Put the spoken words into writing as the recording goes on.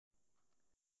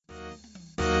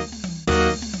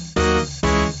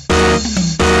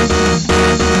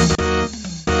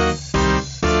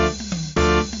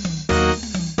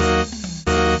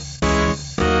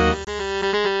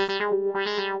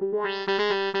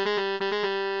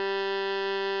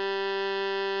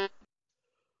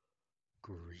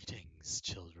Greetings,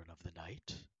 children of the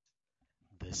night.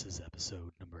 This is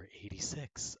episode number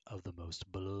 86 of the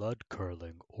most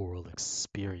blood-curdling oral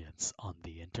experience on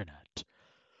the internet,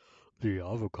 the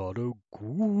Avocado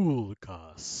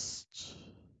Ghoulcast.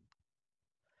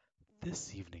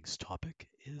 This evening's topic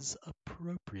is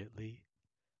appropriately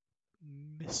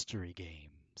mystery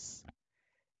games.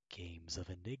 Games of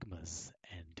enigmas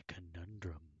and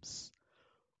conundrums,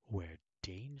 where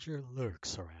danger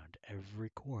lurks around every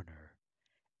corner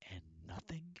and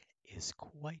nothing is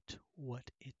quite what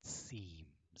it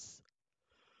seems.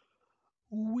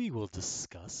 We will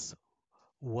discuss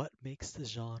what makes the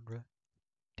genre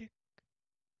tick,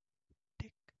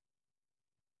 tick,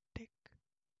 tick.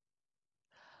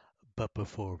 But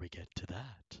before we get to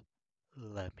that,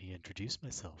 let me introduce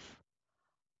myself.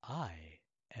 I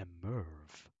am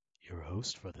Merve, your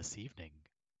host for this evening.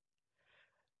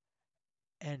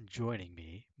 And joining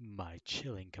me, my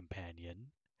chilling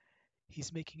companion,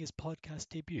 he's making his podcast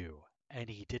debut, and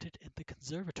he did it in the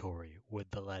conservatory with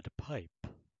the lead pipe.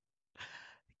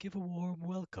 Give a warm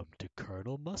welcome to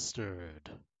Colonel Mustard.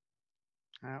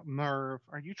 Merv,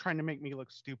 are you trying to make me look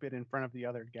stupid in front of the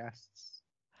other guests?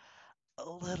 A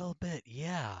little bit,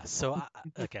 yeah. So,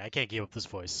 I can't keep up this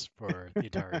voice for the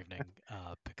entire evening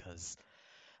because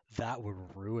that would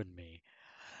ruin me.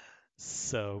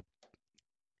 So,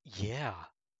 yeah,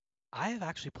 I have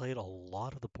actually played a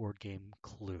lot of the board game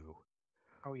Clue,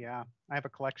 Oh yeah, I have a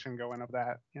collection going of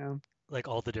that. Yeah, like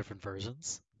all the different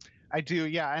versions. I do.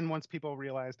 Yeah, and once people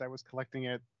realized I was collecting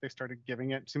it, they started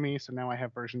giving it to me. So now I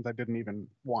have versions I didn't even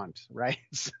want, right?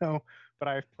 So, but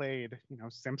I've played,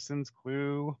 Simpsons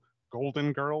Clue,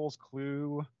 Golden Girls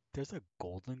Clue. There's a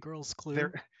Golden Girls Clue.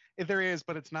 There, there is,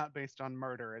 but it's not based on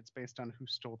murder. It's based on who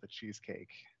stole the cheesecake.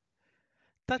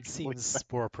 That Can you believe seems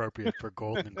more appropriate for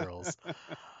Golden Girls.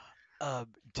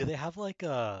 Do they have like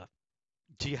a?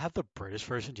 Do you have the British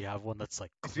version? Do you have one that's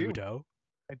like I do. Cluedo?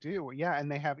 I do, yeah,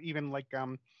 and they have even like I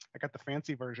got the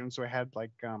fancy version, so I had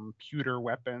like pewter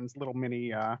weapons, little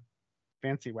mini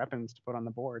fancy weapons to put on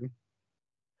the board.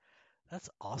 That's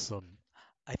awesome.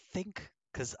 I think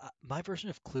because my version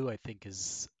of Clue, I think,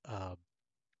 is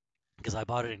because I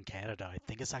bought it in Canada. I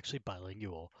think it's actually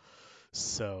bilingual,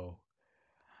 so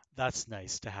that's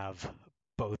nice to have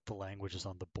both the languages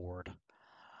on the board.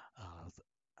 Uh,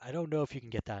 I don't know if you can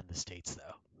get that in the States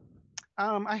though.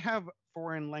 I have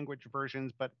foreign language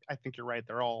versions, but I think you're right;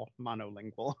 they're all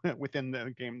monolingual within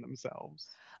the game themselves.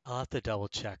 I'll have to double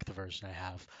check the version I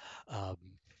have. Um,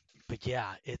 but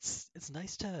yeah, it's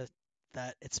nice to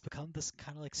that it's become this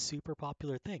kind of like super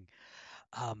popular thing.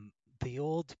 The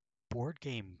old board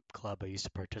game club I used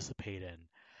to participate in,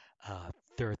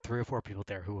 there are 3 or 4 people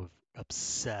there who were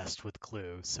obsessed with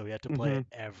Clue, so we had to play Hmm. it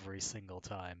every single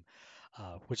time,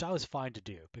 which I was fine to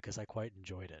do because I quite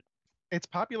enjoyed it. It's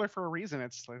popular for a reason.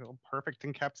 It's like a perfect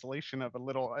encapsulation of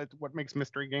what makes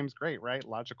mystery games great, right?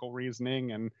 Logical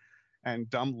reasoning and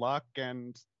dumb luck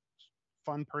and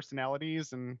fun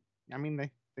personalities, and I mean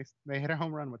they hit a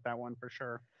home run with that one for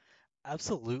sure.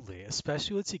 Absolutely,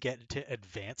 especially once you get into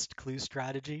advanced Clue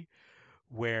strategy,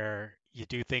 where you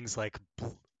do things like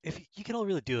if you can only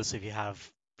really do this if you have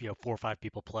 4 or 5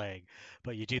 people playing,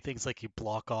 but you do things like you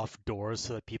block off doors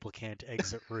so that people can't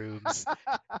exit rooms,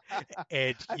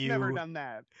 and I've never done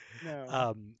that. No.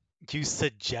 um, you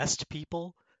suggest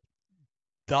people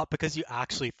not because you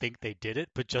actually think they did it,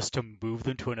 but just to move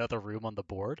them to another room on the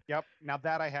board. Yep. Now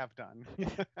that I have done.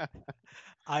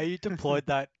 I deployed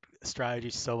that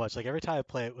strategy so much. Like every time I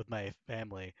play it with my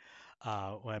family,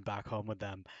 when I'm back home with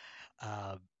them,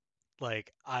 uh,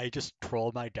 like I just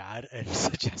troll my dad and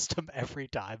suggest him every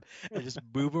time and just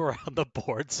move around the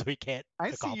board so he can't I see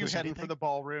you accomplish heading for anything. the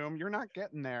ballroom. You're not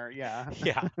getting there. Yeah.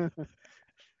 Yeah,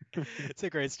 it's a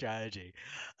great strategy.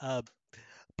 Uh,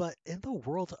 but in the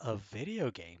world of video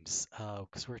games,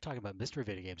 because we're talking about mystery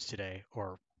video games today,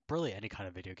 or really any kind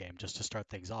of video game, just to start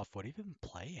things off, what have you been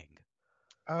playing?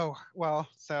 Oh, well,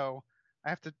 so I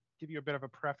have to give you a bit of a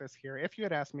preface here. If you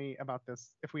had asked me about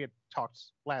this, if we had talked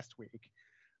last week,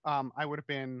 I would have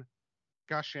been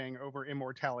gushing over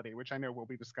Immortality, which I know we'll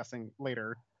be discussing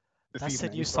later this That's the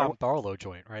evening. new Sam Barlow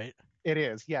joint, right? It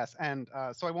is, yes. And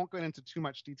so I won't go into too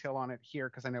much detail on it here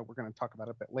because I know we're going to talk about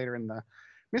it a bit later in the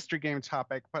mystery game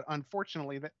topic. But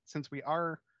unfortunately, that since we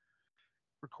are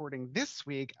recording this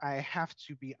week, I have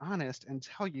to be honest and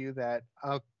tell you that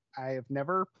I have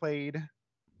never played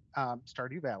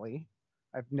Stardew Valley.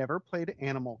 I've never played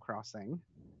Animal Crossing.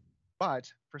 But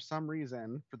for some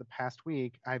reason, for the past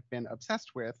week, I've been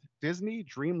obsessed with Disney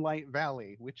Dreamlight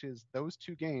Valley, which is those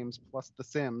 2 games plus The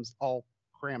Sims all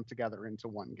crammed together into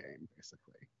one game,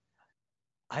 basically.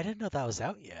 I didn't know that was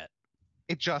out yet.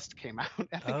 It just came out.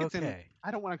 I think it's in. Okay.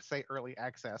 I don't want to say early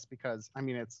access because I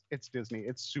mean it's Disney.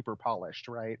 It's super polished,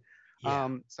 right? Yeah.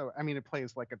 So I mean it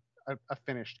plays like a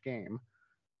finished game,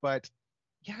 but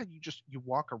yeah, you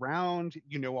walk around,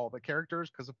 you know all the characters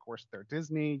because of course they're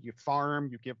Disney. You farm,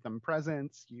 you give them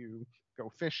presents, you go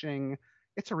fishing.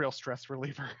 It's a real stress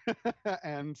reliever,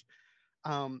 and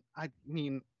I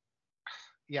mean,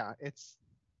 yeah,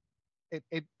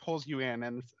 it pulls you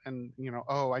in and you know,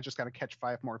 oh, I just got to catch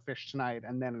five more fish tonight,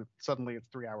 and then suddenly it's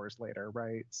 3 hours later,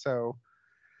 right? So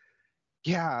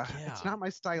yeah, it's Yeah. not my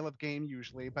style of game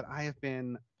usually, but I have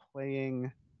been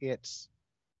playing it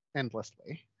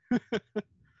endlessly.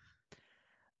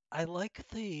 I like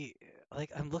the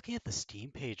I'm looking at the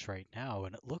Steam page right now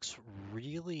and it looks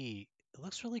really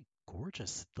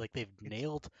gorgeous. Like they've It's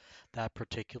nailed that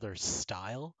particular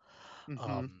style.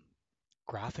 mm-hmm. Um,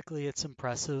 Graphically it's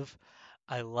impressive.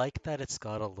 I like that it's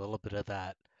got a little bit of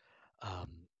that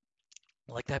um,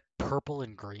 like that purple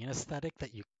and green aesthetic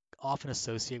that you often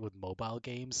associate with mobile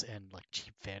games and like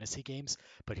cheap fantasy games,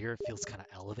 but here it feels kind of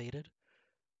elevated.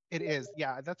 It is,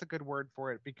 yeah, that's a good word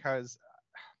for it because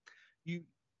you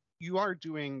you are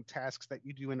doing tasks that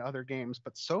you do in other games,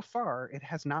 but so far it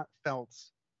has not felt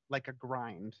like a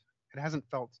grind. It hasn't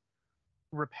felt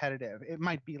repetitive. It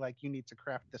might be like you need to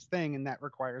craft this thing and that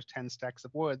requires 10 stacks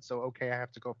of wood. So okay, I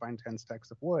have to go find 10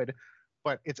 stacks of wood,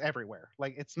 but it's everywhere.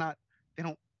 Like it's not they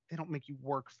don't they don't make you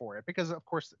work for it because of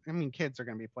course, I mean kids are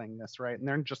going to be playing this, right? And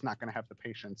they're just not going to have the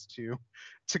patience to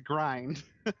grind.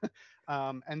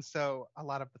 And so a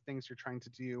lot of the things you're trying to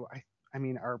do, I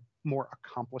mean, are more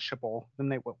accomplishable than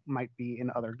they might be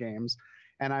in other games.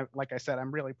 And I, like I said,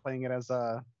 I'm really playing it as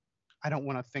a I don't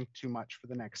want to think too much for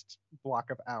the next block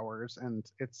of hours, and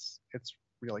it's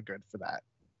really good for that.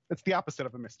 It's the opposite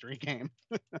of a mystery game.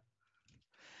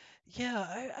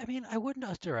 Yeah, I mean, I wouldn't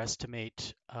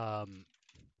underestimate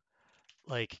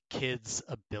like kids'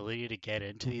 ability to get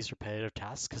into these repetitive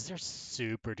tasks because they're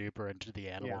super duper into the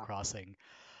Animal Yeah, Crossing.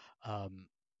 Um,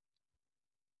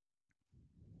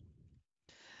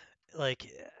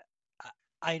 like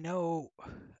I know,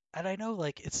 and I know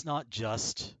like it's not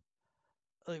just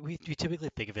like we typically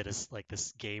think of it as like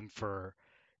this game for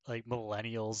like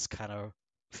millennials kind of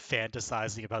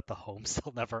fantasizing about the homes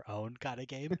they'll never own kind of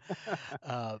game.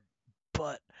 Uh,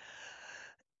 but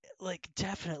like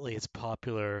definitely it's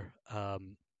popular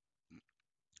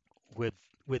with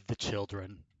with the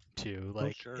children too. oh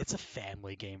Like sure. it's a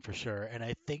family game for sure, and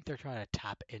I think they're trying to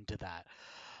tap into that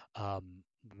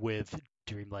with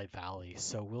Dreamlight Valley.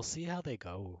 So we'll see how they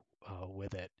go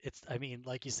with it. It's, I mean,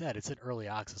 like you said, it's in early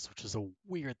access, which is a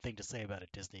weird thing to say about a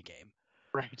Disney game.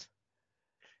 Right.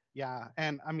 Yeah,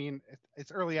 and I mean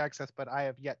it's early access, but I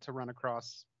have yet to run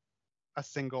across a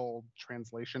single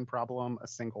translation problem, a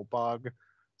single bug,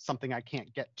 something I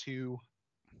can't get to.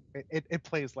 It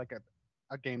plays like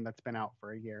a game that's been out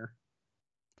for a year.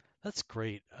 That's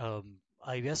great.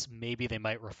 I guess maybe they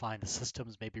might refine the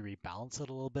systems, maybe rebalance it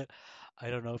a little bit. I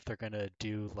don't know if they're gonna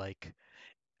do like,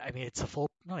 I mean, it's a full,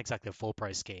 not exactly a full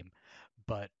price game,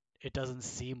 but it doesn't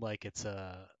seem like it's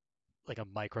a like a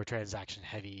microtransaction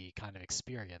heavy kind of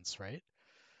experience, right?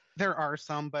 There are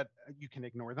some, but you can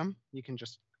ignore them. You can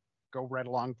just go right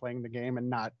along playing the game and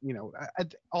not, you know,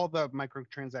 all the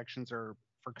microtransactions are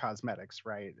for cosmetics,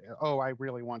 right? Oh, I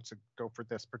really want to go for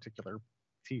this particular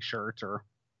T-shirt or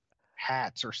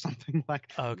hats or something like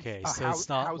Okay, a so it's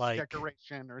not house like,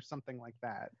 decoration or something like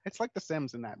that. It's like The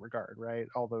Sims in that regard, right?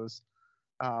 All those,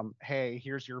 hey,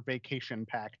 here's your vacation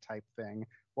pack type thing.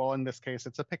 Well, in this case,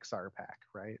 it's a Pixar pack,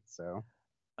 right? So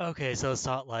okay, so it's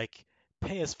not like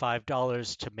pay us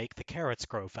 $5 to make the carrots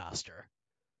grow faster.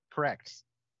 correct.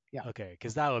 Yeah, Okay,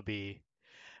 because that would be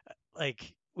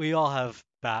like we all have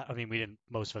bad. I mean, we didn't.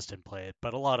 Most of us didn't play it,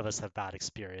 but a lot of us have bad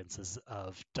experiences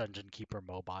of Dungeon Keeper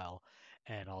Mobile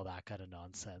and all that kind of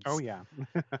oh nonsense. yeah.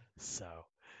 So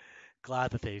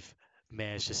glad that they've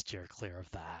managed to steer clear of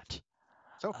that.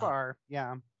 So Um, far,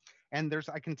 yeah. And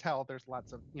I can tell there's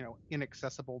lots of, you know,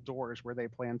 inaccessible doors where they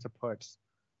plan to put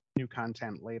new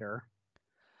content later.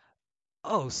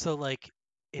 oh, so like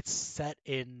it's set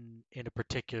in a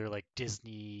particular like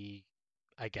Disney,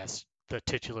 I guess the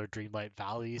titular Dreamlight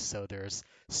Valley. So there's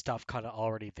stuff kind of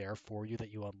already there for you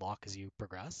that you unlock as you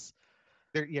progress.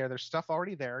 Yeah, there's stuff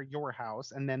already there, your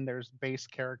house, and then there's base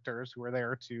characters who are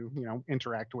there to, you know,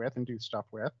 interact with and do stuff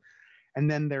with. And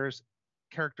then there's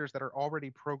characters that are already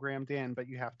programmed in, but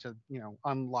you have to, you know,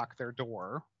 unlock their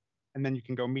door, and then you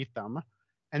can go meet them.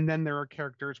 And then there are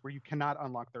characters where you cannot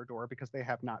unlock their door because they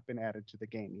have not been added to the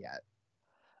game yet.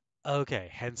 Okay,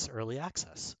 hence early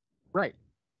access. Right.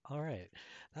 All right.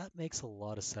 That makes a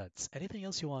lot of sense. Anything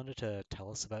else you wanted to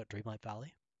tell us about Dreamlight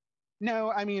Valley?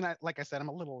 No, I mean, like I said, I'm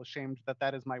a little ashamed that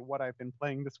that is my what I've been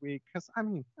playing this week because I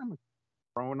mean, I'm a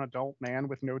grown adult man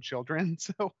with no children.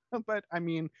 So, but I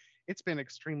mean, it's been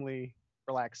extremely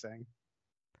relaxing,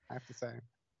 I have to say.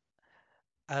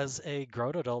 As a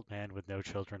grown adult man with no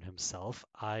children himself,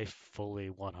 I fully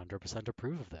 100%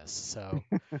 approve of this. So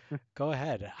go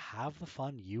ahead, have the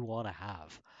fun you want to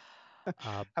have.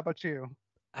 Uh, How about you?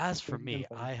 as What for have you been me,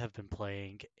 playing? I have been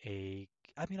playing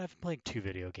I've been playing two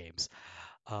video games.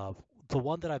 Uh, the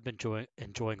one that I've been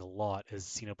enjoying a lot is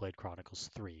Xenoblade Chronicles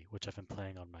 3, which I've been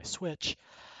playing on my Switch.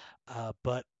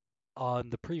 But on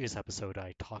the previous episode,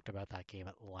 I talked about that game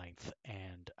at length,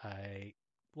 and I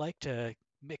like to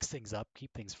mix things up,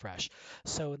 keep things fresh.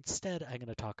 So instead, I'm going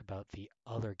to talk about the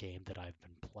other game that I've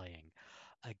been playing,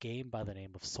 a game by the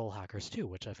name of Soul Hackers 2,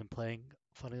 which I've been playing,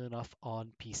 funnily enough,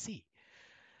 on PC.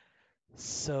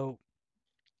 So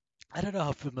I don't know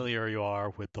how familiar you are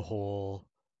with the whole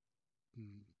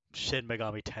mm, Shin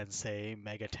Megami Tensei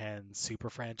Mega 10 Super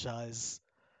franchise,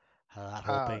 how that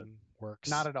whole Uh, thing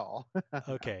Not works. at all. No.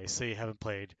 Okay, so you haven't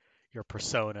played your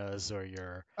Personas or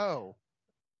your. Oh,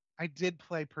 I did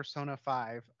play Persona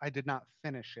 5. I did not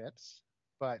finish it,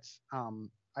 but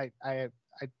I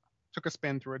took a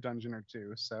spin through a dungeon or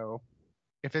two. So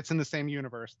if it's in the same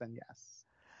universe, then yes.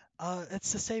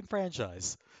 It's the same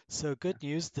franchise. So good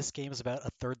news, this game is about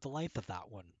a third the length of that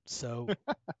one. So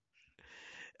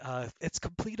it's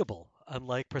completable,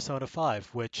 unlike Persona 5,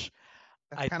 which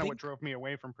That's I kind of what think, drove me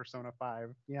away from Persona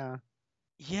 5. Yeah.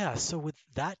 yeah. So with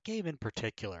that game in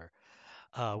particular,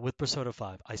 with Persona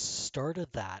 5, I started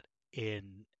that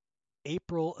in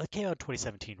April. It came out in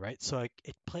 2017, right? So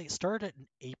it started in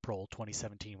April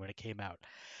 2017 when it came out,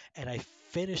 and I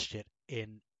finished it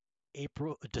in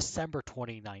December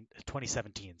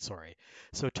 2017, sorry.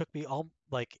 So it took me all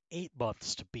like 8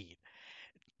 months to beat.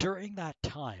 During that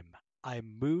time, I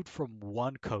moved from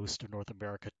one coast of North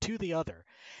America to the other.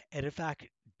 And in fact,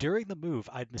 during the move,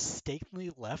 I'd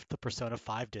mistakenly left the Persona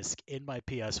 5 disc in my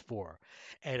PS4,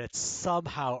 and it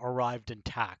somehow arrived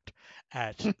intact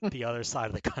at the other side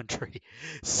of the country.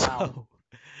 Wow. So,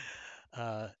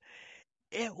 uh,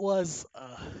 it was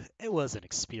uh, it was an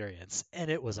experience, and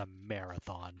it was a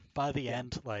marathon. By the Yeah.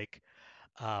 end, like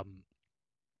um,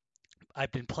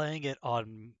 I've been playing it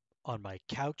on my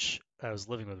couch. I was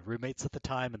living with roommates at the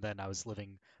time, and then I was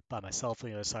living by myself on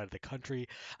the other side of the country.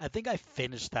 I think I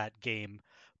finished that game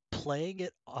playing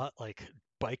it like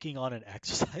biking on an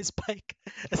exercise bike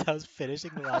as I was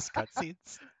finishing the last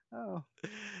cutscenes, Oh,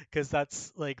 because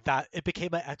that's like that. It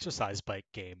became an exercise bike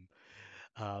game.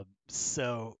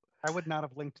 So I would not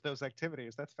have linked those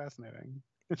activities. That's fascinating.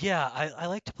 yeah, I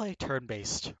like to play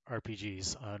turn-based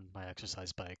RPGs on my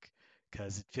exercise bike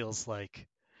because it feels like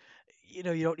you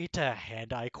don't need to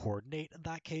hand-eye coordinate in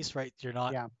that case, right? You're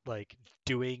not Yeah. like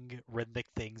doing rhythmic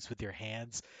things with your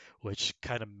hands, which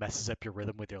kind of messes up your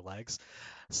rhythm with your legs.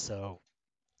 So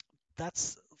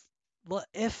that's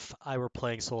if I were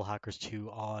playing Soul Hackers 2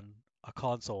 on a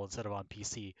console instead of on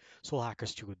PC, Soul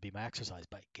Hackers 2 would be my exercise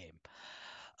bike game.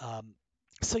 Um,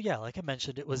 so yeah, like I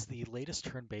mentioned, it was the latest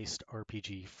turn-based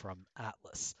RPG from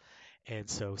Atlas. And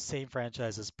so same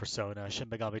franchise as Persona, Shin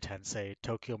Megami Tensei,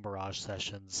 Tokyo Mirage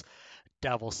Sessions,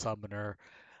 Devil Summoner,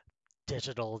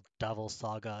 Digital Devil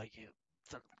Saga.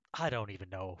 I don't even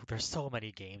know. There's so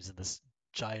many games in this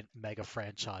giant mega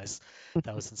franchise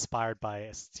that was inspired by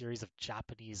a series of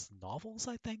Japanese novels,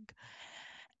 I think.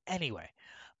 Anyway,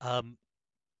 um,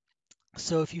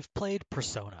 so if you've played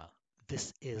Persona,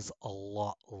 this is a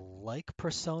lot like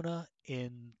Persona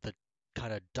in the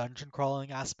kind of dungeon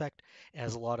crawling aspect. It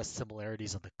has a lot of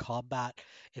similarities in the combat.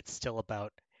 It's still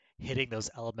about hitting those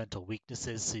elemental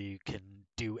weaknesses so you can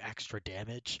do extra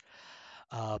damage.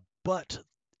 But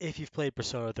if you've played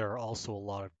Persona, there are also a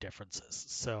lot of differences.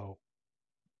 So,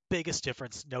 biggest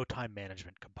difference, no time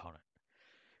management component.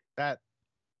 That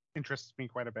interests me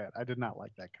quite a bit. I did not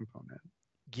like that component.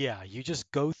 Yeah, you just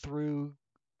go through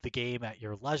the game at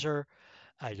your leisure,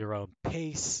 at your own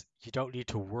pace. You don't need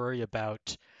to worry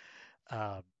about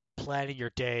uh, planning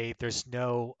your day. There's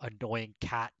no annoying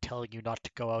cat telling you not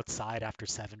to go outside after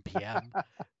 7 p.m.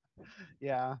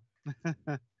 Yeah.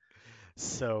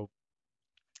 So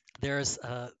there's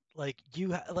like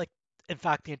in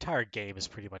fact the entire game is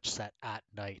pretty much set at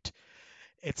night.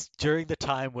 It's during the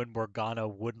time when Morgana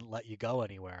wouldn't let you go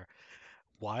anywhere.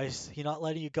 Why is he not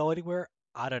letting you go anywhere?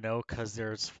 I don't know, because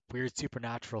there's weird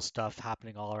supernatural stuff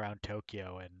happening all around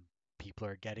Tokyo and people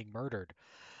are getting murdered.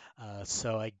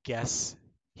 So I guess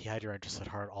he had your interest at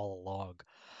heart all along.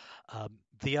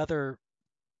 The other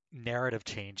narrative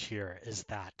change here is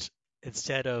that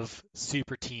instead of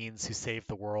super teens who save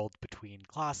the world between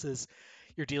classes,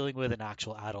 you're dealing with an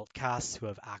actual adult cast who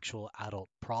have actual adult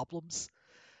problems.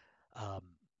 Um,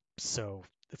 so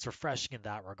it's refreshing in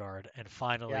that regard. And Yeah.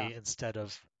 finally, instead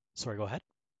of, sorry, go ahead.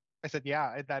 I said,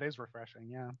 yeah, that is refreshing.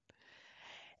 Yeah.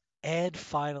 And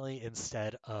finally,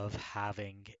 instead of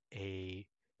having a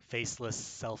faceless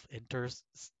self-insert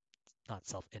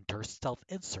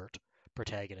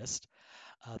protagonist,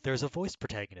 there's a voiced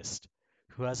protagonist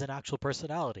who has an actual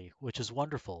personality, which is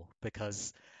wonderful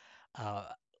because, uh,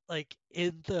 like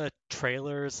in the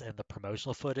trailers and the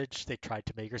promotional footage, they tried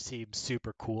to make her seem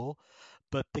super cool,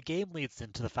 but the game leads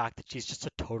into the fact that she's just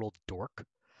a total dork.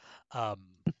 Um,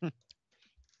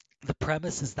 the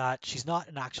premise is that she's not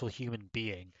an actual human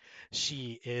being.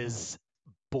 She is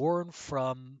born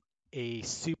from a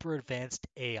super advanced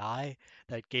AI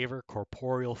that gave her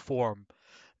corporeal form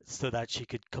so that she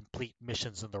could complete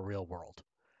missions in the real world.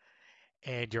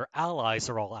 And your allies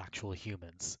are all actual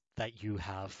humans that you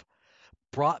have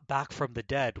brought back from the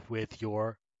dead with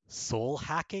your soul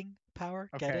hacking power.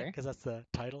 Get it? Okay. Because that's the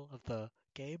title of the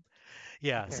game.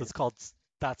 Yeah, so Okay. it's called.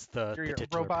 That's You're the your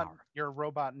titular robot. power. You're a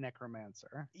robot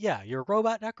necromancer. Yeah, you're a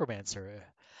robot necromancer.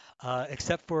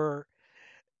 Except for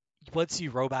once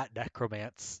you robot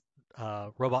necromance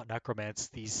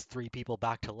these three people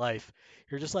back to life,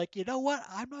 you're just like, you know what?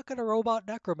 I'm not gonna robot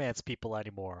necromance people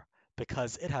anymore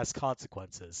because it has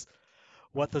consequences.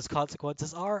 What Right. those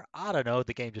consequences are, I don't know.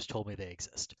 The game just told me they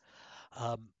exist.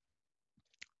 Um,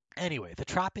 anyway, the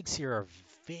trappings here are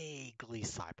vaguely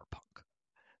cyberpunk,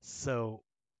 so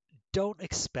don't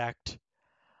expect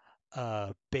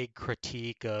a big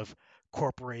critique of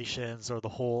corporations or the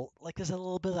whole. Like, there's a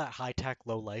little bit of that high tech,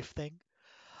 low life thing,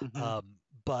 Hmm. um,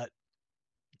 but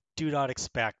do not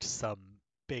expect some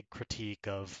big critique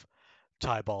of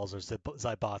Tieballs or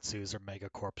Zaibatsus or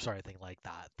Megacorps or anything like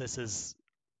that. This is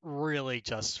really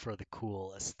just for the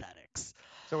cool aesthetics.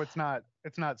 So it's not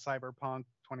Cyberpunk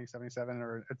 2077,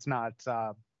 or it's not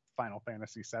Final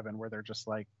Fantasy 7, where they're just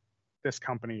like, this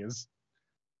company is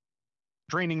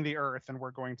draining the earth and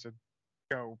we're going to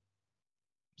go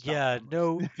stop Yeah, them.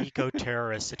 no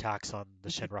eco-terrorist attacks on the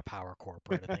Shinra Power Corp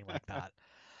or anything like that.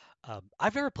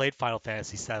 I've never played Final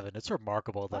Fantasy VII. It's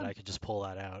remarkable that Fun. I can just pull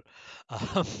that out.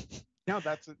 Um, No,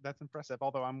 that's impressive.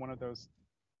 Although I'm one of those.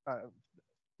 Uh,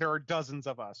 there are dozens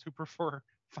of us who prefer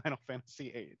Final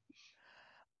Fantasy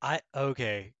 8.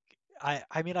 okay.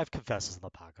 I mean I've confessed this on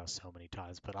the podcast so many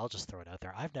times, but I'll just throw it out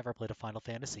there. I've never played a Final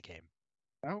Fantasy game.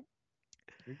 Oh,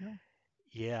 there you go.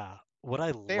 Yeah. What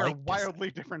I They are like to say.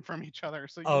 wildly different from each other,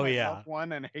 so you Oh might love yeah,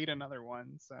 one and hate another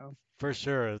one. So for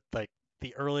sure. Like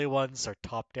the early ones are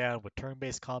top down with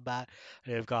turn-based combat.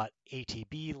 And you've got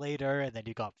ATB later, and then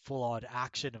you got full-on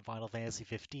action in Final Fantasy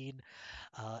 15.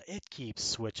 It keeps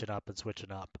switching up and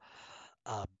switching up.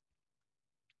 Um,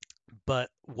 but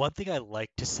one thing I like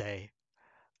to say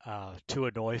to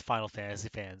annoy Final Fantasy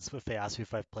fans if they ask me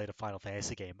if I've played a Final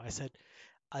Fantasy game, I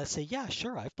say yeah,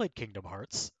 sure, I've played Kingdom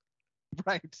Hearts.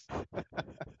 right.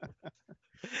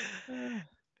 Uh,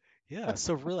 Yeah,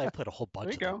 so really, I've played a whole there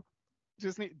bunch you of them. go.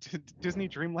 Disney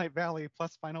Dreamlight Valley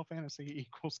plus Final Fantasy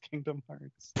equals Kingdom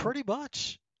Hearts. Pretty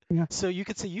much. Yeah. So you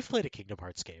could say you've played a Kingdom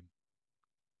Hearts game.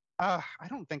 I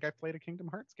don't think I've played a Kingdom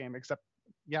Hearts game except,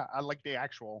 yeah, I like the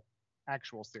actual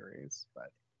series, but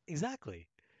Exactly.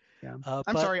 yeah. Uh,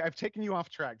 I'm but sorry, I've taken you off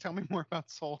track. Tell me more about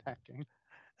soul hacking.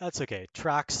 that's okay.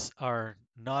 Tracks are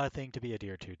not a thing to be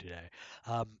adhered to today.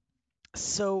 Um,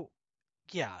 so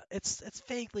yeah, it's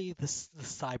vaguely this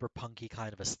cyberpunky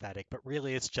kind of aesthetic, but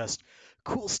really it's just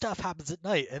cool stuff happens at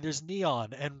night, and there's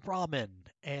neon and ramen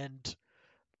and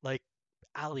like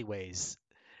alleyways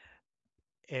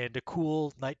and a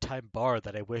cool nighttime bar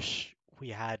that I wish we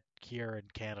had here in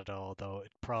Canada, although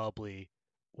it probably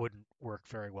wouldn't work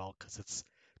very well because it's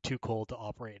too cold to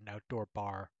operate an outdoor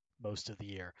bar most of the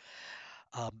year.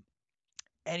 Um,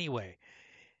 anyway,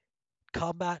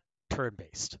 combat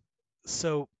turn-based.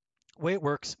 So way it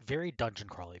works, very dungeon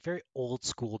crawly, very old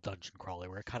school dungeon crawly,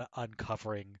 where kind of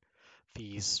uncovering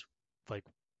these like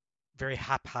very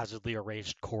haphazardly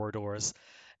arranged corridors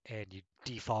and you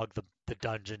defog the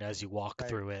dungeon as you walk Right.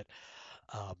 through it.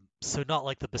 So not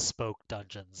like the bespoke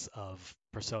dungeons of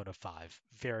Persona 5,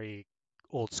 very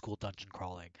old school dungeon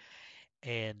crawling.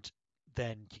 And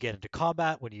then you get into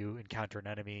combat when you encounter an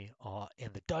enemy in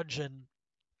the dungeon.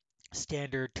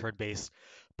 Standard turn-based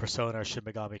Persona Shin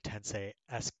Megami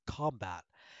Tensei-esque combat,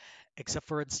 except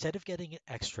for instead of getting an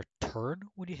extra turn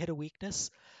when you hit a weakness,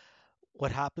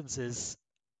 what happens is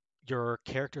your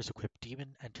character's equipped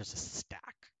demon enters a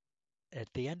stack.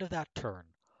 At the end of that turn,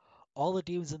 all the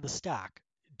demons in the stack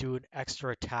do an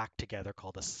extra attack together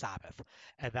called a Sabbath,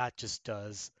 and that just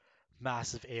does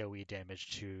massive AoE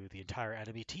damage to the entire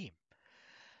enemy team.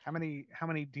 How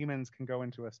many demons can go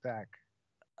into a stack?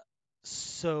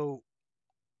 So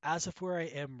as of where I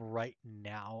am right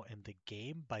now in the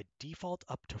game, by default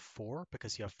up to four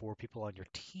because you have four people on your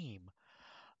team,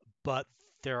 but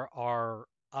there are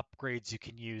upgrades you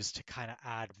can use to kind of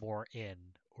add more in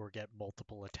or get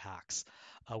multiple attacks,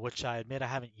 which I admit I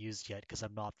haven't used yet because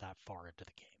I'm not that far into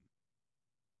the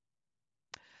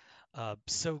game.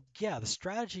 So yeah, the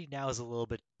strategy now is a little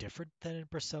bit different than in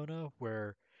Persona,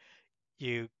 where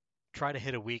you try to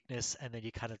hit a weakness and then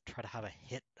you kind of try to have a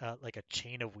hit, like a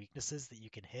chain of weaknesses that you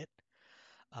can hit,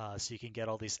 so you can get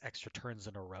all these extra turns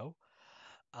in a row.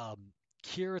 Um,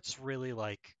 Here it's really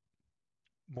like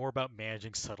more about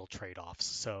managing subtle trade-offs.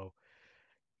 So,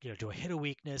 do I hit a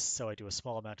weakness so I do a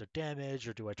small amount of damage,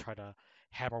 or do I try to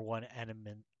hammer one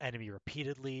enemy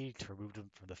repeatedly to remove them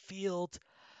from the field?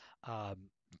 Um,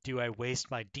 do I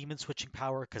waste my demon switching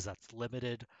power because that's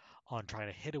limited on trying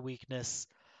to hit a weakness?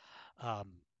 Um,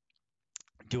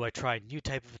 do I try a new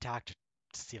type of attack to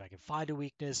see if I can find a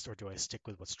weakness, or do I stick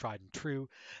with what's tried and true?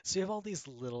 So you have all these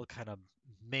little kind of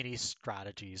mini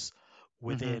strategies Hmm.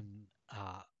 within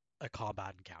a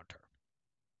combat encounter.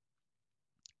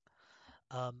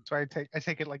 Um, So I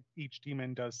take it like each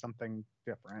demon does something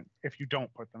different. If you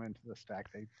don't put them into the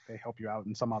stack, they help you out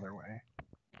in some other way.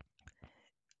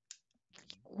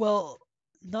 well,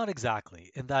 not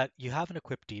exactly. In that you have an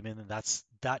equipped demon, and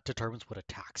that determines what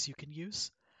attacks you can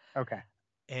use. Okay.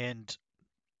 And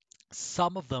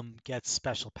some of them get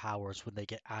special powers when they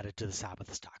get added to the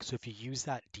Sabbath stack. So if you use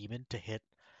that demon to hit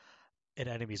an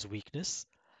enemy's weakness,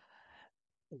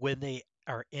 when they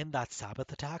are in that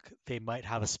Sabbath attack, they might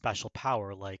have a special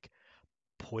power like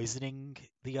poisoning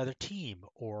the other team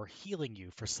or healing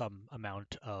you for some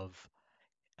amount of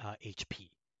HP.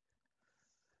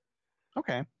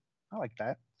 Okay. I like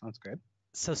that. Sounds good.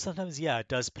 So sometimes, yeah, it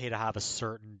does pay to have a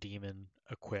certain demon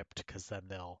equipped because then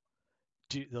they'll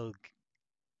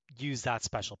use that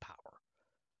special power.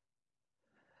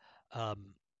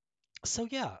 Um, so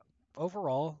yeah,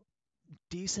 overall,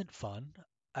 decent fun.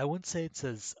 I wouldn't say it's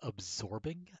as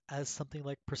absorbing as something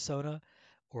like Persona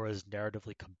or as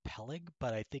narratively compelling,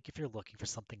 but I think if you're looking for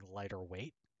something lighter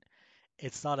weight,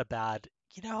 it's not a bad.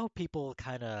 You know how people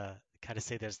kind of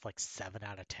say there's like 7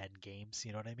 out of 10 games.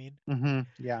 You know what I mean?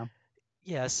 Yeah.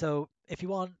 Yeah. So if you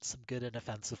want some good and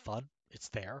offensive fun, it's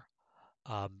there.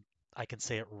 Um, I can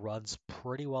say it runs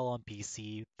pretty well on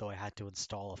PC, though I had to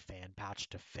install a fan patch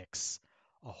to fix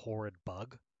a horrid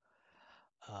bug.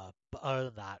 But other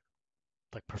than that,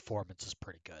 like performance is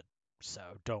pretty good. So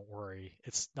don't worry,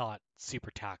 it's not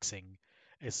super taxing.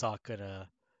 It's not gonna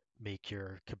make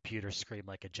your computer scream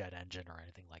like a jet engine or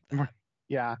anything like that.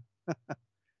 Yeah.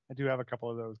 I do have a couple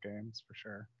of those games for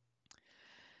sure.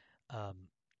 Um,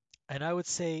 and I would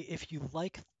say if you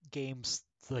like games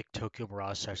like Tokyo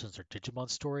Mirage Sessions or Digimon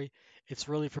Story, it's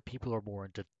really for people who are more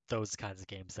into those kinds of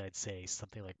games. I'd say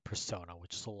something like Persona,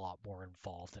 which is a lot more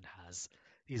involved and has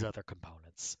these other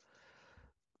components.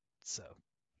 So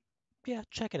yeah,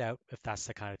 check it out if that's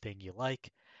the kind of thing you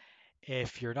like.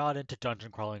 If you're not into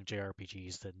dungeon crawling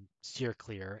JRPGs, then steer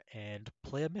clear and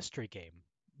play a mystery game,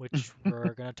 which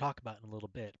we're going to talk about in a little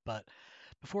bit. But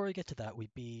before we get to that,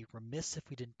 we'd be remiss if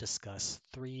we didn't discuss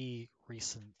three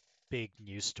recent big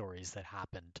news stories that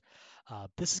happened.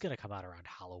 This is going to come out around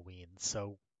Halloween,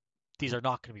 so these are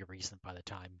not going to be recent by the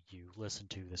time you listen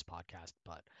to this podcast.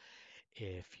 But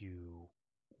if you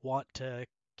want to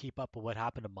keep up with what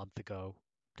happened a month ago,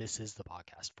 this is the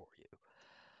podcast for you.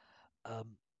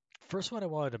 First one I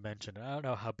wanted to mention, I don't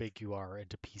know how big you are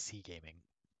into PC gaming.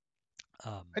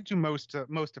 Um, I do most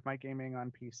of my gaming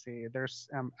on PC. There's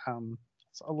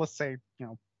so let's say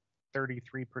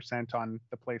 33% on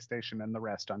the PlayStation and the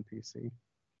rest on PC.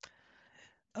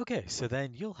 okay, so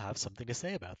then you'll have something to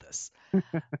say about this.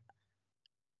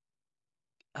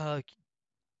 Uh,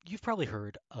 you've probably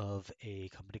heard of a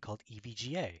company called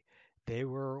EVGA. They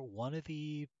were one of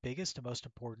the biggest and most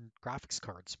important graphics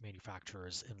cards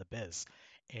manufacturers in the biz,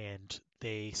 and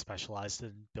they specialized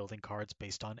in building cards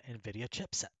based on NVIDIA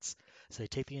chipsets. So they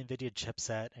take the NVIDIA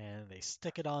chipset and they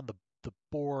stick it on the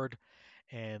board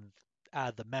and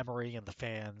add the memory and the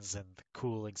fans and the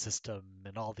cooling system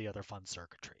and all the other fun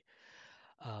circuitry.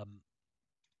 Um,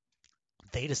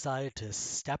 they decided to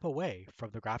step away from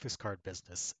the graphics card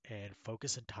business and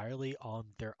focus entirely on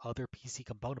their other PC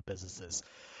component businesses,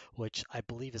 which I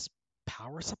believe is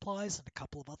power supplies and a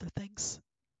couple of other things.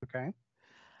 Okay.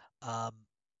 Um,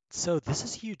 so this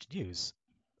is huge news.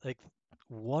 Like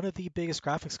one of the biggest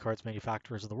graphics cards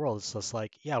manufacturers in the world is just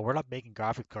like, yeah, we're not making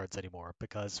graphic cards anymore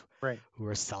because Right.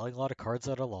 we're selling a lot of cards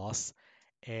at a loss,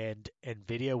 and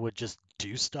Nvidia would just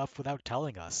do stuff without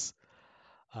telling us.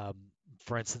 Um,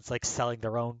 For instance, like selling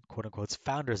their own quote unquote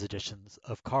founders editions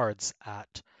of cards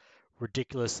at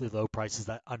ridiculously low prices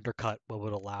that undercut what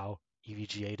would allow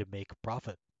EVGA to make a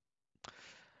profit.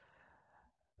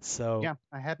 So Yeah,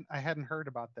 I hadn't heard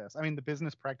about this. I mean, the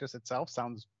business practice itself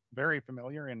sounds very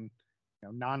familiar in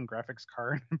non-graphics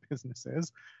card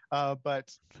businesses,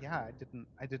 but yeah,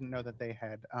 I didn't know that they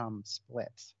had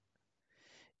split.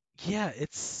 yeah,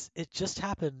 it just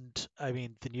happened. I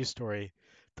mean, the news story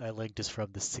that I linked is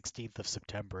from the 16th of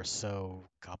September, so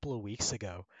a couple of weeks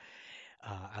ago,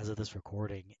 as of this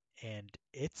recording, and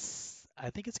I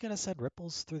think it's going to send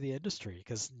ripples through the industry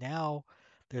because now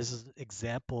there's an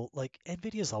example. Like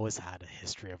Nvidia's always had a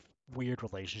history of weird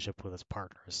relationship with its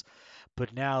partners,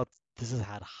 but now this has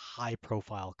had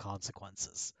high-profile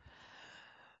consequences.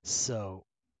 So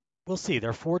we'll see.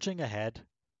 They're forging ahead.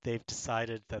 They've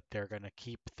decided that they're going to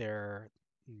keep their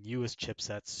newest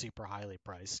chipsets super highly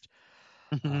priced.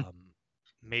 Hmm. Um,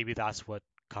 Maybe that's what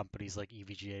companies like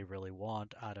EVGA really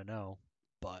want. I don't know.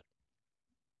 But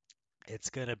it's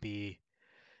going to be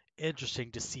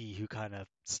interesting to see who kind of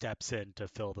steps in to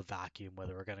fill the vacuum,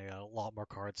 whether we're going to get a lot more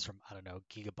cards from, I don't know,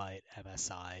 Gigabyte,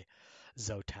 MSI,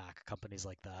 Zotac, companies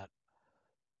like that.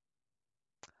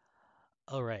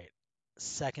 All right.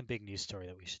 Second big news story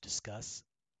that we should discuss,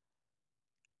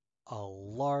 a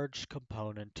large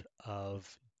component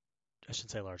of, I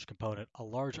shouldn't say large component, a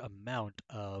large amount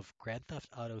of Grand Theft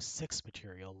Auto 6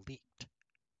 material leaked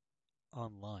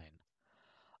online.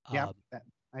 Yeah, Um,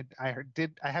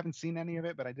 I haven't seen any of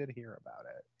it, but I did hear about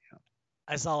it.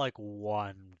 I saw like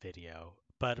one video,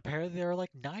 but apparently there are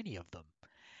like 90 of them.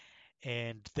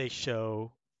 And they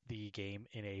show the game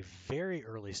in a very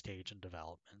early stage in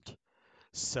development.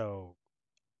 So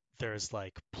there's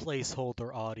like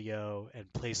placeholder audio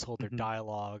and placeholder Hmm.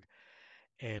 dialogue,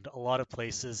 and a lot of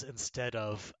places, instead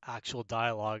of actual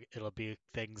dialogue, it'll be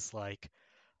things like,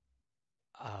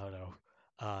 I don't know,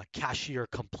 cashier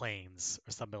complains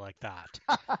or something like that.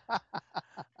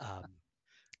 Um,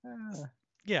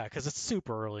 yeah, because it's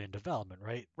super early in development,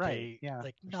 right? Right. Yeah,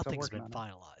 they're still Nothing's working been on it.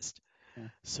 finalized. Yeah.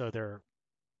 So there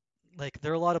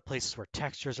are a lot of places where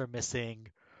textures are missing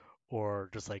or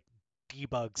just like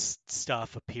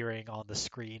stuff appearing on the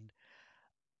screen,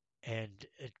 and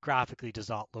it graphically does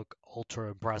not look ultra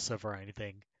impressive or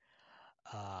anything.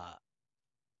 Uh,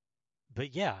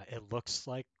 but yeah, it looks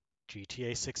like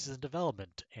GTA 6 is in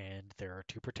development, and there are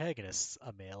two protagonists,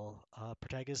 a male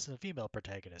protagonist and a female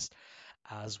protagonist,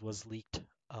 as was leaked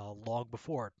long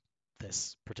before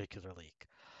this particular leak.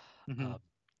 Hmm. Um,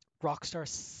 Rockstar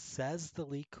says the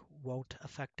leak won't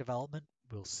affect development.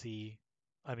 We'll see.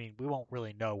 I mean, we won't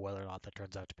really know whether or not that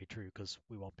turns out to be true because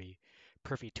we won't be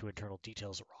privy to internal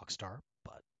details at Rockstar.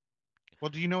 But Well,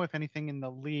 do you know if anything in the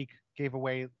leak gave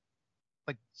away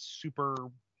like super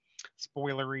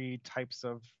spoilery types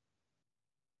of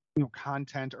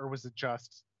content, or was it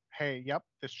just, hey, yep,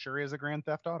 this sure is a Grand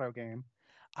Theft Auto game?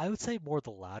 I would say more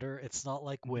the latter. It's not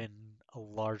like Mhm. when a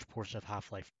large portion of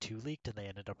Half-Life 2 leaked and they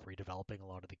ended up redeveloping a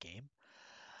lot of the game.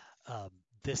 Um,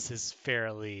 this is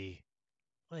fairly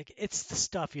like it's the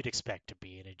stuff you'd expect to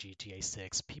be in a GTA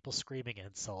 6. People screaming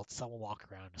insults, someone walking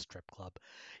around in a strip club,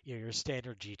 your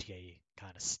standard GTA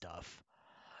kind of stuff.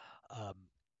 Um,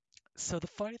 so the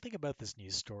funny thing about this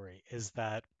news story is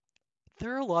that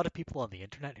there are a lot of people on the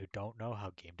internet who don't know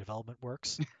how game development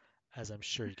works, as I'm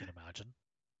sure you can imagine.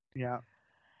 Yeah,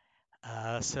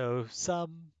 So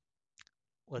some,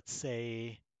 let's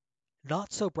say,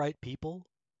 not so bright people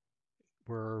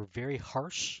were very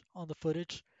harsh on the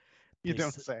footage. you They,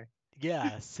 don't say.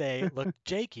 yeah, say, look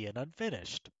janky and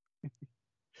unfinished.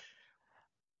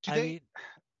 Do I they? mean,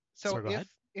 So sorry, go if ahead.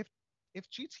 if if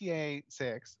GTA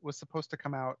 6 was supposed to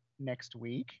come out next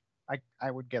week,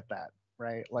 I would get that,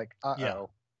 right? Like, Yeah,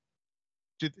 uh-oh.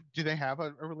 Do they have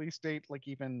a release date, like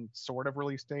even sort of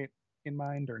release date in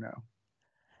mind, or no?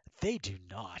 they do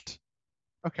not.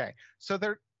 Okay, so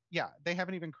they're yeah, they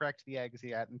haven't even cracked the eggs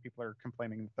yet, and people are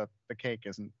complaining that the cake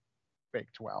isn't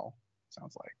baked well.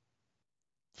 Sounds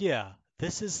Yeah,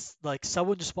 this is like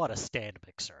someone just bought a stand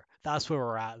mixer. That's where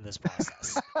we're at in this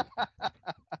process.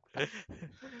 like.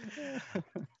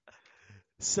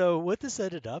 So what this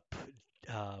ended up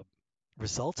uh,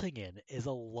 resulting in is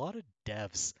a lot of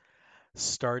devs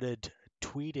started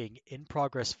tweeting in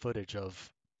progress footage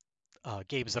of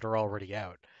games that are already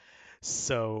out.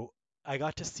 So I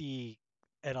got to see,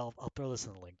 and I'll throw this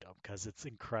in the link dump because it's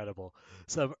incredible.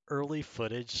 Some early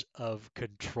footage of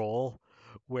Control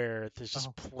where there's just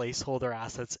Oh. placeholder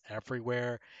assets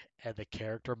everywhere, and the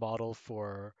character model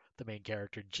for the main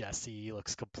character Jessie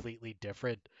looks completely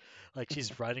different. Like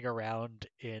she's running around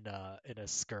in a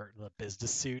skirt and a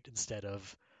business suit instead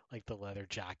of like the leather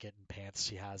jacket and pants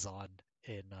she has on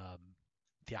in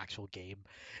the actual game.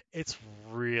 It's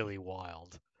really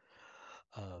wild.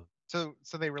 Uh, So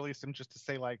they released them just to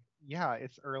say like, yeah,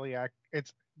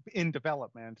 it's in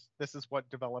development. This is what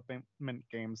development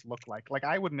games look like. Like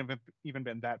I wouldn't have even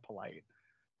been that polite.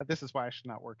 But this is why I should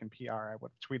not work in PR. I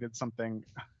would have tweeted something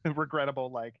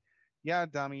regrettable like, yeah,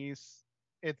 dummies,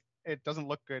 it doesn't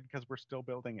look good because we're still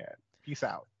building it. Peace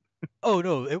out. oh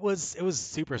no, it was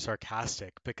super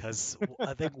sarcastic because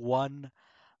I think one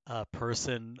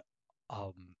person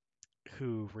um,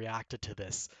 who reacted to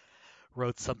this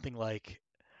wrote something like,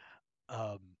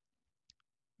 um,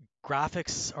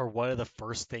 graphics are one of the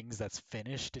first things that's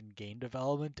finished in game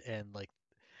development, and like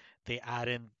they add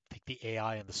in like, the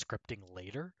AI and the scripting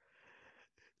later.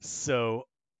 So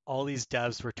all these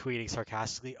devs were tweeting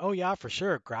sarcastically, "Oh yeah, for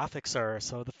sure, graphics are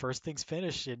some of the first things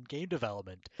finished in game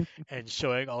development," and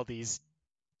showing all these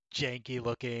janky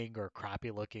looking or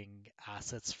crappy looking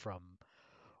assets from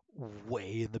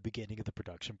way in the beginning of the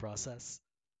production process.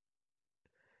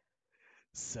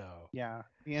 So, Yeah,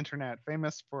 the internet,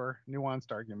 famous for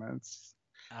nuanced arguments.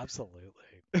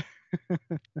 absolutely.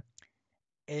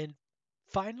 And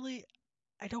finally,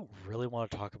 I don't really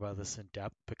want to talk about this in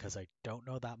depth because I don't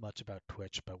know that much about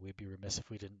Twitch, but we'd be remiss if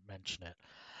we didn't mention it.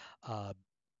 Uh,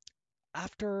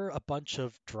 After a bunch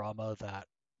of drama that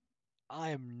I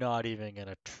am not even going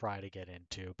to try to get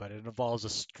into, but it involves a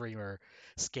streamer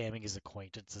scamming his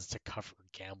acquaintances to cover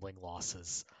gambling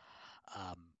losses.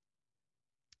 Um,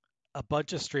 a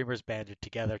bunch of streamers banded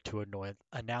together to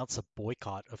announce a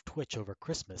boycott of Twitch over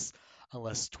Christmas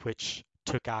unless Twitch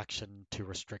took action to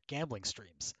restrict gambling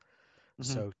streams. Hmm.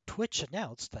 So Twitch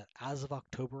announced that as of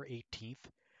October 18th,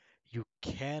 you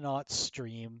cannot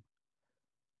stream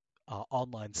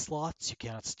online slots, you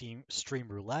cannot stream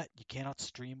roulette, you cannot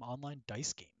stream online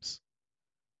dice games.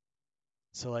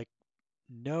 So, like,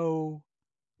 no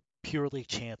purely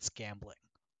chance gambling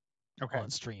Okay. on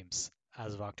streams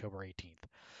as of October 18th.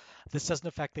 This doesn't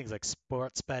affect things like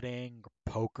sports betting,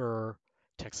 poker,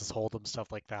 Texas Hold'em,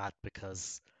 stuff like that,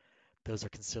 because those are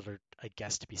considered, I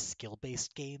guess, to be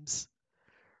skill-based games,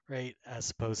 right? As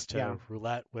opposed Yeah. to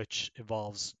roulette, which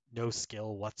involves no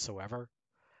skill whatsoever.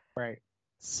 Right.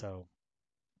 So,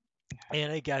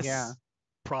 and I Yeah. guess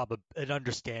an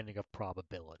understanding of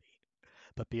probability,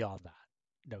 but beyond that,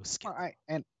 no Well, skill.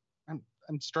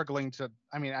 I'm struggling to.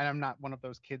 I mean, I'm not one of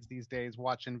those kids these days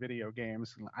watching video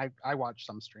games. I watch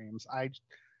some streams.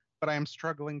 But I am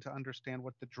struggling to understand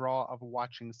what the draw of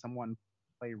watching someone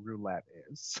play roulette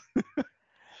is.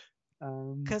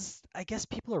 Um, Because I guess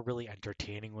people are really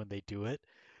entertaining when they do it.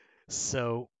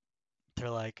 So they're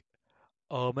like,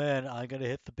 oh man, I'm gonna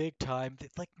hit the big time. They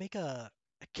like make a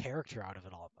character out of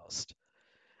it almost.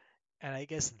 And I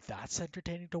guess that's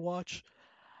entertaining to watch.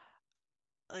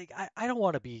 Like I don't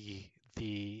want to be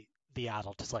the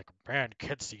adult that's like, man,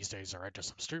 kids these days are into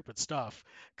some stupid stuff.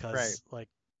 right. Because like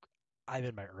I'm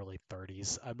in my early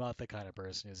 30s. I'm not the kind of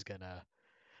person who's gonna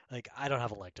like I don't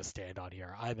have a leg to stand on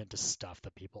here. I'm into stuff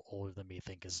that people older than me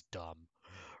think is dumb,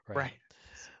 right?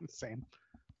 Right. Same.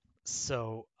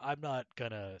 So I'm not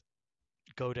gonna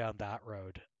go down that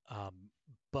road. Um,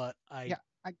 but Yeah.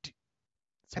 I d-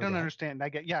 I sorry, go don't ahead. understand. I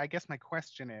guess my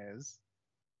question is,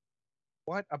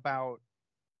 what about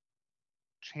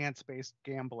chance-based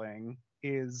gambling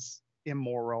is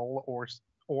immoral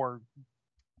or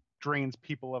drains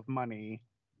people of money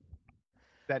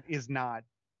that is not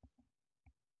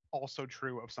also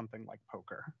true of something like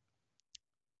poker?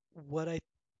 What I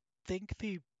think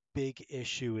the big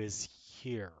issue is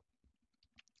here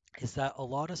is that a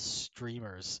lot of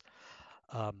streamers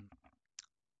um,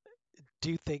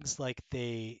 do things like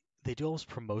they do almost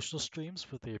promotional streams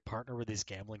with their partner with these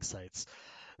gambling sites.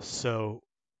 So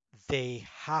they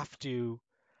have to,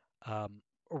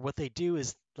 or what they do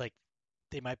is like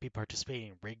they might be participating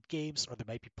in rigged games or they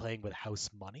might be playing with house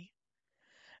money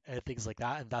and things like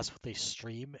that, and that's what they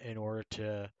stream in order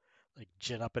to like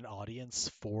gin up an audience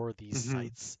for these Hmm.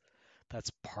 sites.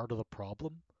 That's part of the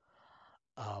problem.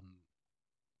 Um,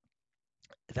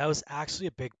 that was actually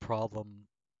a big problem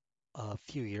a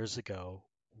few years ago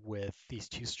with these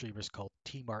two streamers called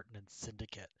T Martin and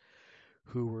Syndicate,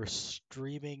 who were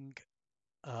streaming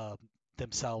um,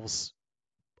 themselves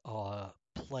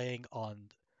playing on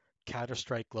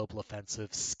Counter-Strike Global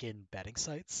Offensive skin betting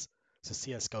sites, so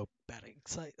CS:GO betting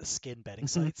skin betting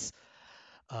Hmm. sites,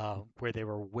 where they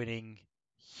were winning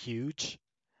huge,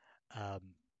 um,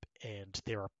 and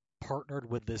they were partnered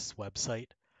with this website,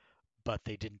 but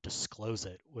they didn't disclose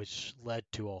it, which led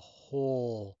to a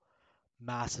whole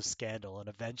massive scandal and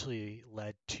eventually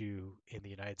led to, in the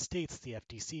United States, the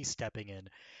FTC stepping in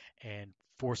and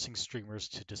forcing streamers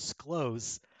to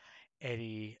disclose.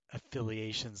 any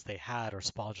affiliations they had or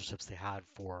sponsorships they had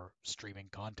for streaming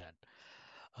content.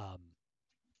 Um,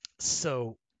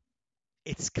 so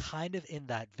it's kind of in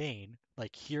that vein.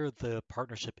 Like here, the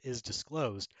partnership is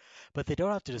disclosed, but they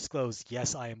don't have to disclose,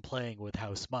 yes, I am playing with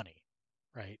house money,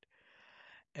 right?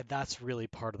 And that's really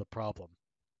part of the problem.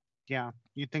 Yeah,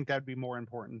 you'd think that'd be more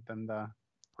important than the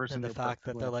Than person the they're fact partnered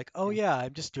that they're with. like, oh Yeah. yeah,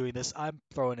 I'm just doing this. I'm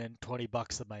throwing in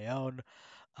 $20 of my own.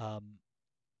 Um,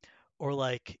 or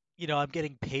like, I'm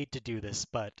getting paid to do this,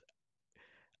 but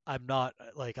I'm not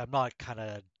kind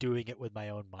of doing it with my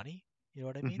own money. You know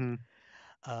what I mean?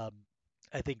 Hmm. Um,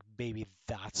 I think maybe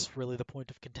that's really the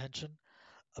point of contention.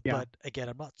 Yeah. But again,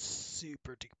 I'm not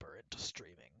super duper into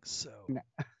streaming, so No.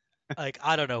 like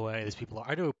I don't know who any of these people are.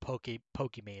 I know who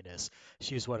Pokimane is.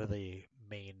 She was one of the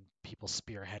main people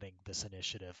spearheading this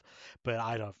initiative, but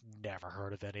I've never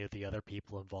heard of any of the other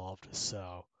people involved.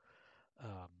 So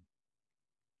um,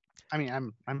 I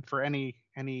mean, I'm for any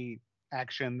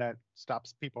action that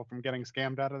stops people from getting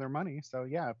scammed out of their money. So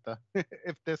yeah, if the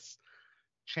if this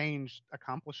change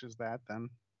accomplishes that, then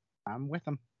I'm with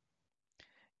them.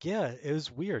 yeah, it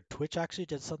was weird. Twitch actually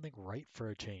did something right for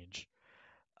a change.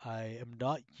 I am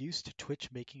not used to Twitch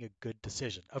making a good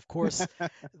decision. Of course,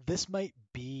 this might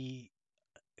be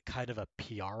kind of a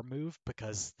PR move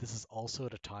because this is also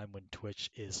at a time when Twitch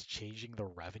is changing the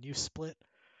revenue split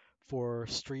for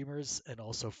streamers and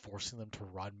also forcing them to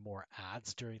run more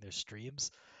ads during their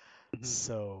streams. Mhm.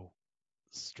 So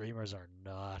streamers are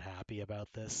not happy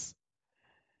about this.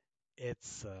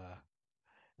 It's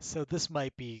so this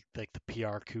might be like the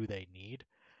PR coup they need,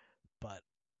 but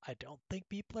I don't think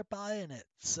people are buying it.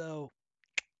 So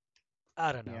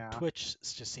I don't know. Yeah. Twitch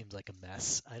just seems like a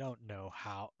mess. I don't know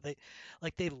how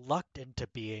they lucked into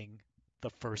being the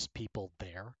first people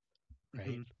there, right?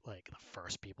 Hmm. Like the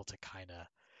first people to kind of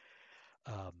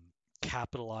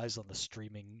capitalize on the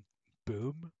streaming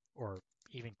boom or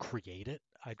even create it.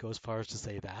 I'd go as far as to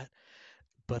say that,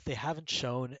 but they haven't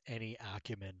shown any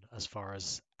acumen as far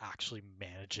as actually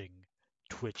managing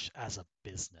Twitch as a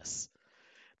business.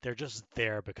 They're just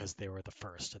there because they were the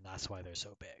first, and that's why they're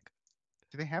so big.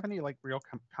 Do they have any like real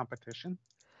competition?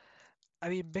 I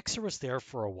mean, Mixer was there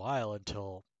for a while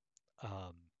until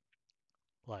um,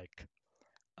 like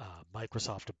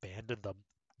Microsoft abandoned them.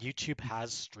 YouTube Mhm.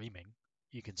 has streaming.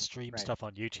 You can stream Right. stuff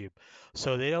on YouTube.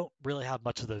 So they don't really have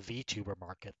much of the VTuber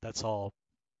market. That's all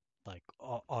like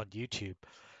on YouTube.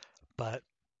 But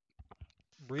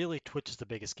really, Twitch is the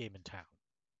biggest game in town.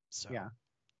 So Yeah.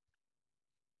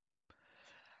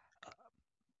 uh,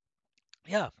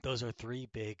 yeah, those are three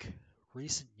big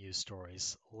recent news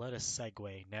stories. Let us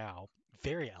segue now,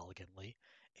 very elegantly,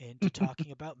 into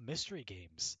talking about mystery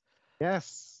games.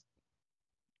 Yes.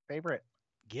 Favorite.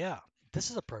 Yeah, this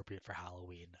is appropriate for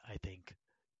Halloween, I think,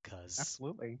 because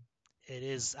Absolutely. it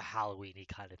is a Halloweeny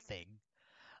kind of thing.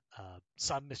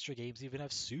 Some mystery games even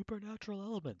have supernatural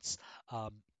elements,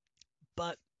 um,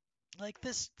 but like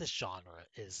this genre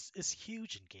is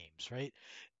huge in games, right?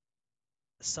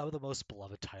 Some of the most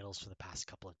beloved titles for the past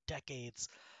couple of decades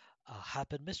have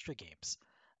been mystery games.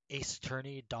 Ace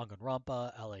Attorney,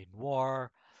 Danganronpa, LA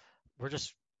Noire. We're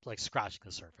just like scratching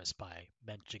the surface by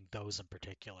mentioning those in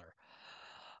particular.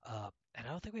 And I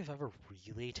don't think we've ever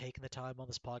really taken the time on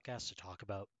this podcast to talk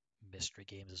about mystery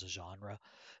games as a genre.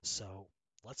 So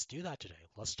let's do that today.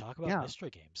 Let's talk about Yeah. mystery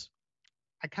games.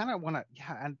 I kind of want to.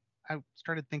 Yeah. And I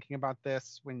started thinking about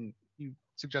this when you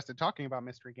suggested talking about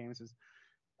mystery games. Is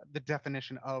the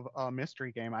definition of a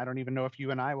mystery game? I don't even know if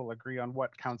you and I will agree on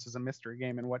what counts as a mystery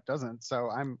game and what doesn't. So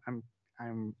I'm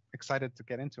excited to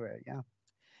get into it. Yeah.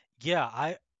 Yeah,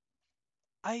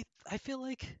 I feel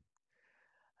like,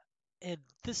 and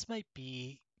this might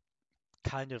be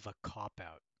kind of a cop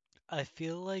out. I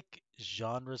feel like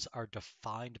genres are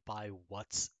defined by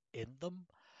what's in them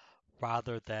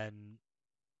rather than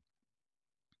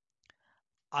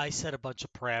I set a bunch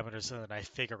of parameters and then I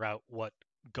figure out what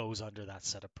goes under that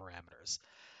set of parameters.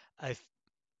 I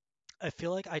I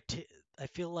feel like I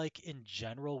feel like in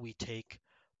general we take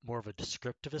more of a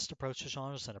descriptivist approach to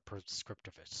genres than a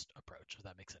prescriptivist approach, if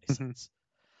that makes any Hmm. sense.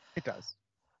 It does.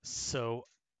 So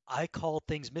I call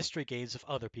things mystery games if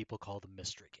other people call them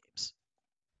mystery games.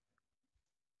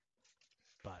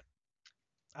 But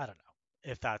I don't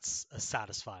know if that's a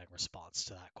satisfying response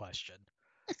to that question.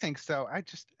 I think so. I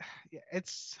just, yeah,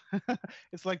 it's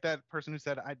it's like that person who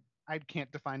said I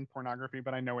can't define pornography,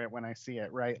 but I know it when I see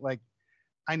it, right? Like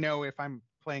I know if I'm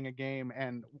playing a game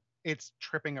and it's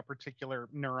tripping a particular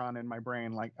neuron in my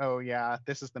brain, like, oh yeah,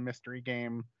 this is the mystery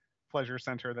game pleasure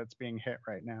center that's being hit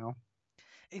right now.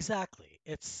 Exactly.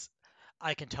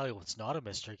 I can tell you what's not a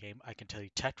mystery game. I can tell you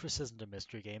Tetris isn't a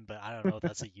mystery game, but I don't know if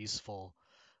that's a useful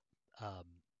um,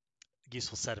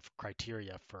 useful set of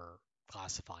criteria for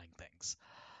classifying things.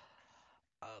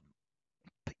 Um,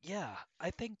 but yeah,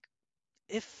 I think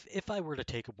if I were to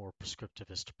take a more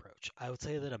prescriptivist approach, I would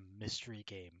say that a mystery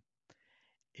game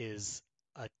is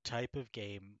a type of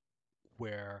game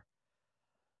where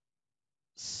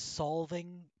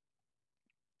solving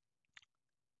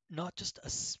not just a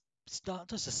it's not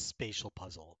just a spatial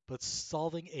puzzle, but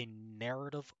solving a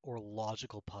narrative or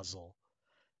logical puzzle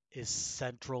is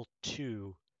central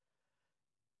to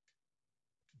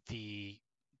the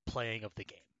playing of the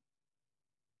game.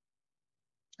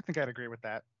 I think I'd agree with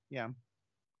that. Yeah.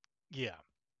 Yeah.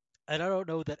 And I don't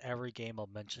know that every game I'll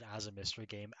mention as a mystery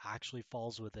game actually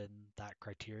falls within that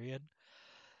criterion,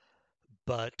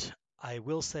 but I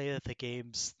will say that the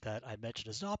games that I mentioned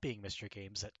as not being mystery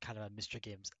games, that kind of mystery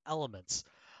games elements,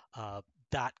 uh,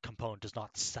 that component is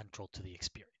not central to the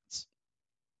experience.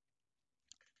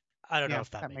 I don't know Yeah, if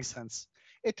that that makes makes sense. sense.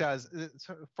 It does.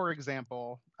 So, for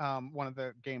example, one of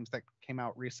the games that came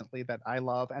out recently that I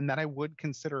love and that I would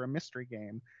consider a mystery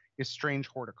game is Strange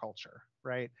Horticulture,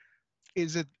 right?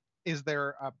 Is it is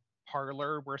there a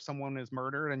parlor where someone is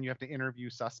murdered and you have to interview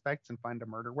suspects and find a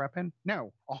murder weapon?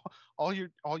 No. All you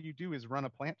do is run a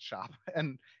plant shop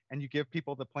and you give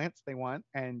people the plants they want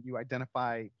and you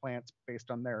identify plants based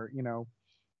on their,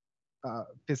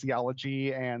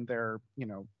 physiology and their,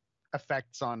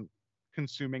 effects on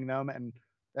consuming them, and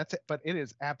that's it. But it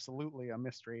is absolutely a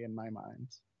mystery in my mind.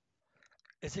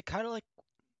 Is it kind of like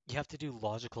you have to do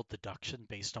logical deduction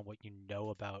based on what you know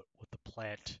about what the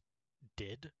plant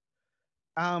did?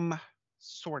 Um,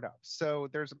 sort of. So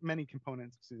there's many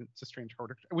components to Strange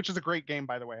Horticulture, which is a great game,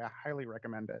 by the way. I highly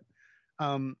recommend it.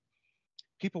 Um,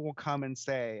 People will come and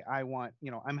say, I want,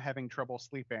 I'm having trouble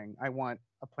sleeping. I want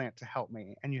a plant to help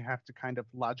me. And you have to kind of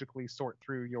logically sort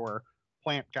through your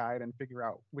plant guide and figure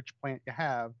out which plant you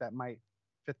have that might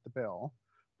fit the bill.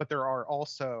 But there are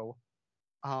also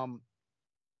um,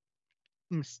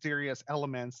 mysterious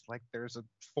elements, like there's a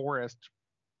forest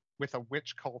with a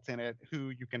witch cult in it who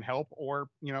you can help or,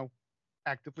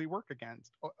 actively work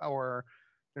against. Or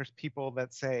there's people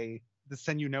that say, that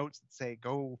send you notes that say,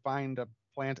 go find a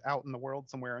plant out in the world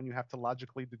somewhere, and you have to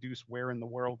logically deduce where in the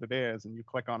world it is. And you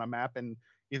click on a map, and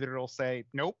either it'll say,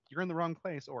 nope, you're in the wrong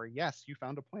place, or yes, you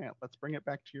found a plant. Let's bring it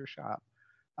back to your shop.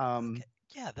 Um, Okay,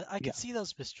 yeah, I yeah, could see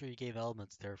those mystery game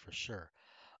elements there for sure.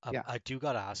 yeah. I do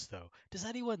gotta ask though, does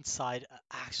anyone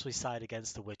actually side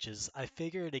against the witches? I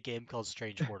figure in a game called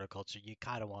Strange Horticulture, you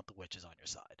kind of want the witches on your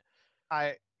side.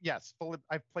 Yes, fully.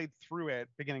 I've played through it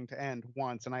beginning to end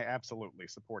once, and I absolutely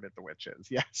supported the witches.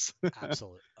 Yes.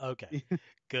 Absolutely. Okay,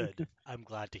 good. I'm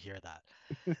glad to hear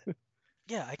that.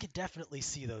 Yeah, I can definitely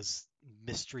see those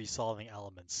mystery solving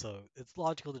elements. So it's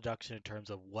logical deduction in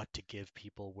terms of what to give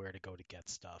people, where to go to get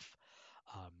stuff.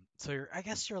 I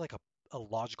guess you're like a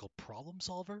logical problem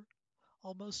solver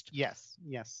almost. Yes,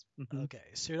 yes. Okay,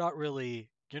 so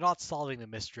you're not solving the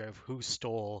mystery of who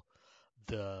stole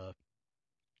the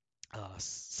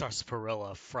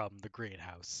sarsaparilla from the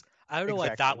greenhouse. I don't know why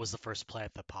that Exactly. was the first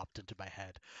plant that popped into my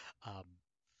head, um,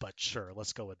 but sure,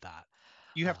 let's go with that.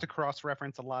 You have to Um, cross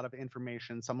reference a lot of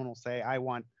information. Someone will say, I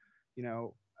want, you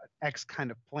know, X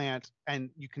kind of plant, and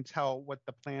you can tell what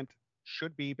the plant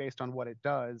should be based on what it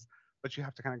does, but you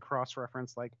have to kind of cross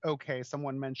reference, like, okay,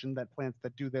 someone mentioned that plants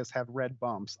that do this have red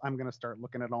bumps. I'm going to start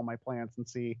looking at all my plants and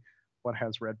see what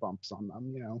has red bumps on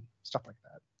them, stuff like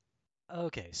that.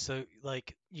 okay, so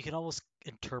like you can almost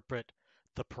interpret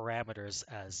the parameters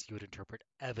as you would interpret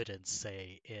evidence,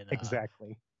 say, in a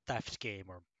Exactly. theft game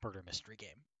or murder mystery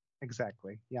game.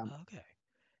 Exactly. Yeah. Okay,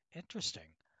 interesting.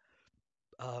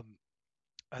 Um,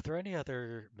 are there any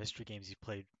other mystery games you've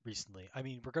played recently? I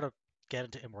mean, we're gonna get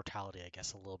into Immortality, I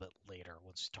guess, a little bit later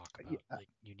once we talk about Yeah, like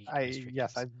unique I mystery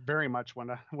yes, I games. very much want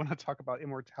to want to talk about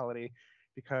Immortality,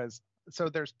 because so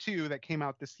there's two that came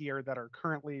out this year that are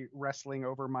currently wrestling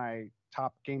over my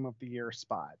top game of the year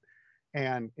spot.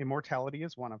 And Immortality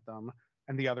is one of them,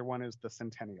 and the other one is the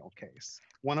Centennial case.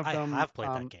 One of I them, have played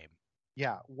that game.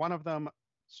 yeah, one of them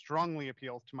strongly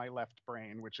appeals to my left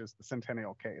brain, which is the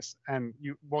Centennial case. And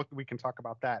we can talk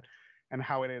about that and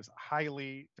how it is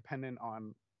highly dependent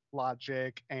on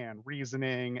logic and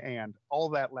reasoning and all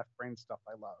that left brain stuff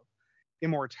I love.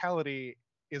 Immortality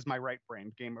is my right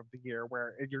brain game of the year,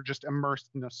 where you're just immersed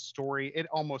in a story. It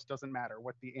almost doesn't matter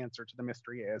what the answer to the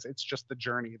mystery is. It's just the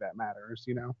journey that matters.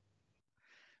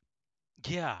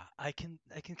 Yeah, I can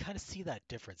kind of see that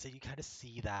difference, and you kind of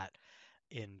see that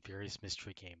in various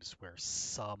mystery games where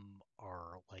some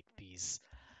are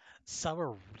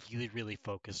really, really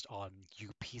focused on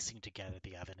you piecing together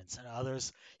the evidence, and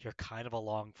others you're kind of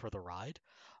along for the ride.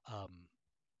 Um,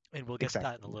 and we'll get to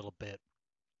that in a Exactly. little bit.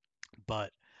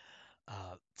 But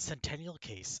Centennial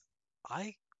case,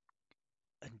 I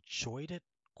enjoyed it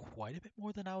quite a bit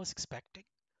more than I was expecting.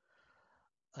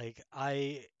 Like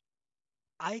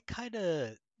I kind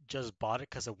of just bought it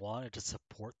because I wanted to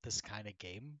support this kind of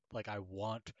game. Like I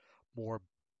want more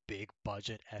big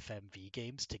budget FMV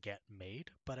games to get made,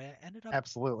 but I ended up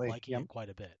Absolutely. liking Yeah. it quite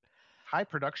a bit. High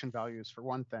production values for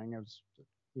one thing. It was,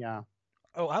 yeah.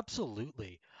 Oh,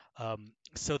 absolutely.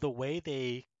 So the way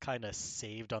they kind of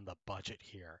saved on the budget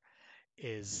here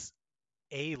is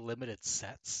a limited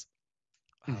sets.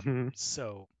 Hmm.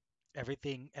 So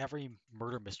every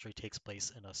murder mystery takes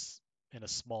place in a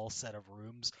small set of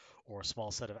rooms or a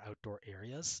small set of outdoor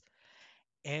areas.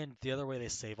 And the other way they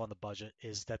save on the budget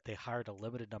is that they hired a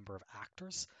limited number of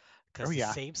actors Oh because the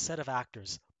yeah. same set of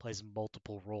actors plays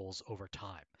multiple roles over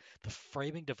time. The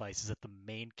framing device is that the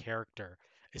main character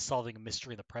is solving a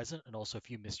mystery in the present and also a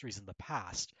few mysteries in the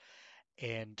past.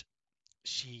 And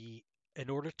she, in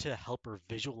order to help her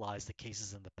visualize the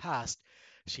cases in the past,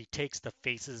 she takes the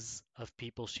faces of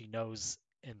people she knows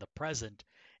in the present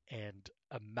and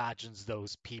imagines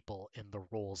those people in the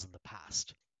roles in the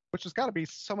past. Which has got to be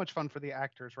so much fun for the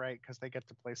actors, right? Because they get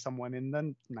to play someone in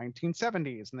the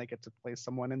 1970s and they get to play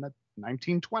someone in the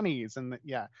 1920s and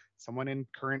yeah, someone in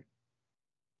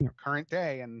current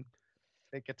day, and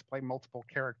they get to play multiple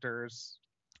characters.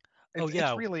 Oh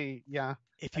It's yeah, really, yeah.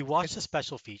 if you watch the It's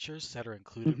special features that are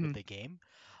included with mhm. the game,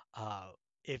 uh,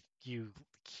 if you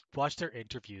watch their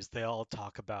interviews, they all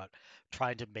talk about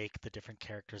trying to make the different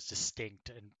characters distinct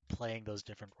and playing those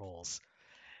different roles.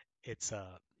 It's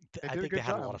They I did a think they good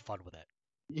had a lot job. of fun with it.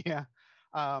 Yeah.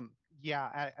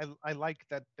 Yeah, I like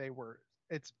that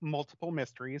it's multiple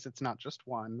mysteries. It's not just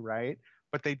one, right?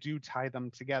 But they do tie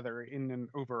them together in an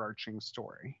overarching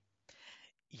story.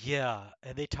 Yeah,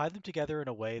 and they tied them together in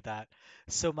a way that,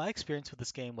 so my experience with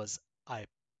this game was I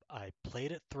I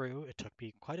played it through. It took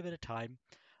me quite a bit of time.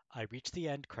 I reached the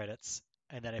end credits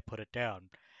and then I put it down.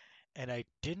 And I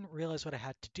didn't realize what I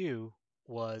had to do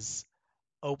was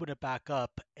open it back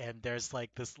up and there's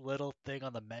like this little thing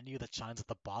on the menu that shines at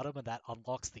the bottom and that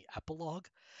unlocks the epilogue.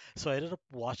 So I ended up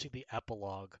watching the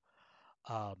epilogue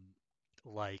um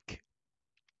like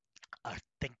I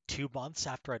think 2 months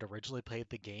after I'd originally played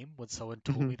the game when someone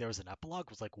told Hmm. me there was an epilogue.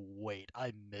 I was like, wait,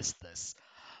 I missed this.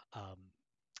 Um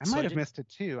I so might I have didn't missed it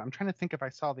too. I'm trying to think if I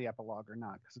saw the epilogue or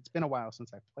not because it's been a while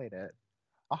since I played it.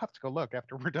 I'll have to go look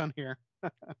after we're done here.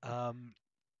 um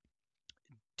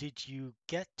did you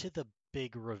get to the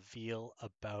big reveal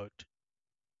about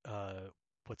uh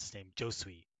what's his name?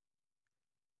 Josui.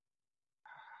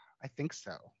 I think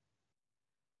so.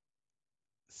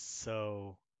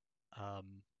 So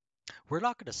um we're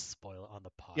not going to spoil it on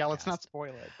the Yeah, let's podcast, not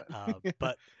spoil it, but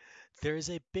but there is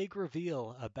a big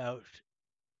reveal about,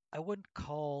 I wouldn't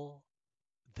call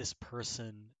this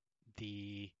person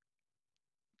the,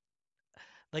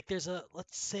 like there's a,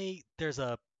 let's say there's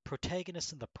a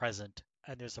protagonist in the present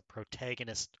and there's a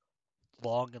protagonist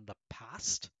long in the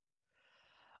past.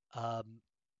 Um,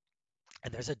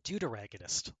 and there's a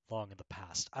deuteragonist long in the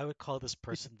past. I would call this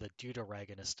person the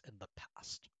deuteragonist in the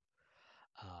past.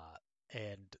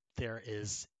 And there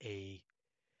is a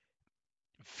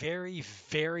very,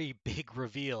 very big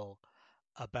reveal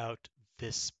about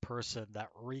this person that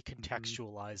mhm,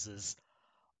 recontextualizes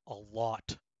a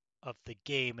lot of the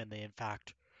game, and they in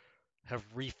fact have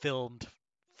refilmed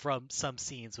from some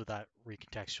scenes with that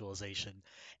recontextualization.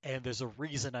 And there's a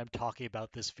reason I'm talking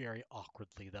about this very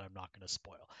awkwardly that I'm not going to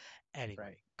spoil.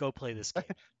 right. Anyway, go play this game.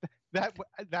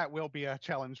 That will be a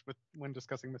challenge with when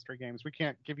discussing mystery games. We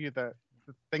can't give you the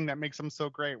thing that makes them so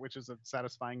great, which is a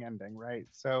satisfying ending, right?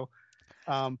 So,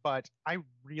 but I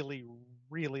really,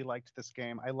 really liked this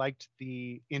game. I liked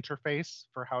the interface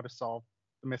for how to solve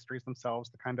the mysteries themselves.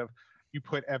 The kind of you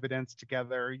put evidence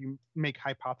together, you make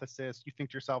hypothesis, you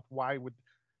think to yourself, why would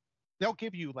they'll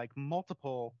give you like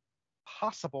multiple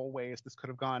possible ways this could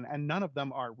have gone, and none of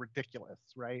them are ridiculous,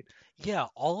 right? Yeah,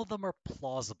 all of them are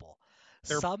plausible.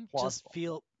 They're Some just plausible.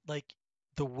 feel like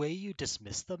the way you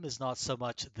dismiss them is not so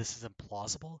much this is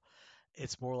implausible,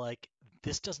 it's more like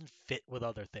this doesn't fit with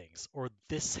other things or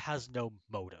this has no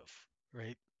motive,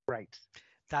 right? Right.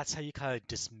 That's how you kind of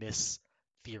dismiss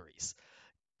theories.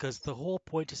 Because the whole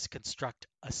point is to construct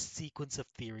a sequence of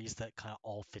theories that kind of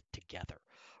all fit together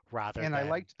rather And I than,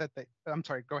 liked that I'm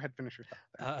sorry, go ahead, finish your thought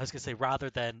there. I was going to say, rather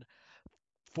than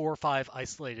 4 or 5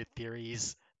 isolated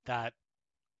theories that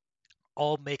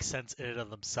all make sense in and of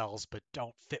themselves but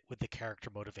don't fit with the character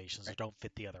motivations or Right. don't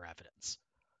fit the other evidence.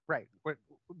 Right. But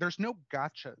there's no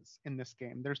gotchas in this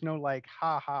game. There's no like,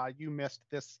 ha ha, you missed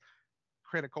this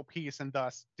critical piece and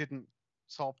thus didn't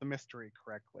solve the mystery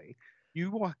correctly.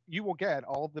 you will get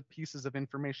all the pieces of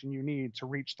information you need to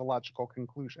reach the logical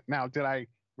conclusion. Now, did I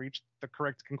reach the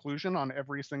correct conclusion on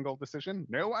every single decision?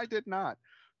 No, I did not.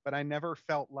 But I never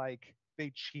felt like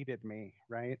they cheated me,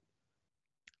 right?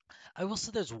 I will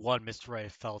say there's one mystery I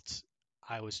felt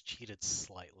I was cheated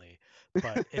slightly,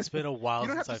 but it's been a You while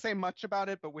don't since have to I've say much about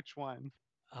it, but which one?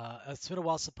 it's been a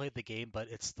while since I played the game, but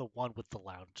it's the one with the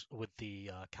lounge with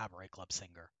the cabaret club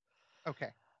singer.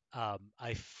 Okay.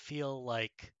 I feel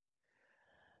like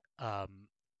um,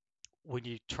 when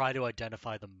you try to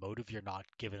identify the motive, you're not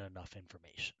given enough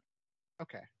information.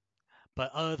 Okay.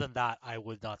 But other than that, I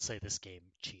would not say this game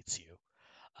cheats you.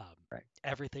 Um, Right.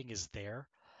 Everything is there.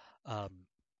 Um,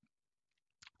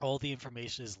 all the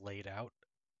information is laid out,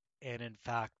 and in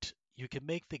fact, you can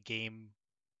make the game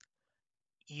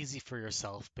easy for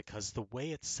yourself because the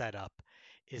way it's set up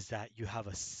is that you have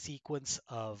a sequence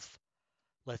of,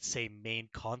 let's say, main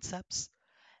concepts,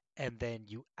 and then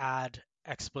you add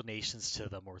explanations to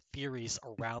them or theories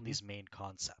around Mhm. these main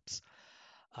concepts.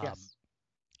 Um, Yes.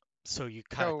 so you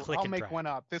kind of So click I'll and make drag. one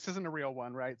up. This isn't a real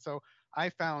one, right? So I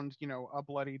found, a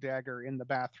bloody dagger in the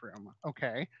bathroom.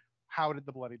 Okay. How did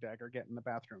the bloody dagger get in the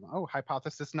bathroom? Oh,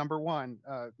 hypothesis number one.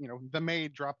 The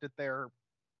maid dropped it there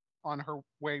on her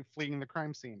way fleeing the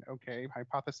crime scene. Okay.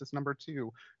 Hypothesis number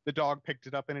two. The dog picked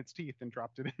it up in its teeth and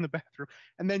dropped it in the bathroom.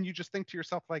 And then you just think to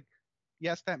yourself, like,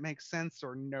 yes, that makes sense,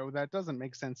 or no, that doesn't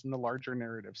make sense in the larger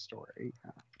narrative story.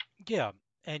 Yeah,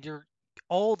 and you're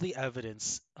all the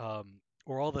evidence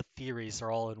or all the theories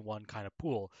are all in one kind of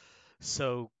pool.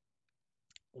 So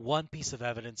one piece of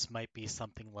evidence might be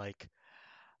something like,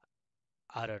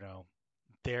 I don't know,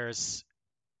 there's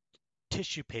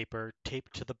tissue paper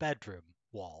taped to the bedroom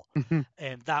wall,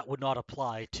 and that would not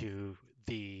apply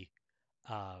the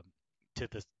um, to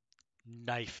the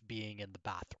knife being in the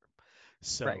bathroom.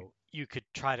 Right. So you could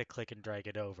try to click and drag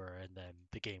it over, and then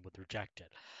the game would reject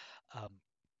it. Um,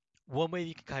 One way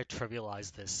you can kind of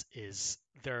trivialize this is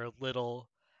there are little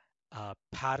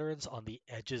patterns on the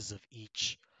edges of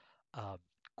each uh,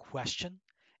 question,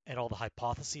 and all the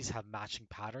hypotheses have matching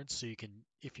patterns. So you can,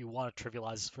 if you want to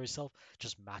trivialize this for yourself,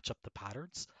 just match up the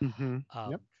patterns. Mm-hmm.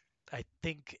 Um, Yep. I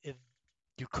think if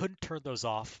you couldn't turn those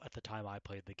off at the time I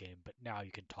played the game, but now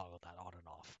you can toggle that on and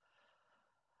off.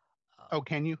 Oh,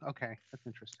 can you? Okay. That's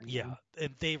interesting Yeah, then.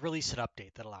 and they released an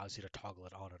update that allows you to toggle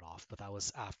it on and off, but that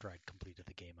was after I'd completed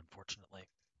the game, unfortunately.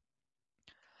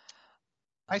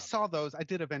 I Um, saw those. I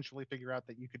did eventually figure out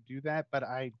that you could do that, but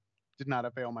I did not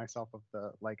avail myself of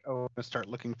the like, oh, I'm gonna start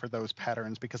looking for those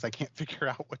patterns because I can't figure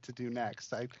out what to do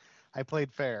next. I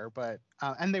played fair, but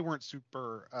and they weren't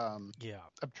super yeah,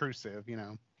 obtrusive.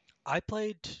 I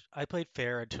played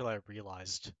fair until I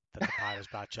realized that the patterns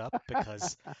match up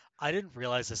because I didn't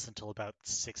realize this until about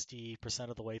 60%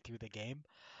 of the way through the game,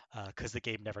 because the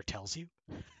game never tells you.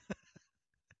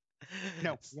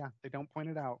 No, yeah, they don't point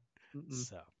it out. Mm-mm.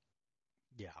 So,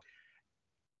 yeah.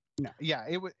 No, yeah,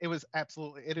 it was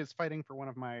absolutely, it is fighting for one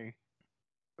of my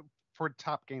for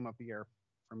top game of the year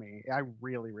for me. I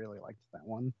really really liked that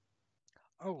one.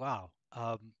 Oh wow.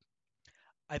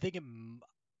 I think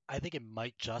I think it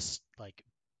might just like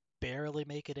barely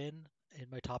make it in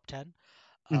my top 10.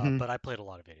 Hmm. But I played a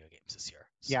lot of video games this year,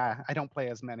 so Yeah, I don't play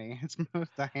as many. It's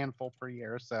a handful per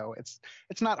year, so it's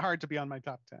not hard to be on my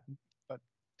top 10. But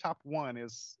top one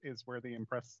is where the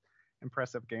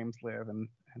impressive games live, and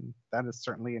that is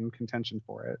certainly in contention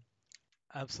for it.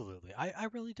 absolutely. I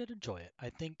really did enjoy it. I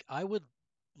think I would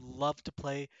love to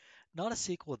play not a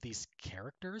sequel with these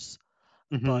characters,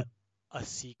 Hmm. but a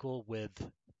sequel with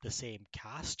the same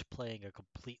cast playing a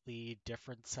completely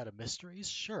different set of mysteries.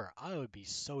 Sure, I would be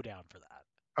so down for that.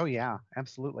 Oh yeah,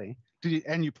 absolutely.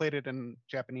 And you played it in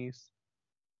Japanese?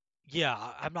 Yeah,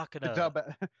 I'm not The gonna dub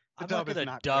the I'm not dub is gonna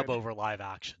not dub good. over live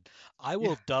action. I Yeah.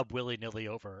 will dub willy-nilly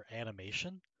over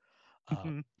animation,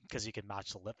 Hmm. because you can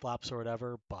match the lip flaps or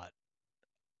whatever, but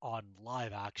on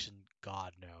live action,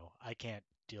 God no. I can't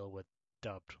deal with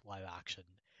dubbed live action.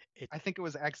 It I think it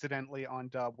was accidentally on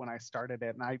dub when I started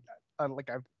it, and I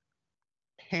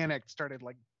panicked, started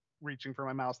like reaching for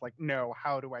my mouse, like, no,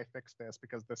 how do I fix this?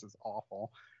 Because this is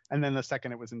awful. And then the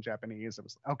second it was in Japanese, it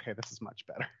was okay, this is much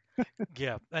better.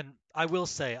 Yeah, and I will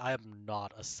say I am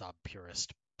not a sub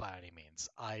purist by any means.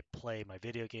 I play my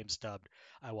video games dubbed.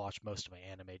 I watch most of my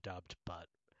anime dubbed, but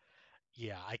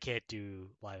yeah, I can't do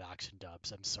live action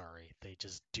dubs. I'm sorry. They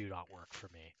just do not work for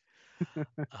me.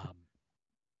 Um,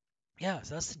 yeah,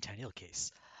 so that's Centennial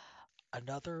Case.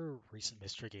 Another recent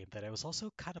mystery game that I was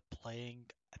also kind of playing,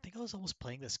 I think I was almost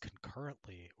playing this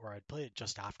concurrently, or I'd play it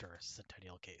just after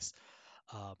Centennial Case,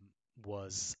 um,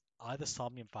 was the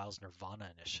Somnium Files nirvanA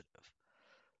initiative.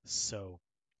 So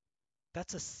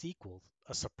that's a sequel,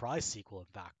 a surprise sequel, in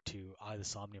fact, to I the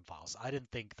Somnium Files. I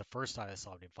didn't think the first I the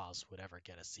Somnium Files would ever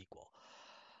get a sequel.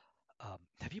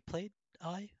 Have you played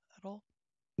I at all?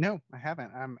 No, I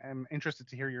haven't. I'm interested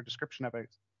to hear your description of it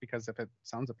because if it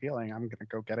sounds appealing, I'm gonna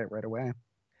go get it right away.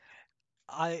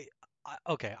 I,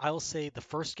 okay, I'll say the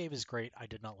first game is great. I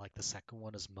did not like the second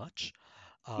one as much.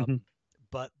 Hmm.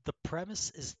 But the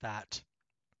premise is that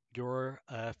you're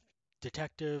a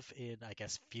detective in, I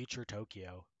guess, future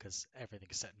Tokyo, because everything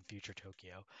is set in future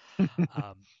Tokyo.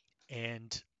 Um,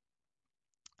 and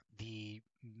the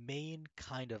main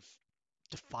kind of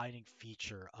defining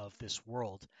feature of this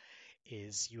world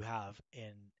is you have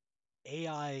an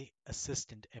AI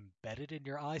assistant embedded in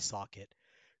your eye socket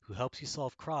who helps you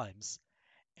solve crimes.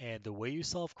 And the way you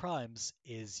solve crimes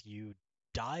is you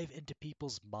dive into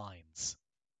people's minds.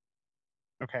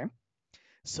 Okay.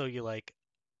 So you like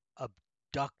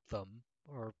abduct them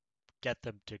or get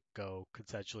them to go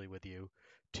consensually with you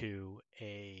to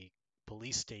a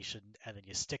police station, and then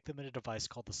you stick them in a device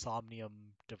called the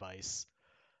Somnium device.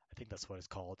 I think that's what it's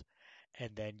called.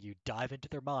 And then you dive into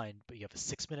their mind, but you have a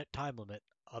 6 minute time limit.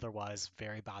 Otherwise,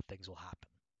 very bad things will happen.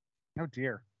 Oh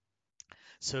dear.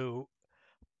 So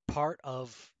part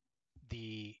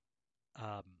the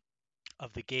um,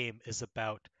 of the game is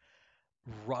about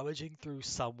rummaging through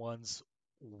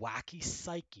wacky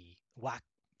psyche, whack,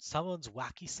 someone's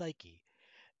wacky psyche,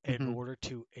 in Hmm. order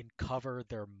to uncover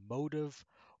their motive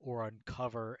or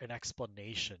uncover an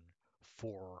explanation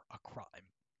for a crime,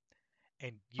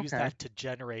 and use Okay. that to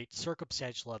generate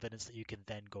circumstantial evidence that you can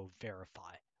then go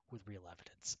verify with real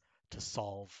evidence to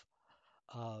solve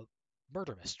a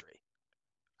murder mystery.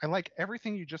 I like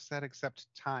everything you just said except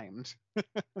timed.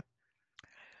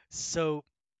 So,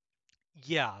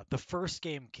 yeah, the first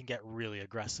game can get really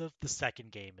aggressive. The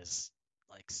second game is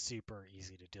like super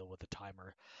easy to deal with the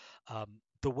timer.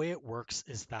 The way it works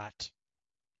is that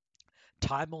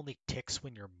time only ticks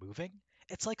when you're moving.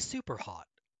 It's like super hot,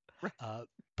 uh,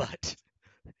 but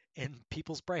in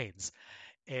people's brains.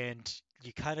 And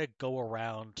you kind of go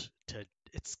around to,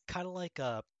 it's kind of like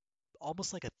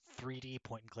almost like a 3D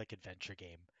point and click adventure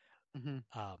game. Hmm.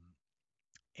 Um,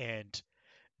 and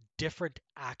different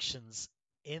actions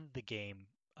in the game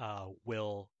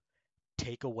will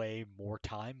take away more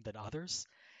time than others,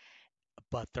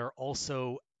 but there are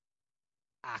also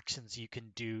actions you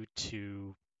can do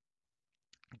to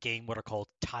gain what are called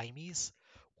timies,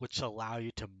 which allow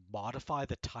you to modify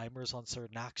the timers on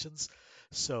certain actions.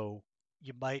 So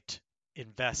you might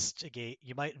invest,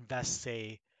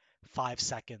 say, 5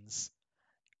 seconds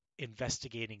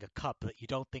investigating a cup that you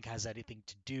don't think has anything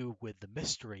to do with the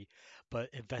mystery, but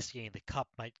investigating the cup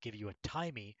might give you a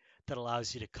timey that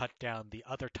allows you to cut down the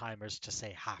other timers to,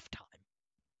 say, half time.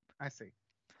 I see.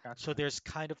 So Gotcha. there's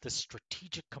kind of the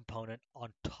strategic component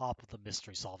on top of the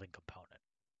mystery solving component.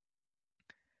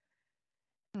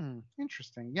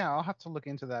 Interesting. Yeah, I'll have to look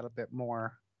into that a bit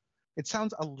more. It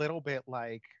sounds a little bit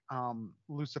like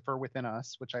Lucifer Within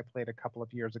Us, which I played a couple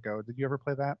of years ago. Did you ever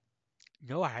play that?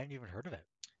 No, I hadn't even heard of it.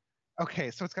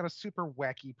 Okay, so it's got a super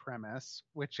wacky premise,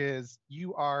 which is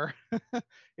you are,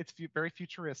 it's very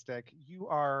futuristic. You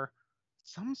are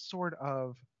some sort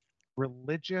of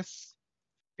religious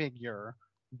figure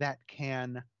that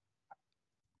can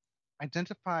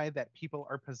identify that people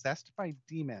are possessed by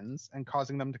demons and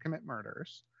causing them to commit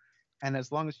murders. And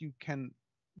as long as you can,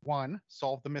 one,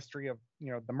 solve the mystery of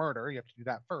the murder, you have to do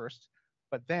that first.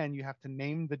 But then you have to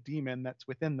name the demon that's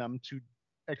within them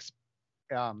ex-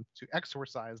 to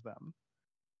exorcise them.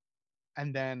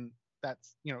 And then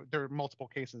that's there are multiple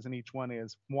cases, and each one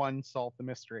is one, solve the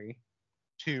mystery,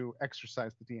 two,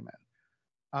 exorcise the demon.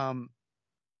 Um,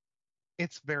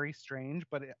 it's very strange,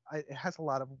 but it has a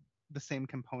lot of the same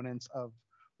components of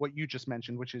what you just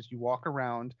mentioned, which is you walk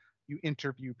around, you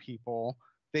interview people,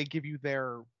 they give you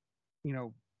their you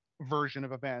know version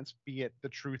of events, be it the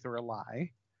truth or a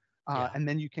lie, Yeah, and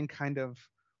then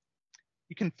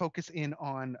you can focus in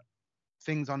on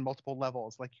things on multiple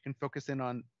levels. Like you can focus in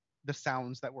on the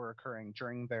sounds that were occurring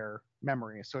during their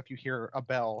memory. So if you hear a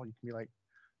bell, you can be like,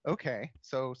 okay,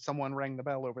 so someone rang the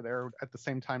bell over there at the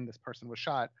same time this person was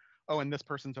shot. Oh, and this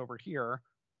person's over here.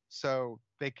 So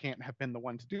they can't have been the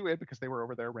one to do it because they were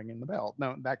over there ringing the bell.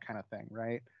 No, that kind of thing,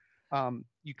 right?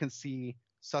 You can see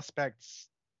suspects'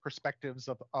 perspectives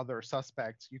of other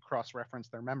suspects. You cross reference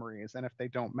their memories. And if they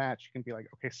don't match, you can be like,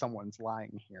 okay, someone's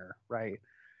lying here, right?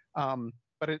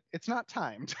 But it's not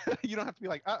timed. You don't have to be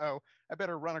like, uh-oh, I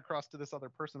better run across to this other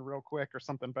person real quick or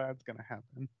something bad's going to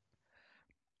happen.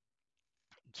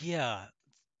 yeah.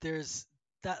 There's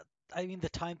that. I mean, the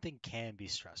time thing can be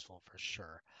stressful for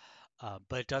sure,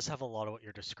 but it does have a lot of what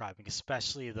you're describing,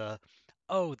 especially the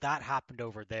oh, that happened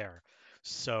over there.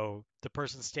 So the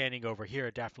person standing over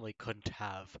here definitely couldn't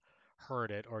have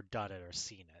heard it or done it or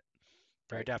seen it.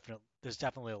 Right. There's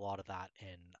definitely a lot of that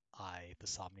in the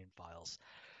Somnium Files.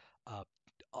 Uh,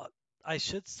 uh, I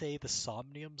should say the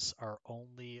Somniums are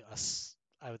only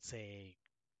I would say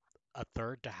a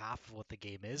third to half of what the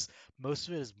game is. Most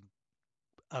of it is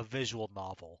a visual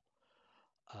novel,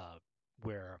 uh,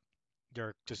 where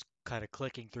you're just kind of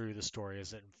clicking through the story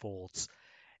as it unfolds,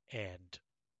 and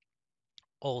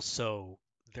also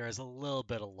there's a little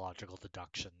bit of logical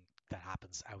deduction that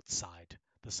happens outside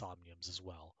the Somniums as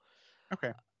well.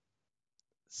 Okay.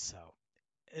 So,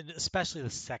 and especially the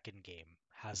second game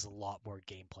has a lot more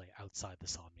gameplay outside the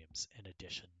Somniums in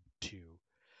addition to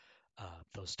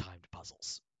those timed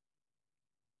puzzles.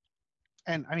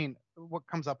 And I mean, what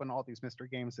comes up in all these mystery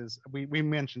games is we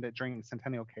mentioned it during the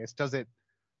Centennial case. Does it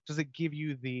give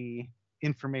you the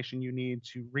information you need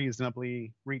to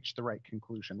reasonably reach the right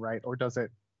conclusion, right? Or does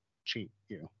it cheat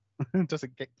you? Does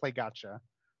it play gotcha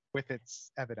with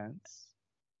its evidence?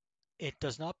 It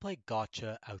does not play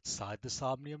gotcha outside the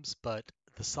Somniums, but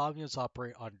the Somniums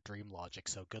operate on dream logic,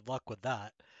 so good luck with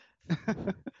that.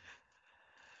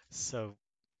 So,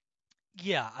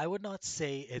 yeah, I would not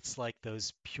say it's like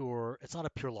it's not a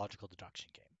pure logical deduction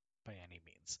game by any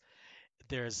means.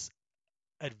 There's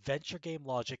adventure game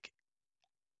logic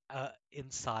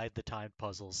inside the time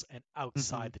puzzles, and Hmm.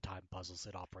 outside the time puzzles,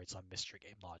 it operates on mystery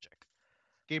game logic.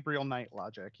 Gabriel Knight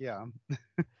logic, yeah.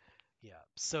 Yeah,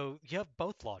 so you have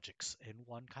both logics in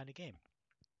one kind of game.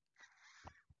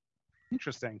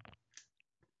 Interesting.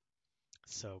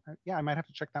 So, Yeah, I might have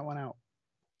to check that one out.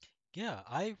 yeah,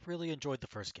 I really enjoyed the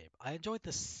first game. I enjoyed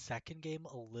the second game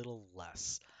a little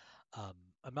less. Um,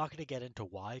 I'm not going to get into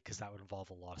why because that would involve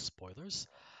a lot of spoilers.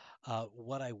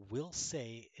 What I will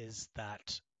say is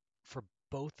that for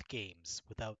both games,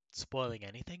 without spoiling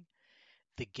anything,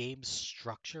 the game's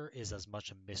structure is as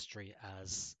much a mystery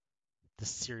as the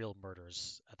serial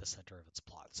murders at the center of its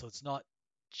plot. So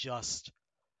just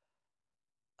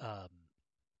um,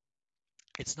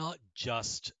 it's not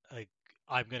just a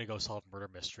I'm going to go solve murder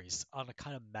mysteries on a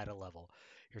kind of meta level.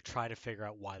 You're trying to figure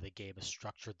out why the game is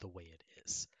structured the way it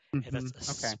is. And Hmm. that's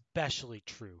Okay. especially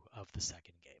true of the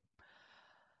second game.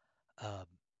 Um,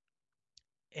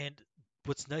 and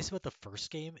what's nice about the first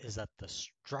game is that the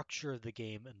structure of the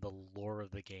game and the lore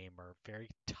of the game are very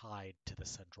tied to the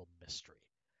central mystery.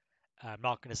 I'm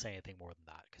not going to say anything more than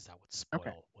that because that would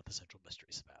Okay. spoil what the central mystery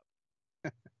is about.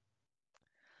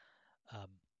 Um,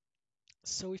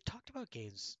 so we've talked about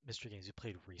mystery games we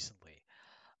played recently.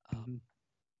 Um, Hmm.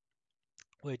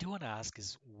 what I do want to ask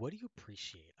is, what do you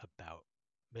appreciate about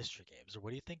mystery games, or what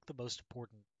do you think the most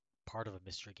important part of a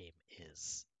mystery game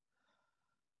is?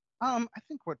 I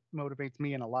think what motivates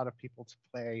me and a lot of people to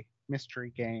play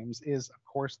mystery games is, of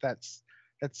course, that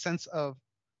sense of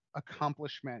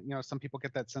accomplishment. You know, some people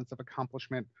get that sense of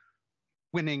accomplishment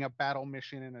winning a battle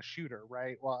mission in a shooter,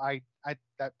 right? Well, I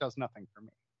that does nothing for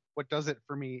me. What does it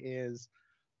for me is,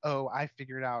 oh, I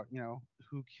figured out,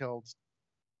 who killed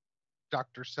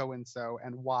Dr. So and so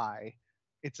and why.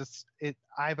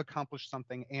 I've accomplished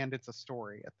something and it's a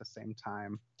story at the same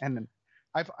time. And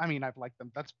I've liked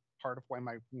them. That's part of why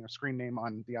my screen name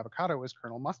on the avocado is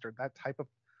Colonel Mustard. That type of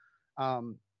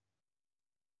um,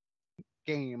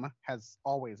 game has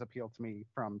always appealed to me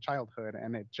from childhood,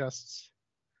 and it just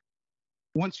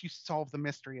once you solve the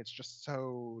mystery, it's just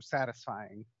so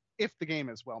satisfying if the game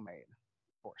is well made,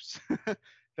 of course.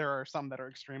 There are some that are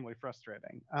extremely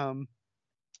frustrating.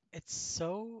 It's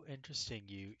so interesting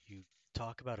you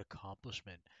talk about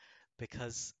accomplishment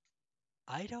because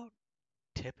I don't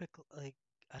typically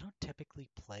I don't typically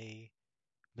play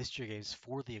mystery games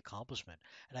for the accomplishment,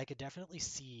 and I could definitely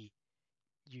see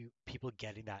you people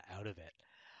getting that out of it.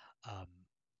 Um,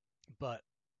 but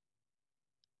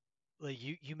like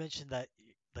you mentioned that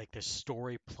like the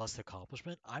story plus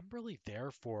accomplishment, I'm really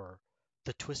there for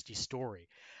the twisty story.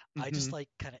 I just Hmm. like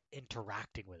kind of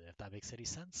interacting with it, if that makes any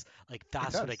sense. Like It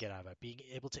that's what I does. get out of it, being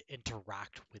able to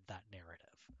interact with that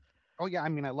narrative. Oh yeah, I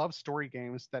mean, I love story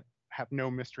games that have no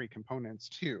mystery components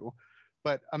too.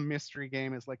 But a mystery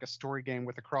game is like a story game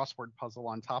with a crossword puzzle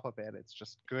on top of it. It's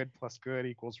just good plus good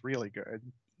equals really good.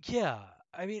 Yeah,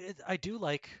 I mean, I do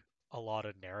like a lot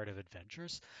of narrative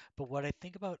adventures, but when I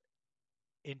think about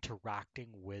interacting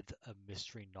with a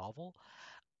mystery novel,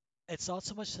 it's not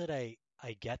so much that I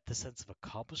get the sense of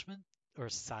accomplishment or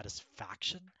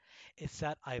satisfaction. It's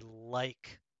that I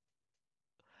like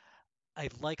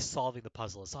solving the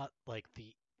puzzle. It's not like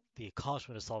the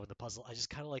accomplishment of solving the puzzle. I just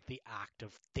kind of like the act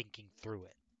of thinking through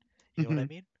it. You know what I Hmm.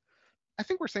 mean? I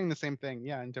think we're saying the same thing,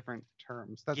 yeah, in different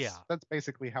terms. Yeah. That's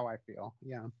basically how I feel.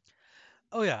 Yeah.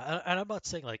 Oh yeah, and I'm not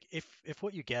saying like if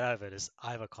what you get out of it is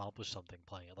I've accomplished something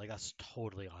playing it, like that's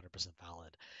totally 100%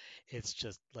 valid. It's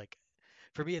just like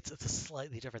for me it's a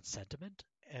slightly different sentiment,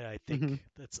 and I think Hmm.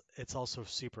 it's also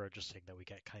super interesting that we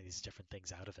get kind of these different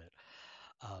things out of it.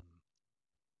 Um,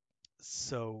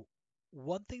 so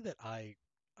one thing that I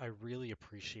really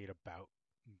appreciate about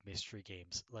mystery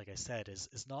games, like I said, is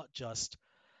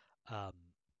um,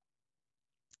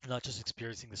 not just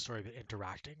experiencing the story, but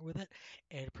interacting with it.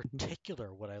 And in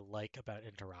particular, what I like about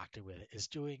interacting with it is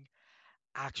doing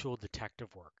actual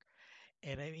detective work.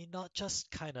 And I mean, not just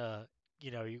kind of,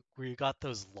 where you got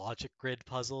those logic grid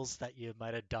puzzles that you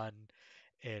might have done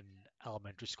in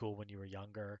elementary school when you were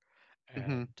younger,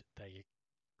 Hmm. and that you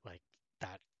like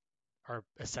that are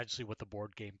essentially what the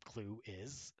board game Clue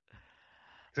is.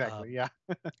 Um, Exactly. Yeah.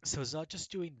 so it's not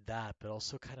just doing that, but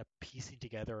also kind of piecing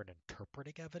together and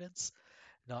interpreting evidence,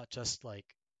 not just like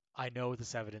I know what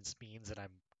this evidence means and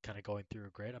I'm kind of going through a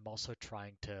grid. I'm also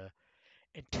trying to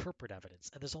interpret evidence.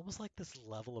 And there's almost like this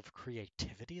level of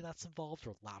creativity that's involved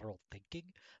or lateral thinking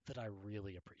that I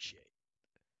really appreciate.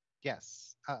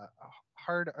 Yes.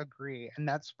 Hard agree, and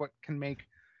that's what can make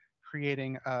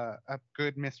creating a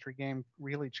good mystery game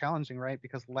really challenging, right?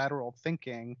 Because lateral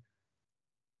thinking,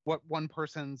 what one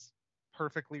person's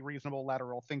perfectly reasonable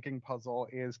lateral thinking puzzle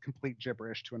is complete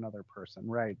gibberish to another person,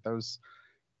 right? Those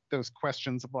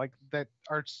questions of like that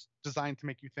are designed to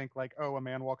make you think like, oh, a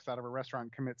man walks out of a restaurant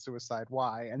and commits suicide,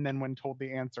 why? And then when told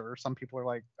the answer, some people are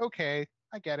like, okay,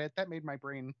 I get it, that made my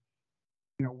brain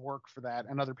work for that,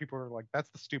 and other people are like, that's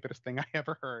the stupidest thing I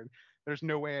ever heard, there's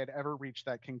no way I'd ever reach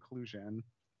that conclusion.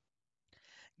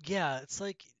 Yeah, it's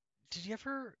like, did you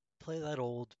ever play that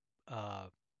old uh,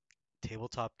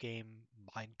 tabletop game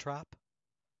Mind Trap?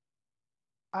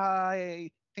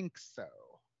 I think so.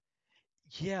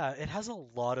 Yeah, it has a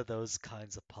lot of those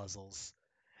kinds of puzzles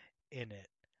in it.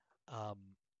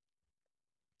 Um,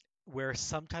 where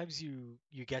sometimes you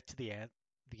get to the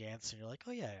answer and you're like,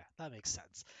 oh yeah, yeah, that makes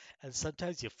sense. And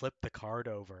sometimes you flip the card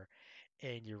over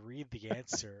and you read the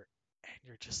answer and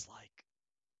you're just like,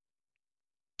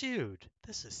 dude,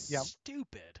 this is Yeah.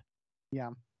 stupid.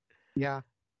 Yeah. Yeah.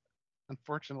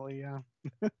 Unfortunately, yeah.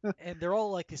 And they're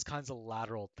all like these kinds of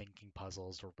lateral thinking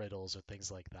puzzles or riddles or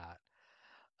things like that.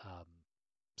 Um,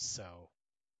 so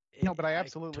No, but I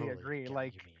I absolutely totally agree. get what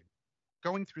Like, you mean.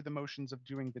 going through the motions of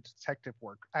doing the detective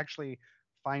work, actually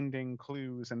finding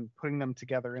clues and putting them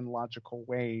together in logical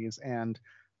ways and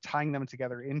tying them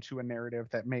together into a narrative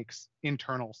that makes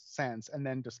internal sense, and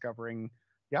then discovering,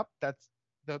 yep, that's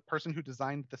the person who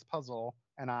designed this puzzle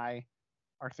and I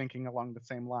are thinking along the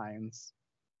same lines,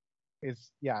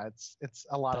 is, yeah, it's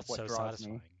a lot of That's what so draws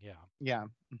me. satisfying. Yeah. Yeah.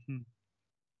 Hmm.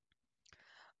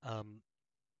 Um,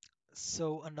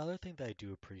 so another thing that I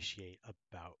do appreciate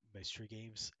about mystery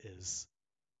games is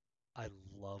I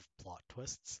love plot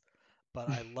twists, but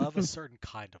I love a certain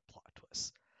kind of plot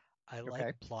twist. I like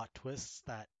Okay. plot twists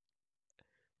that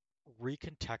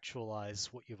recontextualize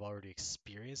what you've already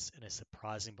experienced in a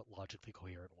surprising but logically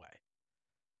coherent way.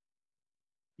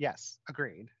 Yes,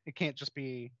 agreed. It can't just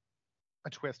be a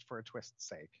twist for a twist's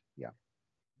sake. Yeah.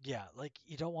 Yeah, like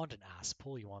you don't want an ass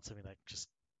pull, you want something that just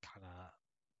kind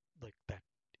of like that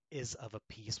is of a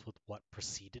piece with what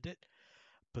preceded it,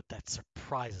 but that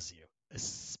surprises you,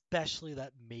 especially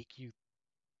that make you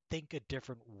think a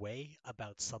different way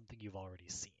about something you've already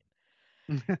seen.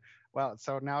 Well,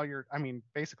 so now I mean,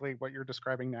 basically what you're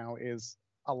describing now is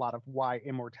a lot of why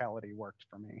Immortality worked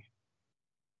for me.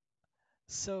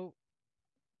 So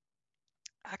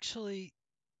actually,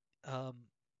 um,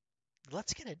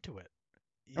 let's get into it.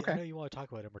 I Okay. know you want to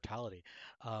talk about immortality.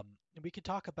 And we can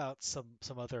talk about some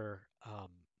other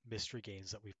mystery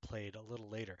games that we've played a little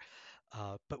later.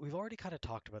 But we've already kind of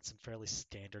talked about some fairly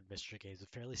standard mystery games with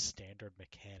fairly standard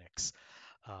mechanics,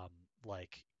 um,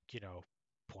 like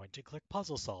point and click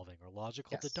puzzle solving or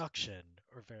logical Yes. deduction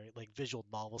or very like visual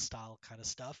novel style kind of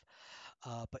stuff.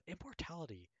 But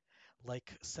immortality,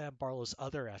 like Sam Barlow's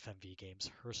other FMV games,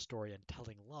 Her Story and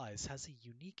Telling Lies, has a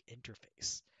unique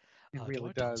interface. It Do you really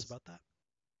want to tell us does. about that?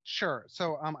 Sure.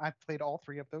 So I've played all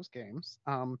three of those games.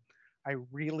 I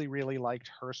really, really liked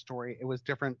Her Story. It was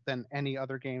different than any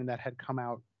other game that had come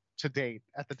out to date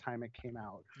at the time it came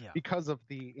out Yeah. because of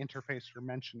the interface you're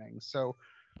mentioning. So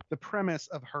the premise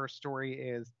of Her Story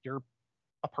is you're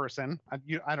a person.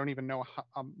 I don't even know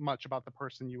much about the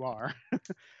person you are.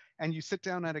 And you sit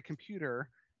down at a computer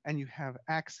and you have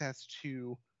access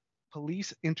to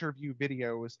police interview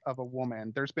videos of a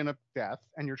woman. There's been a death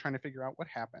and you're trying to figure out what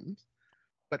happened,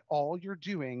 but all you're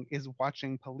doing is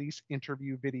watching police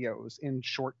interview videos in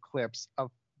short clips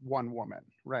of one woman,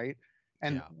 right?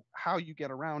 And Yeah. how you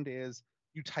get around is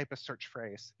you type a search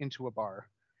phrase into a bar.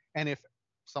 And if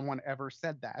someone ever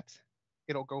said that,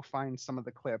 it'll go find some of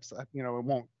the clips. It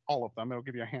won't all of them. It'll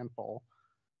give you a handful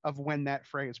of when that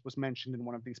phrase was mentioned in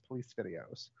one of these police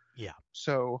videos. Yeah.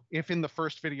 So if in the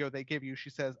first video they give you, she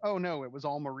says, oh no, it was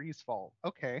all Marie's fault.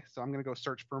 Okay, so I'm going to go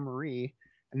search for Marie,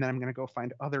 and then I'm going to go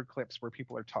find other clips where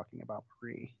people are talking about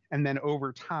Marie. And then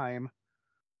over time,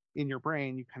 in your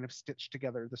brain, you kind of stitch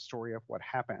together the story of what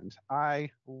happened.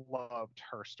 I loved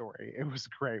her story. It was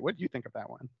great. What do you think of that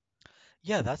one?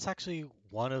 Yeah, that's actually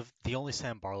one of the only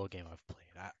Sam Barlow game I've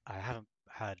played. I haven't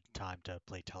had time to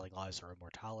play Telling Lies or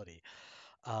Immortality.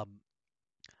 Um,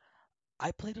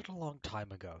 I played it a long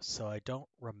time ago, so I don't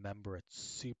remember it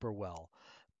super well.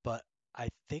 But I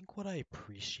think what I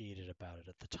appreciated about it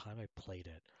at the time I played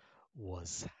it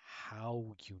was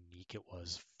how unique it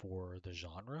was for the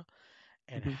genre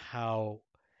and Mm-hmm. how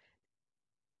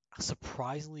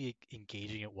surprisingly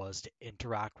engaging it was to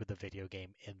interact with the video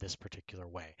game in this particular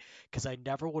way. Because I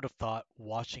never would have thought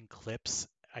watching clips,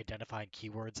 identifying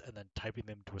keywords, and then typing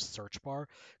them to a search bar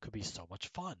could be so much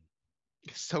fun.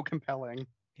 So compelling.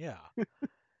 Yeah.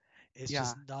 It's Yeah.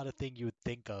 just not a thing you would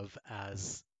think of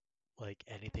as like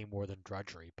anything more than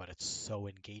drudgery, but it's so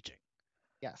engaging.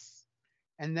 Yes.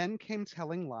 And then came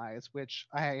Telling Lies, which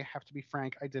I have to be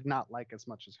frank, I did not like as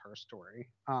much as her story.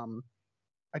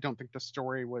 I don't think the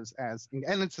story was and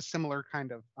it's a similar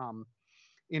kind of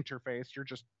interface. You're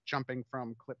just jumping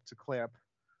from clip to clip,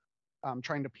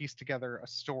 trying to piece together a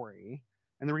story.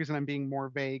 And the reason I'm being more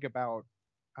vague about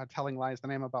Telling Lies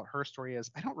than I am about her story is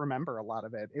I don't remember a lot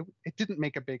of it. It didn't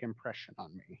make a big impression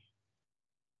on me.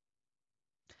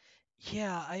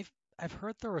 Yeah, I've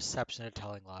heard the reception to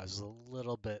Telling Lies is a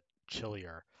little bit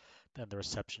chillier than the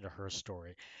reception to her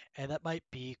story. And that might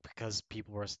be because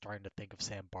people were starting to think of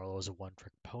Sam Barlow as a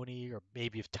one-trick pony, or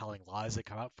maybe if Telling Lies had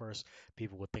come out first,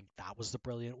 people would think that was the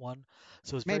brilliant one.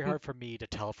 So it's very Maybe. hard for me to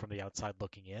tell from the outside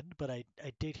looking in, but I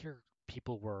did hear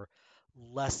people were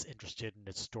less interested in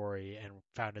its story and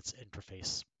found its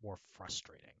interface more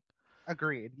frustrating.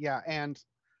 Agreed. Yeah. And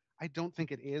I don't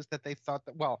think it is that they thought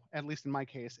that, well, at least in my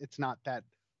case, it's not that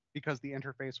because the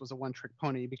interface was a one trick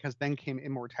pony, because then came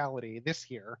Immortality this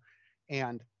year.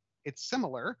 And it's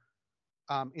similar.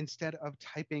 Instead of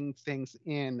typing things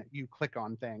in, you click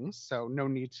on things. So no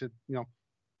need to,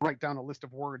 write down a list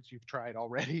of words you've tried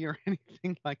already or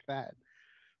anything like that.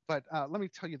 But let me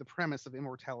tell you the premise of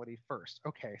Immortality first.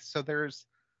 Okay, so there's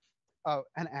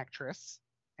an actress,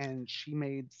 and she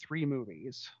made 3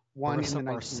 movies. One in Marissa the 19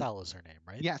 Marcel is her name,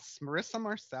 right? Yes, Marissa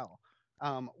Marcel.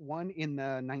 One in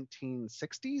the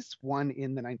 1960s, one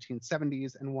in the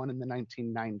 1970s, and one in the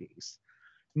 1990s.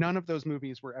 None of those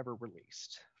movies were ever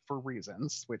released for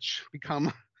reasons which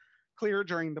become clear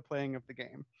during the playing of the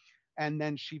game. And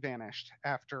then she vanished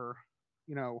after,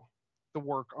 the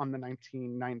work on the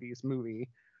 1990s movie.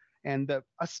 And the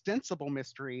ostensible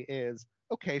mystery is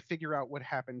okay, figure out what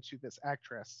happened to this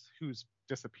actress who's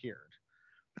disappeared.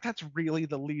 But that's really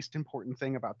the least important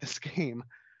thing about this game.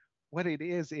 What it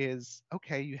is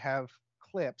okay, you have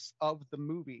clips of the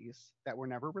movies that were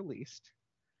never released.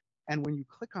 And when you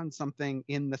click on something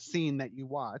in the scene that you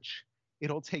watch,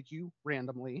 it'll take you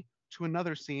randomly to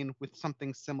another scene with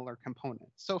something similar component.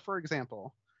 So, for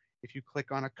example, if you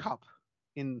click on a cup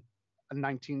in a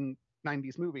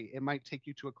 1990s movie, it might take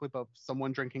you to a clip of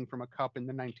someone drinking from a cup in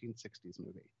the 1960s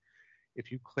movie.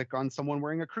 If you click on someone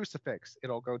wearing a crucifix,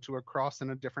 it'll go to a cross in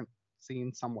a different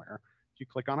scene somewhere. If you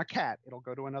click on a cat, it'll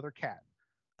go to another cat.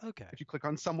 Okay. If you click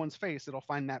on someone's face, it'll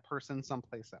find that person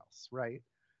someplace else, right?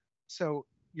 So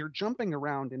you're jumping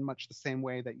around in much the same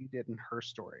way that you did in her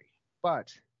story.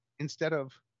 But instead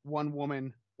of one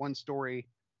woman, one story,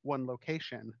 one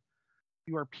location,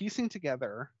 you are piecing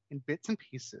together in bits and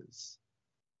pieces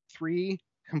 3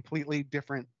 completely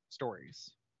different stories,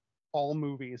 all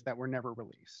movies that were never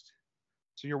released.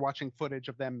 So you're watching footage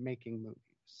of them making movies.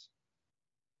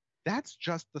 That's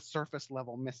just the surface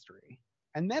level mystery.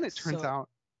 And then it turns So out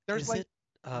there's is like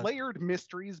it layered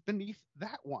mysteries beneath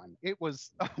that one. It was,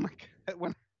 oh my God,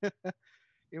 when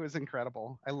it was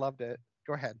incredible. I loved it.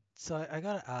 Go ahead. so I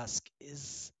gotta ask,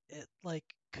 is it like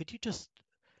could you just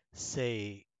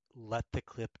say let the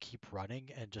clip keep running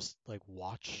and just like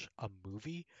watch a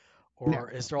movie? Or No.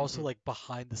 is there also Mm-mm. like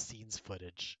behind the scenes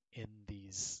footage in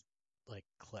these like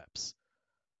clips?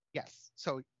 Yes.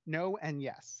 So no and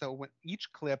yes. So when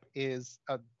each clip is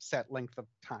a set length of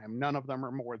time, none of them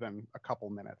are more than a couple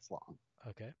minutes long.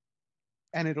 Okay.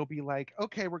 And it'll be like,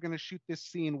 okay, we're going to shoot this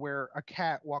scene where a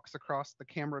cat walks across the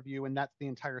camera view, and that's the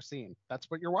entire scene.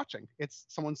 That's what you're watching. It's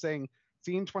someone saying,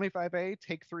 scene 25A,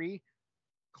 take 3,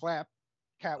 clap,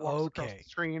 cat walks across the Okay.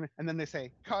 screen, and then they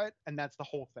say, cut, and that's the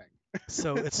whole thing.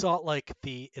 So it's not like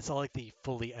the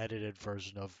fully edited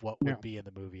version of what would No, be in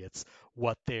the movie. It's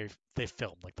what they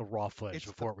filmed, like the raw footage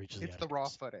it's the before it reaches the it's the raw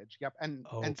editors. footage. Yep, and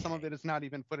some of Okay. it is not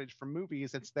even footage from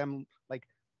movies. It's them like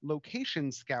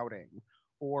location scouting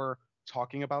or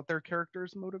talking about their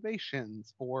characters'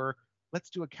 motivations or let's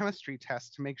do a chemistry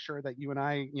test to make sure that you and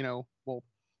I, will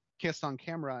kiss on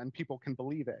camera and people can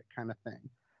believe it, kind of thing.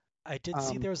 I did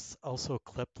see Um, there's also a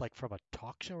clip like from a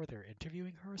talk show where they're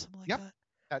interviewing her or something like yep, that.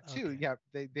 that too. Okay. Yeah,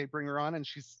 they bring her on and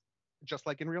she's just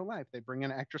like in real life. They bring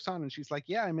an actress on and she's like,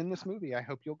 "Yeah, I'm in this movie. I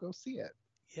hope you'll go see it."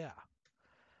 Yeah.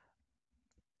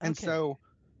 And Okay. so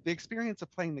the experience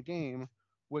of playing the game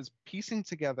was piecing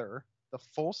together the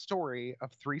full story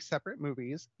of three separate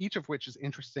movies, each of which is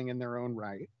interesting in their own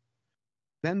right.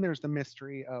 Then there's the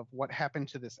mystery of what happened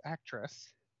to this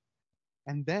actress.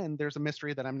 And then there's a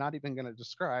mystery that I'm not even going to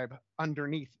describe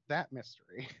underneath that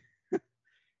mystery.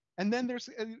 And then there's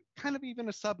kind of even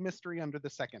a sub mystery under the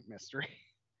second mystery.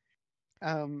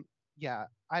 Um, yeah,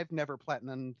 I've never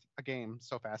platinumed a game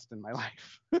so fast in my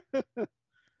life.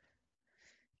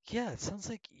 Yeah, it sounds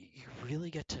like you really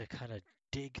get to kind of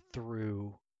dig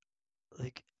through.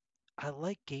 Like, I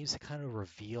like games that kind of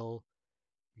reveal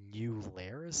new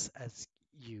layers as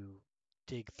you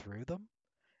dig through them.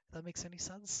 If that makes any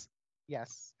sense.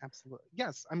 Yes, absolutely.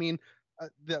 Yes, I mean,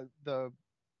 the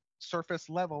surface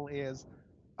level is,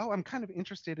 oh, I'm kind of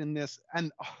interested in this,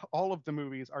 and all of the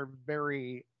movies are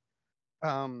very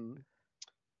um,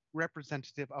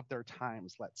 representative of their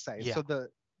times. Let's say Yeah. so.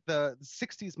 The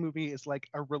 60s movie is like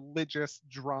a religious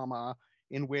drama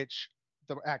in which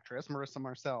the actress Marissa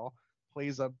Marcel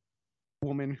plays a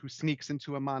woman who sneaks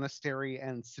into a monastery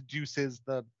and seduces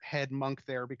the head monk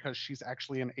there because she's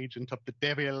actually an agent of the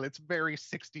devil. It's very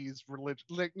 60s religion,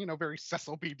 like, very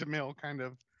Cecil B. DeMille kind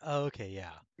of Okay,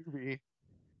 yeah. movie.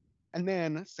 And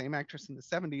then same actress in the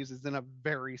 70s is in a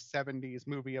very 70s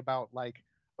movie about like,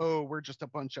 oh, we're just a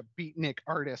bunch of beatnik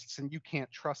artists and you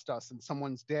can't trust us and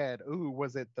someone's dead. Ooh,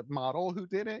 was it the model who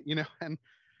did it? And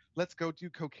let's go do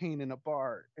cocaine in a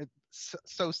bar. It's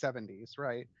so 70s,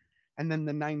 right? And then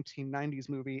the 1990s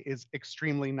movie is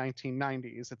extremely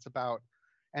 1990s. It's about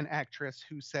an actress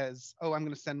who says, "Oh, I'm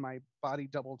going to send my body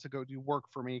double to go do work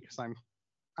for me because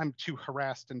I'm too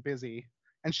harassed and busy."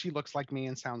 And she looks like me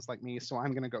and sounds like me, so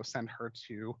I'm going to go send her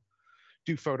to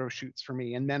do photo shoots for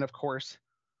me. And then, of course,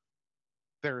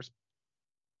 there's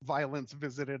violence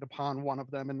visited upon one of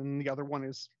them, and then the other one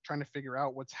is trying to figure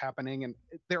out what's happening. And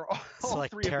they're all, It's all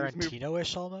like three of these movies.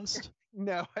 Tarantino-ish almost.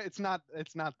 No, it's not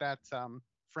that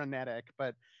frenetic,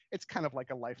 but it's kind of like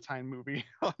a Lifetime movie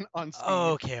on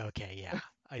speed. Okay, yeah.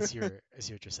 I see what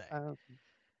you're saying. Uh,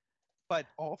 but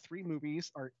all three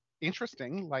movies are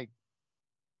interesting. Like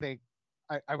they,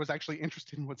 I was actually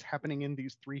interested in what's happening in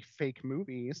these three fake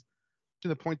movies to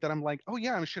the point that I'm like, oh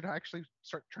yeah, I should actually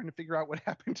start trying to figure out what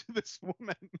happened to this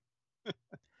woman.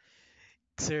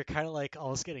 So you're kind of like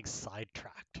almost getting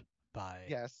sidetracked by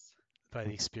Yes. by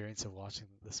the experience of watching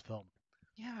this film.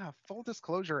 Yeah, full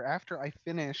disclosure, after I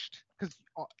finished, because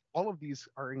all of these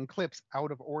are in clips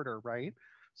out of order, right?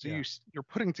 So Yeah. you're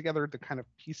putting together the kind of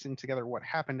piecing together what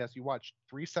happened as you watch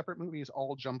three separate movies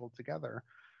all jumbled together.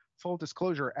 Full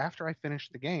disclosure, after I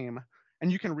finished the game,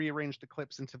 and you can rearrange the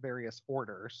clips into various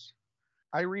orders.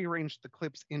 I rearranged the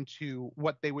clips into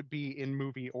what they would be in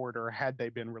movie order had they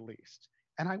been released.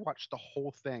 And I watched the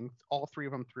whole thing, all three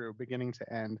of them through, beginning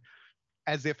to end,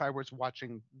 as if I was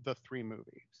watching the three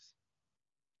movies.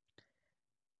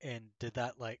 And did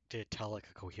it tell like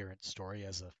a coherent story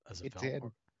as a It film? did.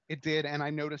 Or It did. And I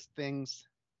noticed things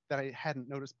that I hadn't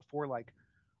noticed before, like,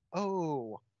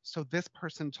 oh, so this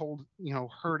person told,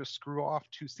 her to screw off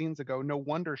 2 scenes ago. No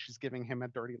wonder she's giving him a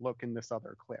dirty look in this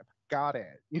other clip. Got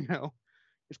it.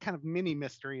 It's kind of mini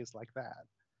mysteries like that.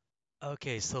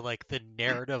 okay, so like the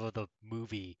narrative of the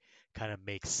movie kind of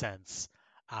makes sense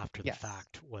after the Yes.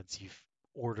 fact once you've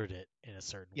ordered it in a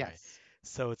certain way. Yes.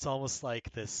 So it's almost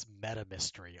like this meta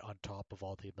mystery on top of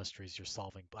all the mysteries you're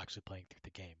solving actually playing through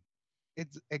the game.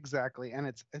 It's exactly. And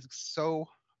it's so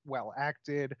well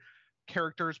acted.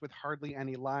 Characters with hardly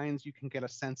any lines. You can get a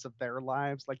sense of their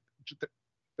lives. Like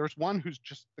there's one who's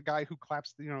just the guy who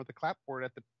claps, the clapboard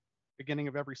at the beginning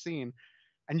of every scene.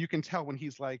 And you can tell when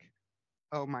he's like,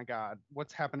 oh my God,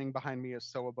 what's happening behind me is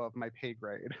so above my pay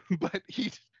grade. But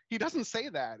he doesn't say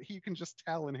that. He can just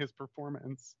tell in his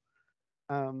performance.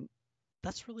 Um,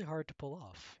 That's really hard to pull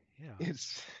off. Yeah.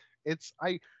 it's it's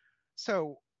I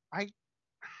so I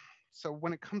so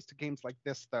when it comes to games like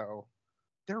this though,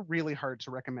 they're really hard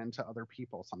to recommend to other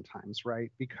people sometimes,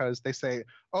 right? Because they say,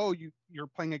 "Oh, you're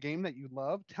playing a game that you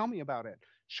love? Tell me about it."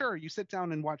 Sure, you sit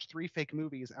down and watch three fake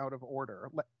movies out of order.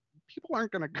 people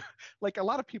aren't going to go, like a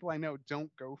lot of people I know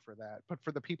don't go for that, but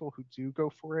for the people who do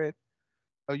go for it,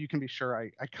 oh, you can be sure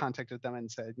I contacted them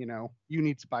and said, you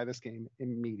need to buy this game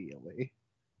immediately.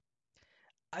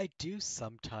 I do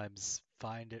sometimes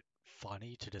find it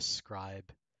funny to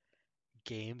describe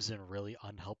games in really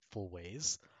unhelpful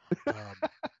ways. Um,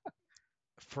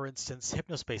 for instance,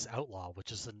 Hypnospace Outlaw,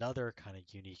 which is another kind of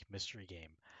unique mystery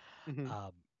game. Hmm.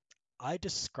 Um, I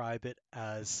describe it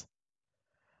as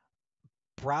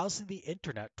browsing the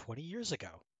internet 20 years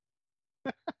ago,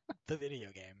 the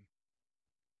video game.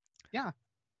 Yeah.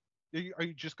 Are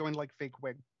you just going to like fake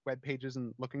web pages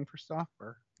and looking for stuff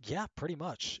or? Yeah, pretty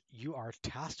much. You are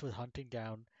tasked with hunting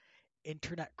down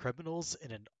internet criminals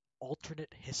in an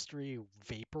alternate history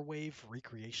vaporwave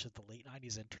recreation of the late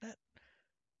 90s internet.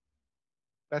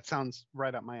 That sounds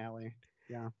right up my alley.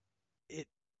 Yeah. It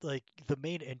like the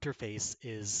main interface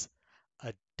is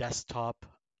a desktop,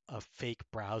 a fake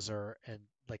browser, and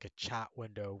like a chat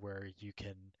window where you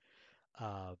can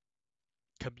uh,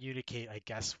 communicate, I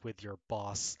guess, with your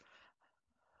boss,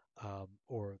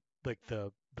 or like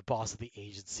the boss of the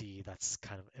agency that's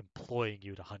kind of employing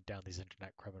you to hunt down these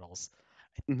internet criminals.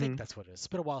 I think Hmm. that's what it is. It's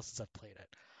been a while since I've played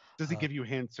it. Does he Uh, give you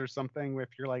hints or something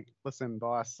if you're like, listen,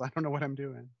 boss, I don't know what I'm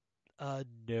doing?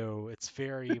 no, it's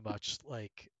very much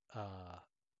like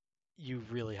you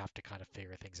really have to kind of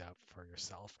figure things out for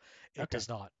yourself. It Okay. does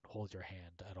not hold your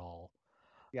hand at all.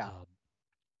 Yeah. Um,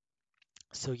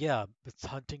 so yeah, it's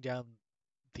hunting down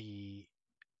the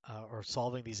or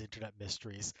solving these internet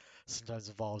mysteries sometimes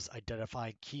involves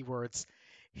identifying keywords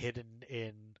hidden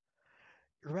in.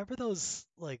 Remember those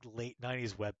like late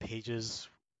 90s web pages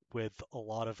with a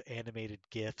lot of animated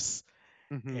GIFs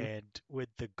Hmm. and with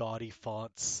the gaudy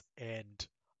fonts and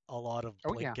a lot of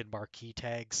Oh yeah. blinking marquee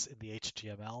tags in the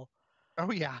HTML?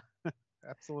 Oh yeah.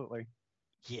 Absolutely.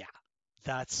 Yeah,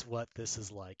 that's what this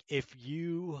is like. If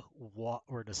you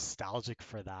were nostalgic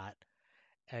for that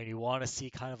and you want to see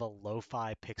kind of a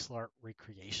lo-fi pixel art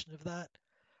recreation of that,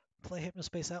 play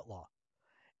Hypnospace Outlaw.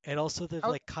 And also they've How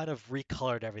like kind of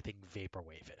recolored everything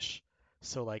vaporwave-ish.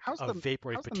 So like how's a the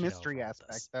vaporwave how's the patina over mystery all of aspect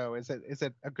this. though? Is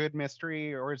it a good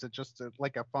mystery or is it just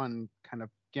like a fun kind of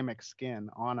gimmick skin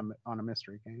on a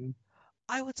mystery game?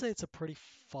 I would say it's a pretty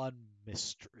fun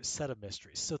mystery set of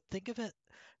mysteries. So think of it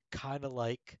kind of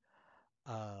like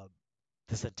uh,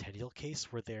 the Centennial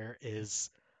case, where there is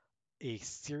a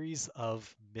series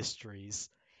of mysteries,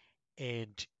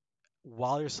 and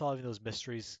while you're solving those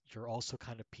mysteries, you're also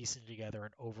kind of piecing together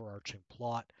an overarching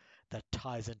plot that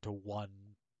ties into one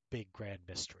big grand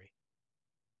mystery.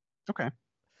 Okay.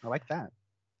 I like that.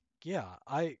 Yeah,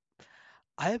 I'm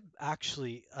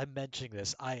mentioning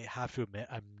this. I have to admit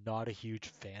I'm not a huge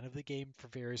fan of the game for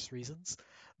various reasons,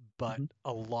 but Hmm.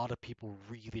 a lot of people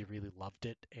really, really loved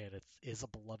it, and it is a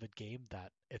beloved game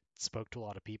that it spoke to a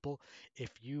lot of people.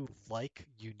 If you like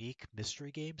unique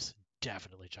mystery games,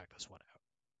 definitely check this one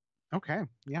Okay.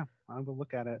 Yeah, I will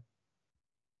look at it.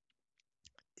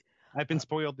 I've been out.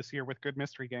 spoiled this year with good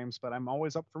mystery games, but I'm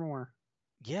always up for more.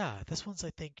 Yeah, this one's I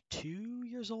think 2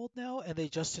 years old now, and they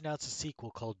just announced a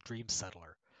sequel called Dream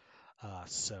Settler.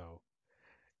 So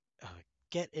uh,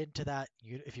 get into that.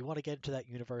 If you want to get into that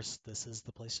universe, this is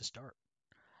the place to start.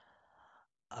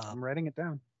 Um, I'm writing it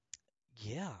down.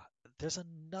 yeah, there's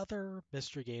another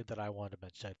mystery game that I wanted to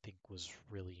mention I think was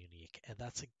really unique, and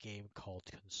that's a game called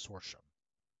Consortium.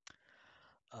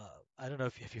 I don't know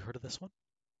if have you heard of this one?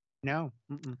 No.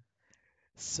 Mm-mm.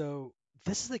 So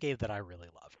this is a game that I really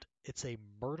loved. It's a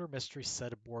murder mystery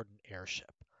set aboard an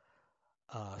airship.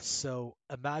 So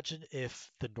imagine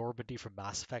if the Normandy from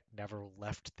Mass Effect never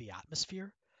left the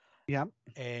atmosphere Yeah.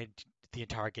 and the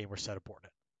entire game were set aboard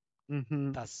it.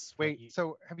 Hmm. That's what Wait, you.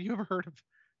 so have you ever heard of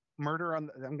Murder on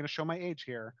the, I'm going to show my age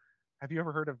here. Have you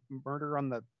ever heard of Murder on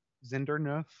the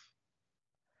Zindernuf?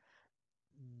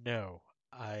 No,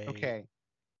 I Okay.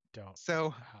 don't.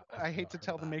 So I've I hate not to heard of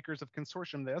tell the that. makers of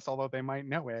Consortium this, although they might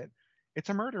know it. It's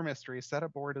a murder mystery set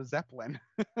aboard a Zeppelin.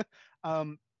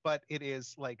 But it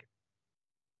is like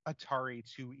Atari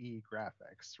 2E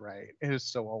graphics, right? It is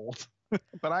so old.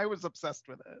 But I was obsessed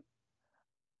with it.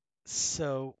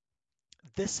 So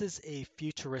this is a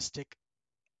futuristic.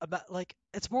 About like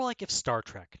it's more like if Star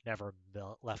Trek never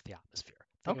left the atmosphere.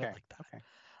 Think of it Okay. like that.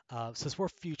 Okay. So it's more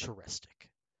futuristic,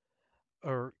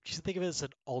 or you should think of it as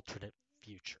an alternate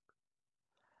future.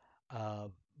 Uh,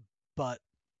 but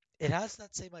it has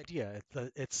that same idea.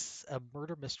 It's a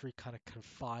murder mystery kind of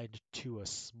confined to a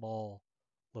small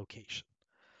location.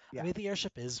 I Yeah. mean, the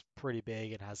airship is pretty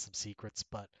big and has some secrets,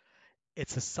 but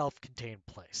it's a self-contained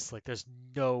place. Like there's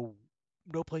no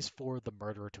place for the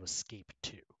murderer to escape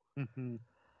to. Hmm.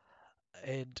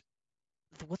 And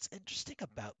what's interesting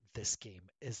about this game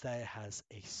is that it has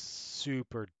a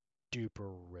super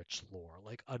duper rich lore,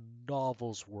 like a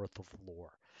novel's worth of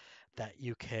lore that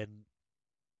you can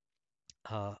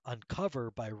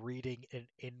uncover by reading an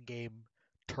in-game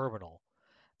terminal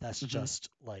that's Hmm. just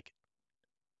like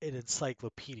an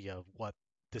encyclopedia of what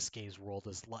this game's world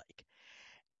is like.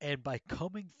 And by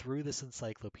combing through this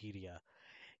encyclopedia,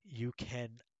 you can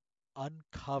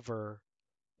uncover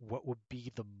what would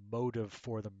be the motive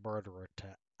for the murderer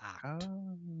to act.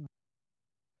 Oh,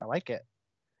 I like it.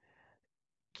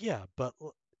 Yeah, but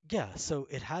yeah, so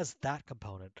it has that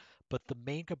component, but the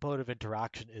main component of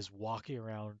interaction is walking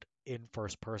around in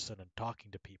first person and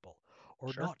talking to people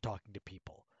or Sure. not talking to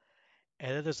people.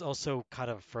 And then there's also kind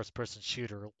of a first person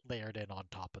shooter layered in on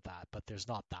top of that, but there's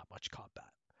not that much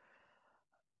combat.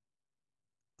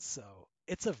 So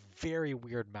it's a very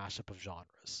weird mashup of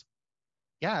genres.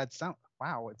 Yeah, it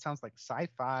sounds like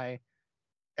sci-fi,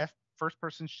 first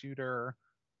person shooter,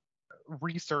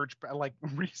 research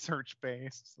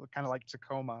based, kind of like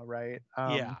Tacoma, right?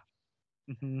 Yeah,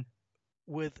 Mhm.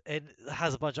 and it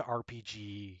has a bunch of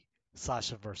RPG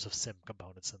slash immersive sim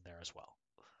components in there as well.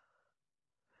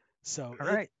 So All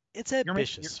right. it's You're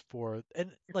making you're, ambitious for,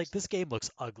 and you're like this game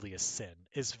looks ugly as sin.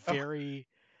 oh,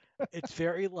 It's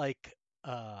very like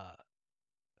uh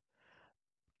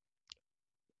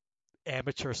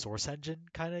amateur Source Engine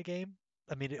kind of game.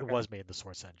 I mean, it okay. was made in the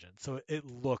Source Engine, so it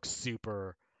looks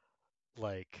super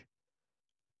like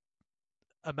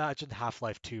imagine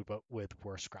Half-Life 2 but with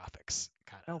worse graphics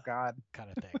Oh God. kind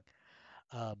of thing.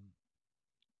 Um,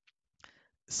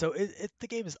 so the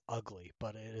game is ugly,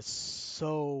 but it is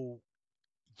so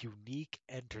unique,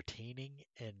 entertaining,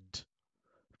 and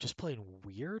just plain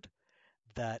weird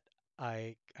that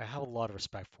I have a lot of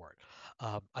respect for it.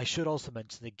 I should also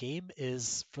mention the game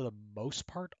is for the most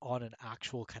part on an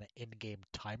actual kind of in-game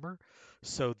timer,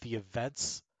 so the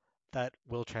events that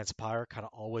will transpire kind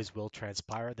of always will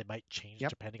transpire. They might change Yep.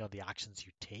 depending on the actions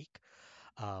you take.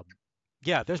 Um,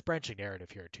 yeah, there's branching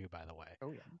narrative here too, by the way.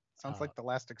 Oh yeah. Sounds Uh, like The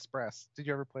Last Express. Did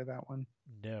you ever play that one?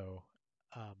 no.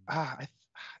 Um, Ah,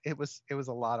 it was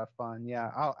a lot of fun. Yeah,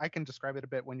 I can describe it a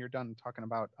bit when you're done talking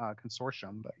about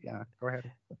Consortium. But yeah, go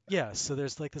ahead. yeah, so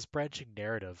there's like this branching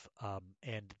narrative,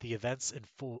 and the events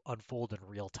unfold in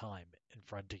real time in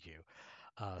front of you.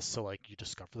 So like you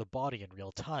discover the body in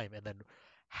real time, and then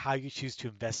how you choose to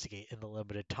investigate in the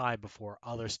limited time before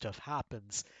other stuff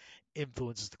happens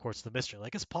influences the course of the mystery.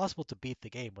 Like it's possible to beat the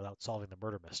game without solving the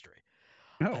murder mystery,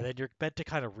 and No. then you're meant to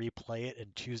kind of replay it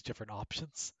and choose different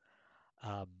options.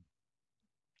 Um,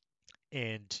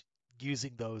 and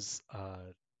using those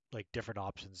like different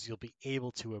options, you'll be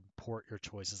able to import your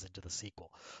choices into the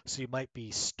sequel. So you might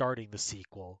be starting the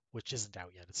sequel, which isn't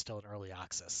out yet; it's still in early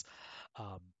access.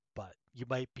 Um, but you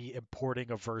might be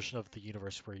importing a version of the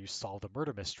universe where you solve the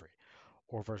murder mystery,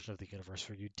 or a version of the universe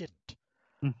where you didn't.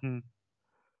 Hmm.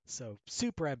 So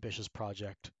super ambitious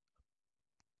project.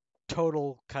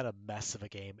 Total kind of mess of a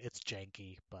game. It's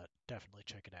janky, but definitely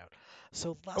check it out.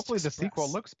 So Last Hopefully the sequel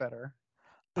Express. looks better.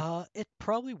 It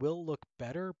probably will look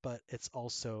better, but it's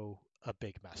also a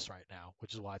big mess right now,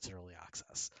 which is why it's in early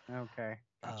access. Okay,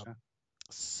 Um, gotcha.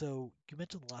 so you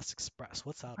mentioned The Last Express.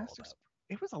 What's that all Last about? Express.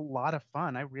 It was a lot of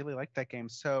fun. I really liked that game.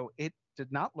 So it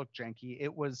did not look janky.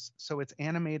 It's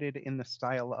animated in the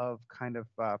style of kind of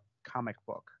comic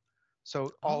book.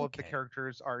 So all of the Okay.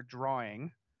 characters are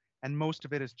drawing, and most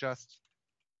of it is just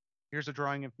here's a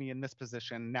drawing of me in this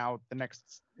position. Now the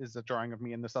next is a drawing of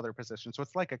me in this other position. So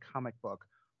it's like a comic book,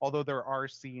 although there are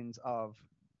scenes of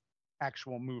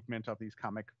actual movement of these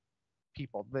comic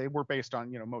people. They were based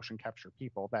on, motion capture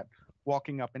people that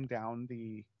walking up and down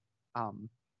the um,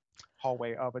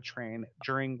 hallway of a train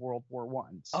during World War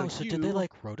One. So Oh, so did they you,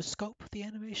 like rotoscope the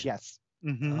animation? yes,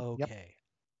 yep, Okay.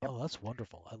 yep, Oh, that's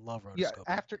wonderful. I love yeah. rotoscoping.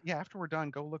 After we're done,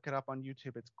 go look it up on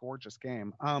YouTube. It's a gorgeous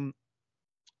game.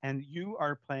 And you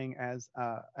are playing as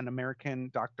an American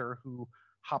doctor who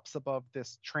hops above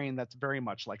this train that's very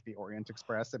much like the Orient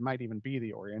Express. It might even be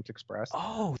the Orient Express.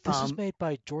 Oh, this was Um, made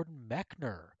by Jordan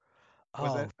Mechner.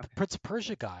 was it? Oh, the Okay. Prince of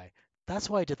Persia guy. That's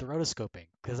why I did the rotoscoping,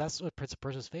 because that's what Prince of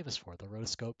Persia is famous for, the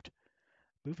rotoscoped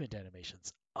movement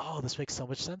animations. Oh, this makes so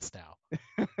much sense now.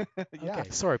 Yeah. Okay,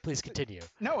 sorry, please So, continue.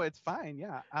 no, it's fine.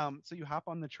 Yeah. So you hop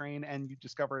on the train and you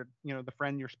discover, the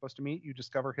friend you're supposed to meet. You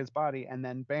discover his body, and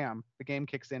then bam, the game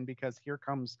kicks in because here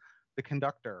comes the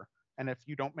conductor. And if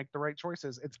you don't make the right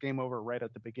choices, it's game over right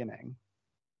at the beginning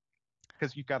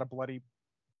because you've got a bloody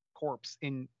corpse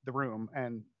in the room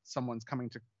and someone's coming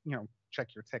to, check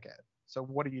your ticket. So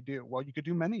what do you do? Well, you could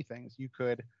do many things. You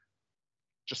could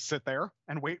just sit there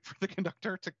and wait for the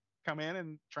conductor to come in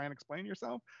and try and explain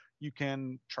yourself. You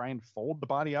can try and fold the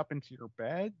body up into your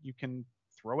bed. You can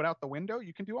throw it out the window.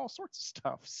 You can do all sorts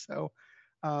of stuff.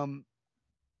 Um,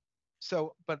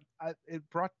 it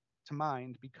brought to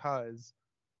mind because,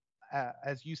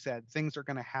 as you said, things are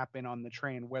going to happen on the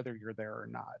train whether you're there or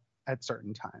not at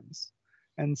certain times.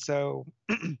 And so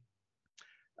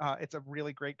it's a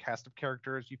really great cast of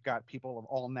characters. You've got people of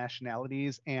all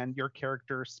nationalities, and your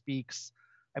character speaks,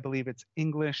 I believe it's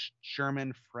English,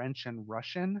 German, French, and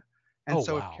Russian. And Oh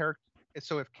so wow.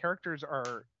 if characters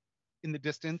are in the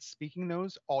distance speaking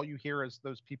those, all you hear is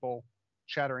those people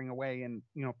chattering away in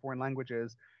foreign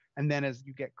languages. And then as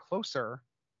you get closer,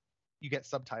 you get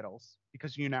subtitles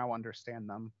because you now understand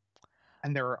them.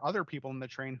 And there are other people in the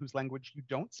train whose language you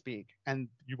don't speak, and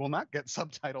you will not get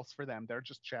subtitles for them. They're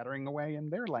just chattering away in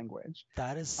their language.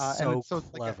 That is And so it's so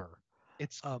like clever.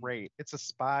 it's Um, great. It's a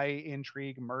spy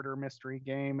intrigue murder mystery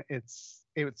game. It's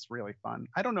really fun.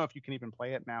 I don't know if you can even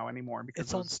play it now anymore because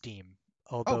it's on those. Steam,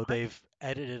 Oh, although great. they've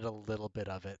edited a little bit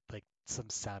of it. Like some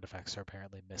sound effects are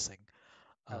apparently missing.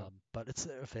 Oh, But it's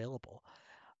available.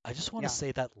 I just want to yeah.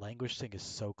 say that language thing is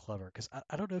so clever because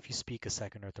I don't know if you speak a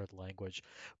second or third language,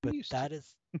 We but used to.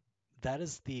 that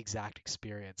is the exact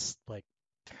experience. Like,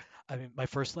 I mean, my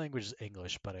first language is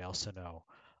English, but I also know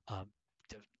um,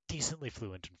 d- decently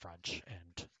fluent in French,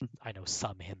 and I know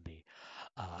some Hindi.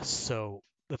 So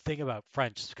the thing about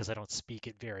French is because I don't speak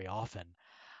it very often,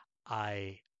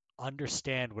 I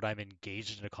understand when I'm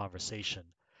engaged in a conversation,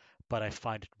 but I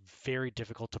find it very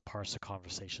difficult to parse a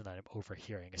conversation that I'm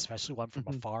overhearing, especially one from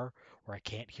Mhm, afar where I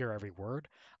can't hear every word.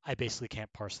 I basically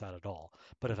can't parse that at all.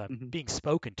 But if I'm mhm. being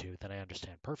spoken to, then I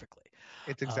understand perfectly.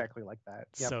 It's Um, exactly like that.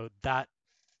 Yep. so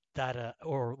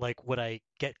or like when I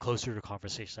get closer to a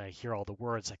conversation, I hear all the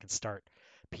words, I can start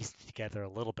piecing together a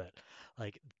little bit.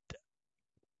 Like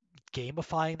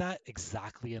gamifying that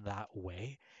exactly in that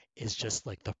way is just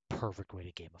like the perfect way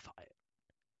to gamify it.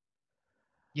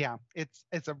 Yeah,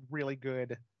 it's a really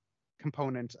good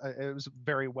component. It was a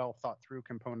very well thought through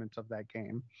component of that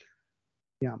game.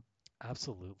 Yeah.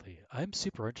 Absolutely. I'm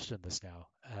super interested in this now.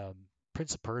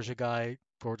 Prince of Persia guy,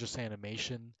 gorgeous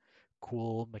animation,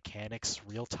 cool mechanics,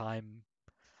 real time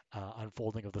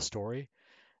unfolding of the story.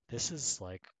 This is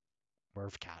like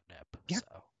Merv catnip. Yeah.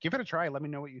 So, Give it a try. Let me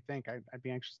know what you think. I'd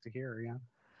be anxious to hear. Yeah.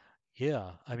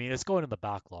 yeah, I mean, it's going in the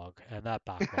backlog, and that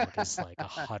backlog is like a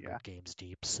Yeah. hundred games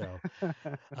deep. So,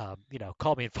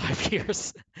 call me in 5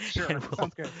 years, and Sure.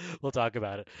 Sounds good. we'll talk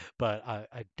about it. But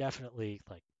I definitely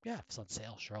like, yeah, if it's on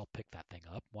sale, sure, I'll pick that thing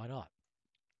up. Why not?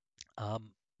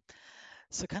 Um,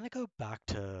 so kind of go back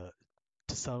to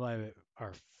some of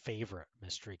our favorite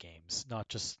mystery games, not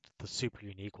just the super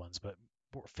unique ones, but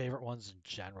favorite ones in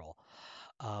general.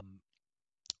 Um,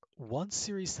 One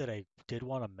series that I did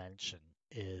want to mention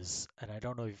is, and I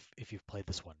don't know if you've played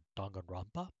this one,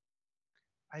 Danganronpa.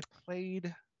 I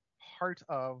played part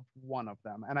of one of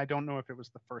them, and I don't know if it was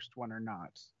the first one or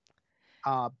not.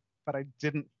 Uh, but I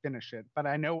didn't finish it. But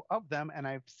I know of them, and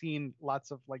I've seen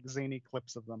lots of like zany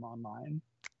clips of them online.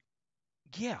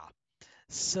 Yeah.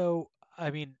 So,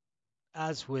 I mean,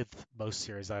 as with most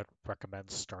series, I'd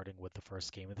recommend starting with the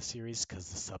first game of the series because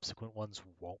the subsequent ones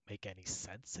won't make any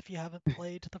sense if you haven't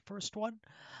played the first one.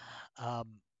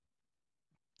 Um,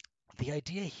 the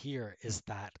idea here is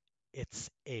that it's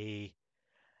a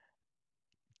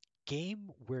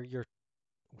game where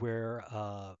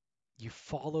you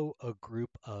follow a group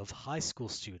of high school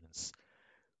students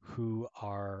who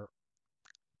are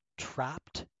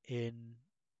trapped in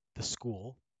the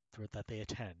school that they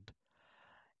attend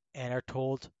and are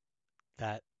told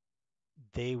that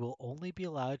they will only be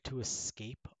allowed to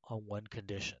escape on one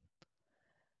condition.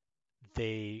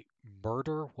 They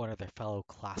murder one of their fellow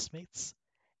classmates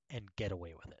and get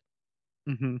away with it.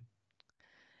 Hmm.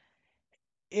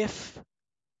 If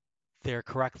they're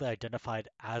correctly identified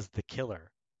as the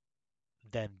killer,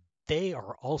 then they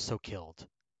are also killed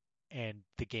and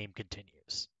the game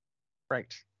continues.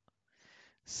 Right.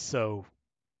 So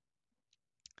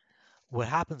what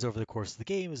happens over the course of the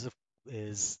game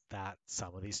is that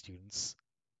some of these students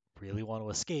really want to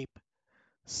escape,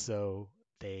 so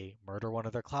they murder one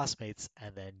of their classmates,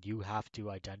 and then you have to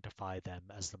identify them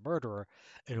as the murderer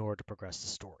in order to progress the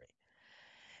story.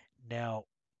 Now,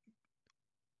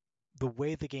 the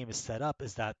way the game is set up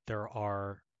is that there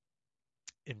are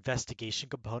investigation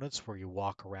components where you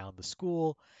walk around the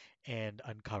school and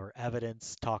uncover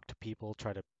evidence, talk to people,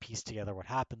 try to piece together what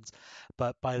happens.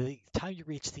 But by the time you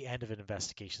reach the end of an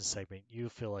investigation segment, you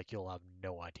feel like you'll have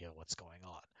no idea what's going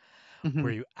on. Hmm.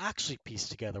 Where you actually piece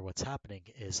together what's happening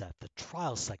is at the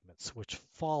trial segments, which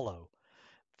follow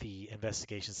the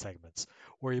investigation segments,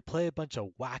 where you play a bunch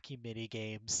of wacky mini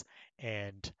games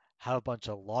and have a bunch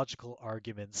of logical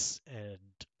arguments and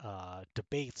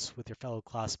debates with your fellow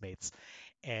classmates,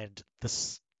 and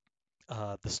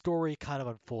the story kind of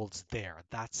unfolds there.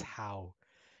 That's how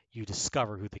you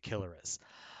discover who the killer is.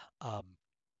 Um,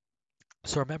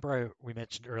 so remember, we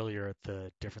mentioned earlier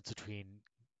the difference between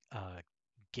uh,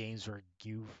 games where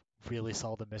you really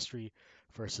solve the mystery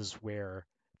versus where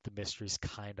the mystery's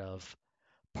kind of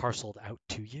parceled out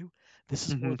to you. This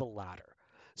is more Hmm. the latter.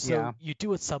 So Yeah. you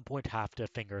do at some point have to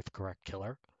finger the correct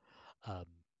killer, um,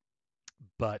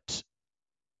 but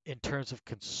in terms of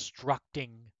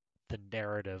constructing the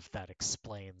narrative that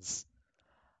explains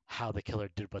how the killer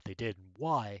did what they did and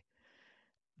why,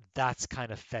 that's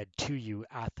kind of fed to you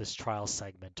at this trial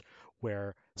segment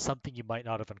where something you might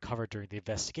not have uncovered during the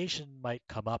investigation might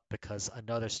come up because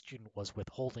another student was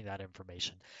withholding that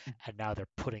information and now they're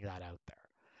putting that out there.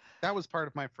 That was part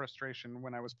of my frustration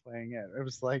when I was playing it. It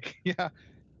was like, yeah,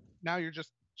 now you're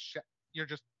just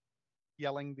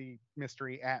yelling the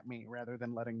mystery at me rather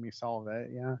than letting me solve it.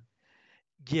 Yeah.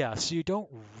 Yeah, so you don't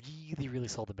really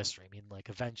solve the mystery. I mean, like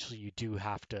eventually you do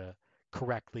have to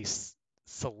correctly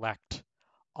select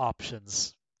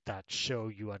options that show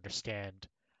you understand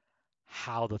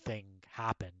how the thing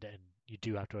happened, and you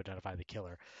do have to identify the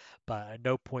killer. But at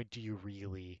no point do you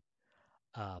really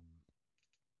um,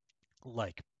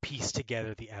 like piece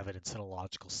together the evidence in a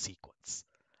logical sequence.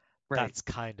 Right. That's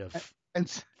kind of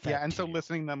Yeah, fed and to so you.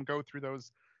 listening them go through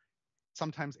those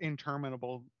sometimes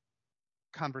interminable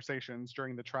conversations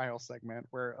during the trial segment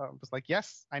where it was like,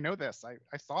 yes, I know this.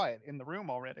 I saw it in the room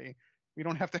already. We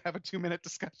don't have to have a 2 minute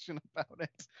discussion about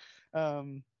it.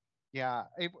 Um, yeah,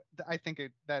 I think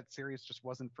that series just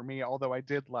wasn't for me. Although I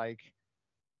did like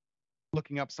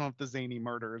looking up some of the zany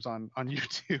murders on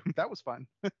YouTube. That was fun.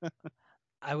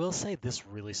 I will say this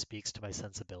really speaks to my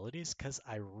sensibilities because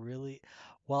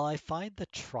while I find the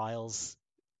trials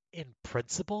in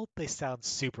principle, they sound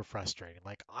super frustrating.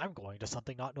 Like I'm going to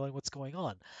something not knowing what's going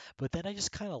on. But then I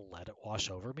just kind of let it wash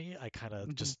over me. I kind of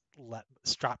Hmm. just let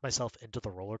strap myself into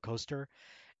the roller coaster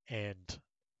and,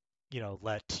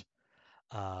 let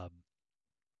um,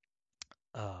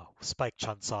 Spike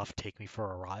Chunsoft take me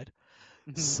for a ride.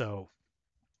 Hmm. So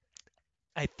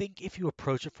I think if you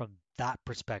approach it from that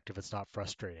perspective, it's not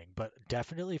frustrating. But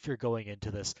definitely if you're going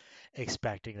into this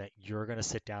expecting that you're going to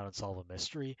sit down and solve a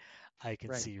mystery, I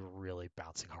can Right. see you really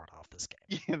bouncing hard off this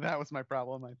game. Yeah, that was my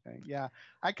problem, I think. Yeah.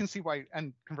 I can see why,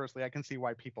 and conversely, I can see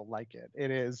why people like it.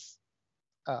 It is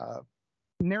uh,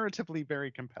 narratively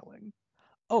very compelling.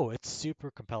 Oh, it's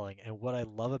super compelling. And what I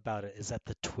love about it is that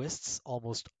the twists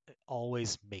almost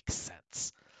always make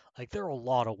sense. Like, there are a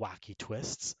lot of wacky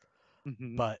twists,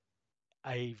 Hmm. but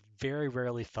I very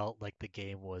rarely felt like the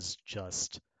game was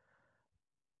just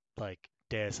like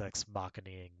Deus Ex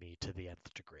Machinaing me to the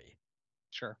nth degree.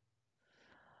 Sure.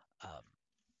 Um,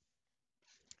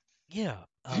 yeah.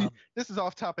 This is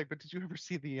off topic, but did you ever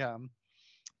see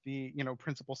the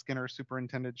Principal Skinner,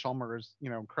 Superintendent Chalmers,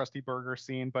 Krusty Burger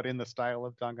scene, but in the style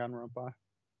of Danganronpa?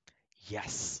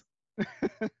 Yes.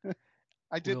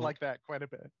 I did We'll like that quite a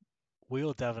bit.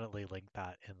 we'll definitely link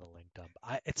that in the link dump.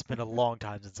 It's been a long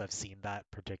time since I've seen that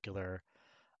particular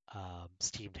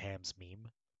steamed hams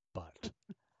meme, but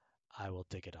I will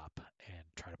dig it up and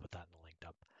try to put that in the link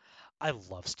dump. I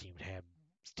love steamed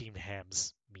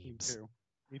hams Me memes. too.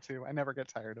 Me too. I never get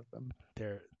tired of them.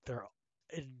 They're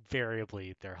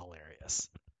invariably they're hilarious.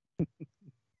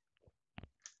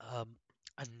 Um,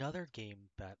 Another game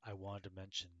that I wanted to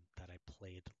mention that I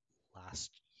played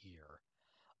last year.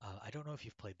 I don't know if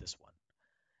you've played this one.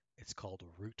 It's called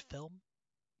Root Film.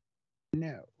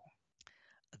 No.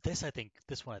 This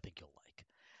one I think you'll like.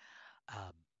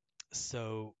 Um,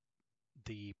 so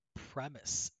the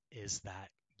premise is that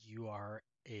you are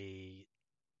a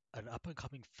an up and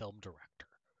coming film director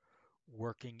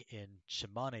working in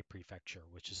Shimane Prefecture,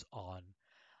 which is on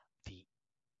the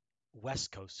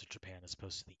west coast of Japan as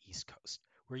opposed to the east coast.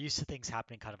 We're used to things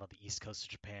happening kind of on the east coast of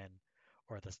Japan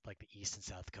or the east and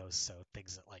south coast, so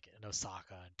things like in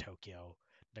Osaka and Tokyo,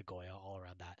 Nagoya, all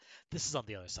around that. This is on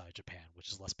the other side of Japan,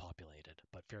 which is less populated,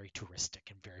 but very touristic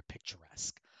and very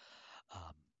picturesque.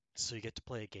 Um, so you get to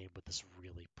play a game with this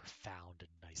really profound and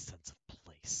nice sense of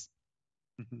place.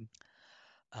 Hmm.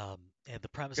 And the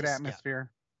premise Good is, yeah,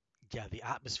 atmosphere. yeah, the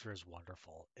atmosphere is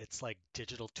wonderful. It's like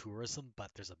digital tourism,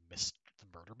 but there's the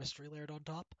murder mystery layered on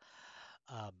top.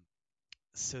 Um,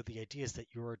 so the idea is that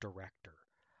you're a director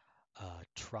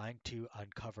trying to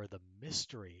uncover the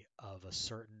mystery of a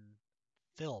certain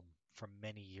film from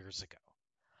many years ago.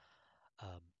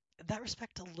 Um, in that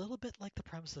respect, a little bit like the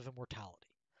premise of Immortality.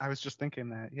 I was just thinking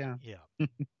that. Yeah. Yeah.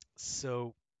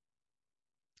 So,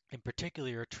 in particular,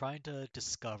 you're trying to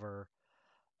discover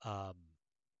um,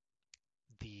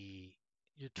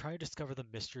 you're trying to discover the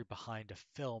mystery behind a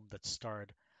film that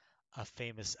starred a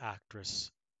famous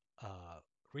actress, uh,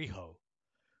 Riho,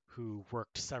 who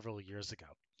worked several years ago.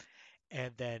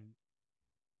 And then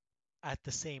at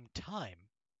the same time,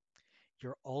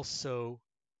 you're also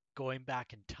going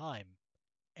back in time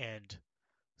and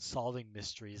solving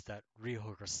mysteries that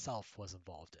Riho herself was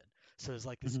involved in. So there's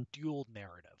like this Hmm. dual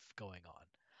narrative going on.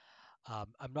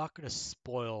 I'm not going to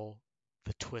spoil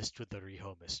the twist with the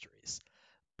Riho mysteries,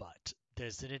 but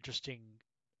there's an interesting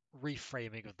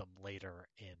reframing of them later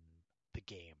in the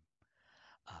game.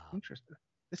 Um, Interesting.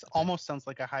 This but almost sounds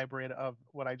like a hybrid of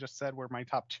what I just said were my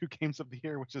top two games of the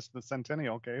year, which is the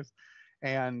Centennial case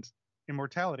and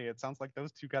Immortality. It sounds like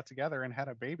those two got together and had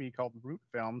a baby called Root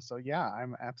Film. So yeah,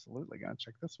 I'm absolutely gonna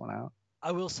check this one out.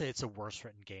 I will say it's a worse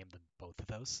written game than both of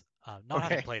those. Not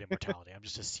having Okay. played Immortality, I'm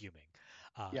just assuming.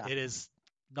 Yeah. It is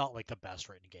not like the best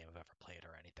written game I've ever played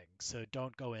or anything. So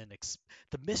don't go in.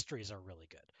 The mysteries are really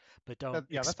good, but don't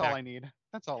Yeah, that's all expect I need.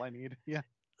 That's all I need. Yeah.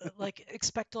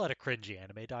 expect a lot of cringy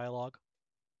anime dialogue.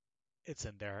 It's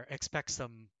in there. Expect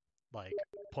some like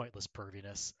pointless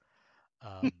perviness.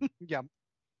 Um, Yeah.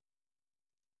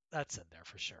 that's in there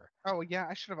for sure. Oh yeah,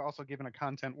 I should have also given a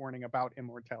content warning about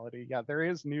Immortality. Yeah, there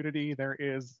is nudity, there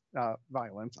is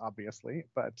violence, obviously,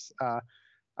 but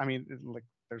I mean, like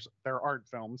there are art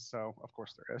films, so of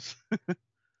course there is.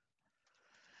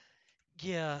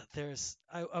 Yeah,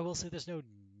 I will say there's no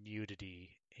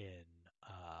nudity in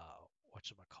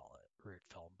whatchamacallit, Root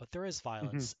Film, but there is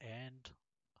Hmm. violence and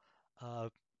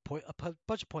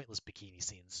bunch of pointless bikini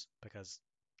scenes because,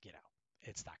 you know,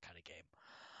 it's that kind of game.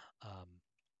 Um,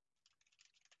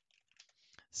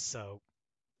 so,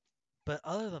 but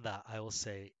other than that, I will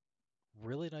say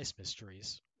really nice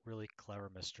mysteries, really clever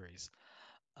mysteries,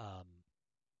 um,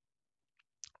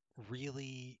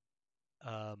 really,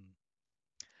 um,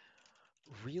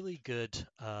 really good,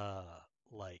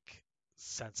 like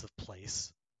sense of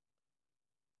place.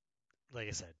 Like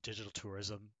I said, digital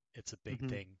tourism, it's a big Hmm.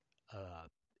 thing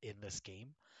in this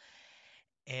game.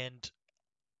 And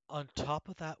on top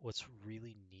of that, what's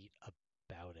really neat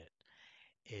about it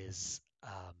is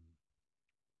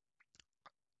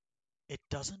it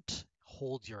doesn't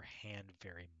hold your hand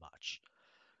very much.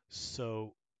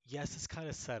 So, yes, it's kind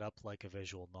of set up like a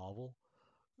visual novel.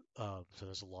 So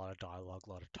there's a lot of dialogue, a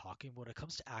lot of talking. When it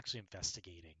comes to actually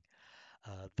investigating,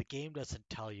 the game doesn't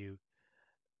tell you,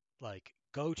 like,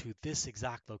 go to this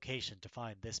exact location to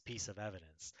find this piece of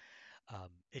evidence.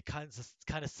 It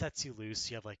kind of sets you loose.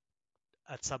 You have like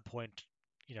at some point,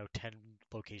 10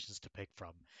 locations to pick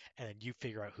from, and then you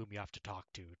figure out whom you have to talk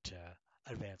to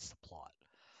advance the plot.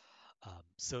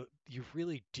 So you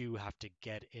really do have to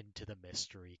get into the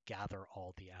mystery, gather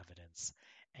all the evidence,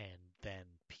 and then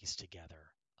piece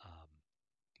together um,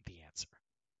 the answer.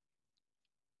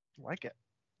 Like it.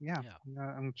 Yeah, Yeah, I'm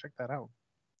gonna check that out.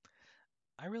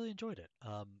 I really enjoyed it.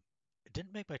 It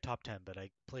didn't make my top 10, but I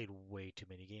played way too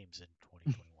many games in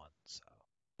 2021, so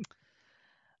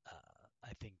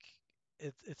I think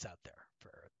it's out there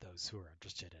for those who are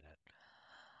interested in it.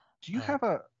 Do you Uh, have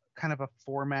a kind of a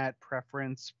format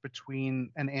preference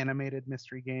between an animated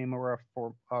mystery game or a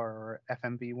or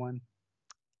FMV one?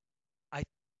 I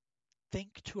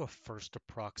think to a first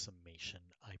approximation,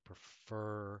 I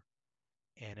prefer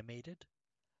animated,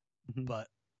 Hmm. but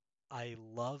I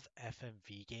love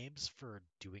FMV games for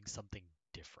doing something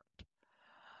different.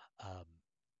 Um,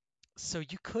 so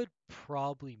you could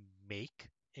probably make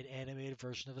an animated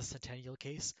version of a Centennial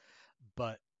case,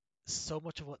 but so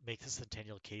much of what makes a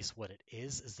Centennial case what it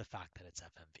is the fact that it's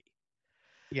FMV.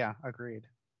 Yeah, agreed.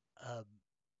 Um,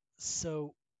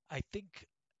 so I think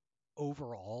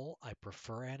overall I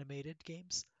prefer animated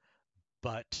games,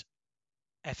 but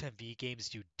FMV games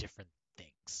do different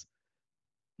things,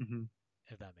 Hmm.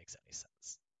 if that makes any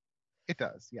sense. It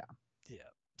does. Yeah. Yeah.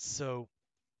 So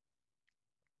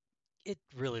it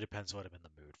really depends what I'm in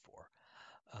the mood for.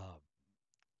 Um,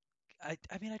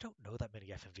 I mean, I don't know that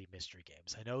many FMV mystery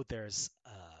games. I know there's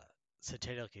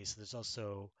Centennial Case. There's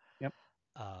also Yep.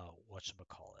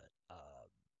 whatchamacallit,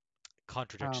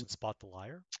 Contradiction Um, Spot the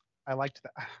Liar. I liked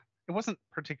that. It wasn't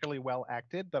particularly well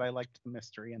acted, but I liked the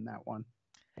mystery in that one.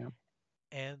 Yeah.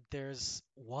 And there's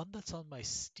one that's on my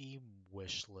Steam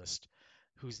wish list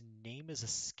whose name is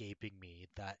escaping me.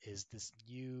 That is this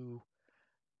new,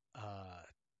 uh,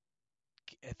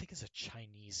 I think it's a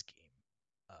Chinese game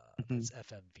Hmm. that's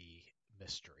FMV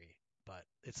mystery, but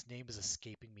its name is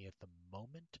escaping me at the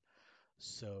moment.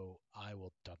 So I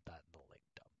will dump that in the link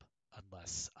dump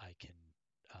unless I can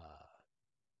uh,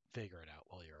 figure it out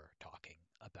while you're talking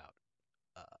about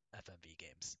FMV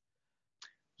games.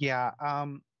 Yeah.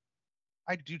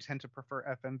 I do tend to prefer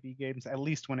FMV games, at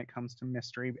least when it comes to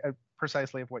mystery.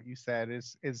 Precisely of what you said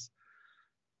is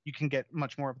you can get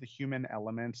much more of the human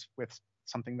element with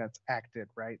something that's acted,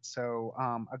 right? So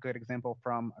a good example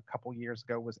from a couple years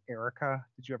ago was Erica.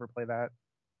 Did you ever play that?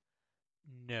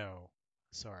 No,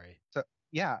 sorry. So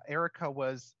yeah, Erica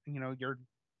was, your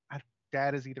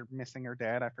dad is either missing or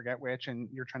dead, I forget which, and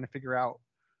you're trying to figure out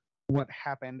what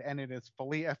happened, and it is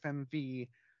fully FMV,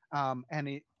 and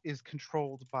it is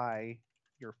controlled by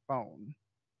your phone.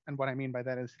 And what I mean by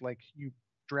that is like you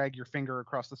drag your finger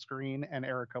across the screen, and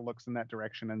Erica looks in that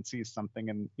direction and sees something,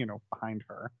 and behind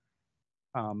her,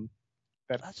 um,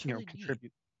 that That's really neat.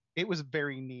 contribute. It was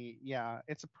very neat. Yeah,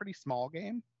 it's a pretty small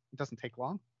game. It doesn't take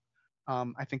long.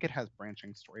 I think it has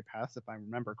branching story paths, if I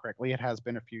remember correctly. It has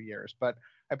been a few years, but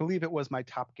I believe it was my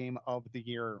top game of the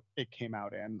year it came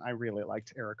out in. I really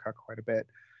liked Erica quite a bit.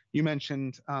 You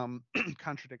mentioned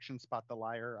Contradiction Spot the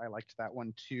Liar. I liked that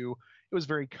one too. It was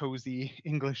very cozy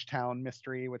English town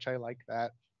mystery, which I like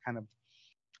that kind of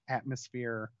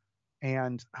atmosphere.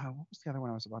 And what was the other one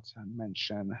I was about to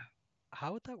mention?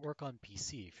 How would that work on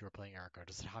PC if you were playing Erica?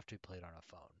 Does it have to be played on a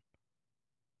phone?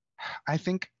 I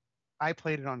think I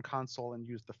played it on console and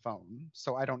used the phone,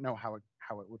 so I don't know how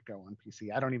it would go on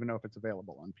PC. I don't even know if it's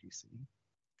available on PC.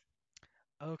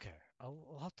 Okay,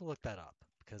 I'll have to look that up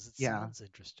because it Yeah, sounds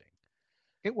interesting.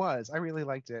 it was. I really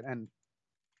liked it, and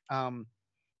um,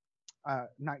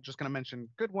 not just going to mention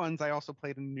good ones. I also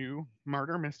played a new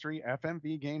murder mystery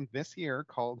FMV game this year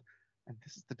called, and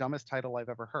this is the dumbest title I've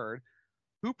ever heard.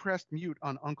 Who pressed mute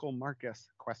on Uncle Marcus?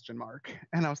 Question mark.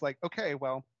 And I was like, okay,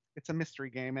 well, it's a mystery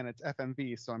game and it's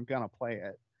FMV, so I'm gonna play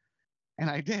it. And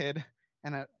I did,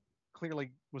 and it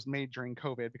clearly was made during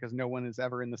COVID because no one is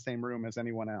ever in the same room as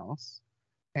anyone else.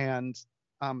 And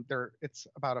it's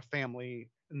about a family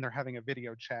and they're having a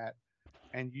video chat,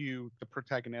 and you, the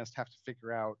protagonist, have to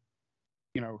figure out,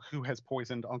 who has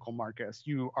poisoned Uncle Marcus.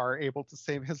 You are able to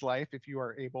save his life if you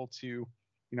are able to,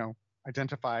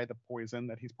 identify the poison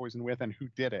that he's poisoned with and who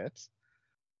did it.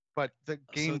 But the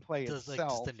So gameplay does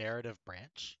itself, the narrative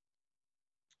branch?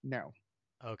 no.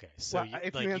 Okay, so Well, you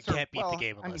if you like you answer, can't beat the well,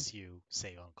 game I mean, unless you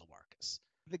save Uncle Marcus.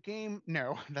 the game,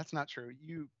 no, that's not true.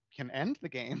 You can end the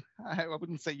game. I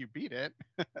wouldn't say you beat it.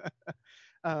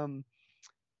 um,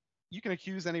 you can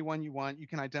accuse anyone you want. You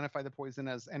can identify the poison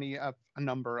as any of a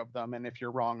number of them, and if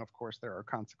you're wrong, of course, there are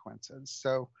consequences.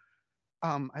 So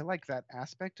I like that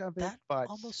aspect of it, That but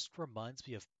almost reminds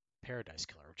me of Paradise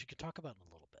Killer, which you can talk about in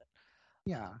a little bit.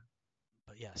 yeah, Um,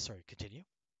 but yeah, sorry, continue.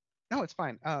 no, it's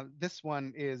fine. This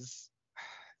one is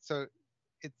so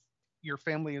it's your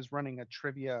family is running a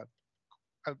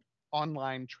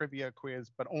online trivia quiz,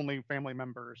 but only family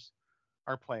members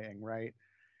are playing, right?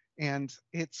 And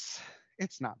it's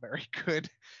not very good.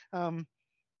 Um,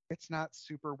 it's not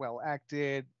super well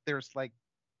acted. There's like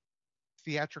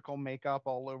theatrical makeup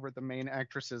all over the main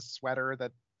actress's sweater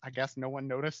that I guess no one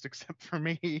noticed except for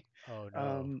me. Oh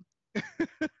no, Um,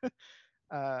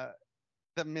 uh,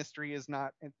 the mystery is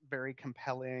not very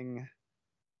compelling.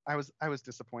 I was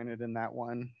disappointed in that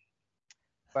one,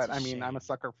 that's but a I mean I'm a shame.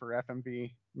 sucker for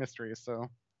FMV mysteries, so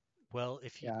Well,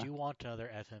 if you yeah, do want another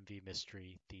FMV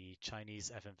mystery, the Chinese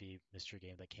FMV mystery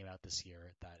game that came out this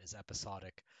year that is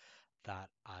episodic that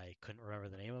I couldn't remember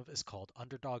the name of is called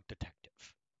Underdog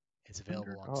Detective. It's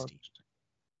available on Underdog. Steam.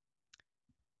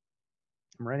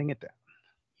 I'm writing it down.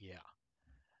 Yeah.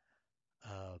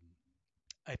 Um,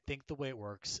 I think the way it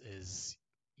works is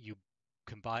you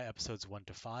can buy episodes 1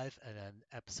 to 5, and then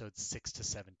episodes 6 to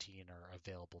 17 are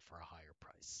available for a higher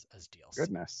price as DLC.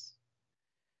 Goodness.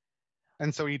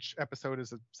 And so each episode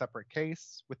is a separate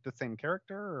case with the same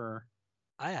character, or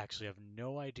I actually have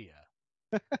no idea.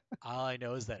 All I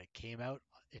know is that it came out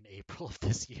in April of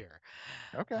this year.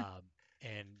 okay, Um,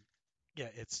 and yeah,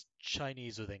 it's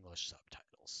Chinese with English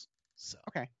subtitles. So,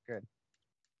 okay, good.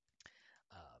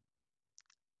 um,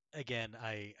 again,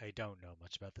 I don't know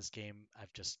much about this game.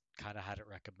 I've just kind of had it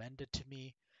recommended to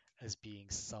me as being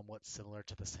somewhat similar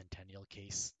to the Centennial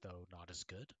case, though not as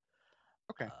good.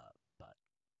 Okay, But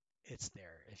it's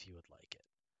there if you would like it.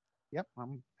 yep,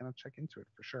 I'm gonna check into it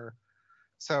for sure.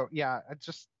 So yeah,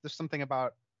 there's something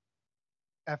about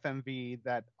FMV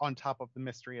that on top of the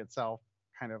mystery itself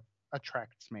kind of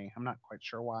attracts me. I'm not quite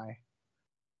sure why.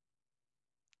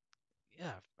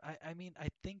 Yeah, I mean, I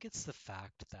think it's the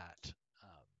fact that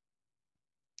um,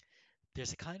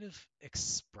 there's a kind of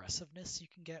expressiveness you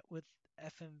can get with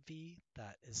FMV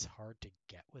that is hard to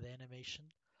get with animation.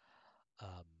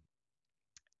 Um,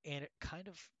 and it kind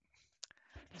of,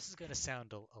 this is going to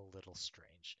sound a little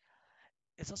strange.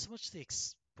 It's not so much the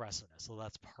expressiveness, well,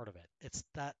 that's part of it. It's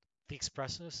that the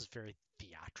expressiveness is very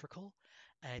theatrical.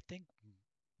 And I think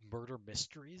murder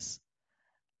mysteries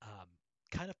um,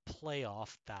 kind of play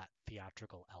off that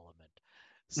theatrical element.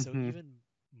 So Hmm. even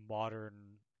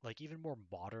more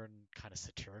modern kind of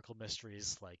satirical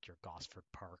mysteries like your Gosford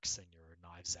Parks and your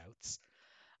Knives Outs,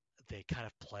 they kind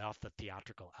of play off the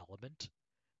theatrical element.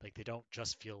 Like they don't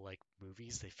just feel like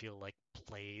movies, they feel like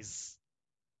plays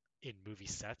in movie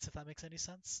sets, if that makes any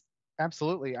sense.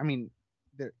 Absolutely. I mean,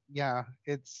 yeah,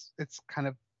 it's kind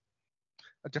of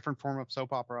a different form of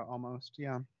soap opera almost.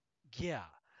 Yeah. Yeah.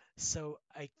 So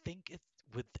I think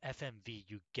with FMV,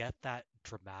 you get that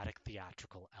dramatic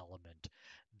theatrical element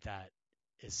that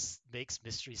is makes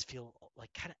mysteries feel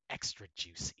like kind of extra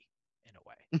juicy in a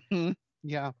way. Hmm.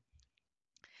 Yeah.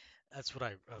 That's what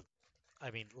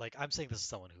I mean, like I'm saying this is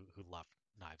someone who loved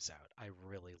Knives Out. I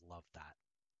really love that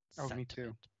Oh, me too.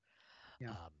 sentiment. Yeah.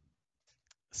 Um,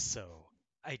 so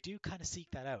I do kind of seek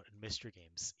that out in mystery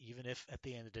games, even if at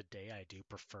the end of the day I do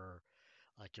prefer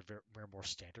like your very more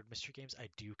standard mystery games. I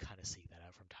do kind of seek that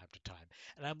out from time to time.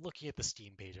 And I'm looking at the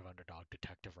Steam page of Underdog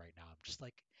Detective right now. I'm just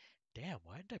like, damn,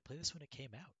 why didn't I play this when it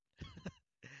came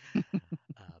out?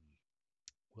 um,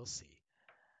 we'll see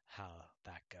how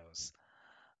that goes.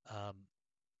 Um,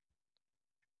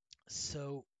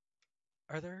 so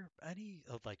are there any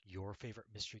of like your favorite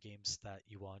mystery games that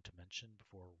you want to mention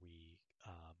before we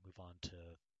move on to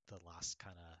the last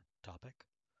kind of topic?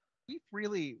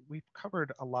 We've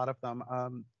covered a lot of them.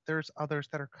 There's others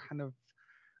that are kind of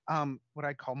what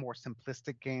I call more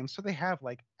simplistic games. So they have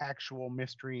like actual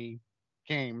mystery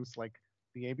games like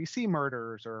the ABC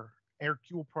Murders or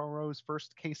Hercule Poirot's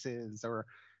First Cases, or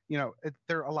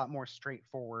they're a lot more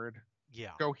straightforward.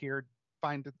 Yeah, Go here,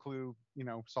 find the clue,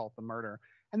 solve the murder,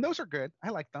 and those are good. I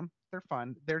like them. They're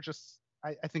fun. They're just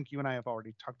I think you and I have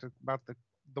already talked about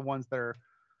the ones that are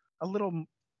a little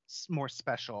more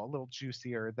special, a little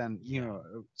juicier than yeah.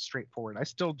 straightforward. I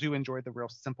still do enjoy the real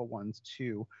simple ones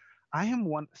too. I am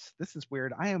one. This is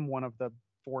weird. I am one of the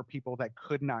four people that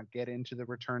could not get into the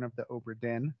Return of the Obra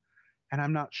Dinn, and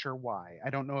I'm not sure why. I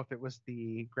don't know if it was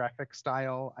the graphic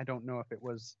style. I don't know if it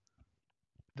was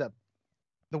the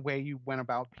the way you went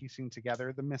about piecing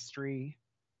together the mystery.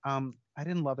 I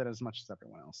didn't love it as much as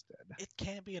everyone else did. It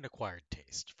can be an acquired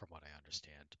taste, from what I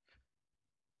understand.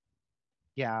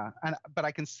 Yeah, but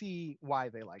I can see why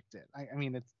they liked it. I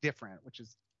mean, it's different, which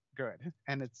is good,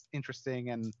 and it's interesting,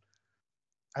 and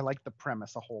I like the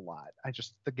premise a whole lot. I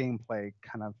just the gameplay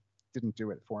kind of didn't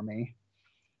do it for me.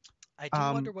 I do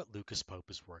wonder Um, what Lucas Pope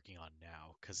is working on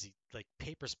now, because like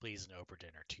Papers, Please and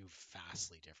Oberdin are two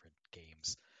vastly different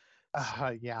games.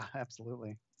 So yeah,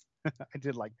 absolutely. I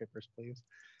did like Papers, Please.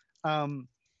 Um,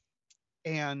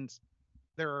 and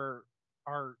there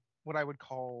are what I would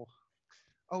call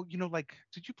like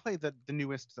did you play the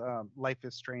newest Life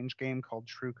is Strange game called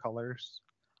True Colors?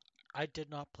 I did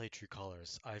not play True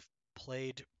Colors. I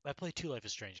played two Life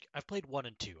is Strange. I've played one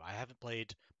and two. I haven't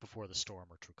played Before the Storm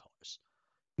or True Colors.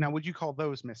 Now, would you call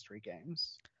those mystery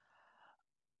games?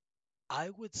 I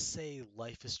would say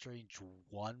Life is Strange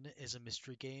 1 is a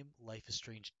mystery game. Life is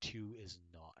Strange 2 is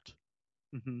not.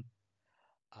 Hmm.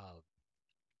 Uh,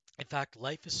 in fact,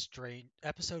 Life is Strange,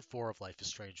 episode 4 of Life is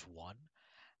Strange 1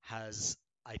 has,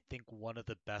 I think, one of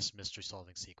the best mystery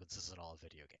solving sequences in all of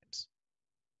video games.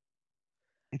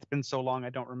 It's been so long, I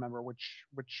don't remember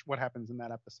what happens in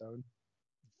that episode.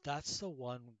 That's the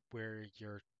one where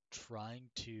you're trying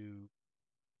to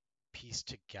piece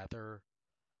together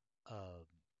um,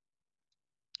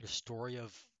 the story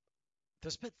of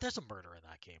there's a murder in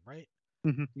that game, right?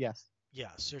 Hmm. Yes.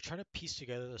 Yeah, so you're trying to piece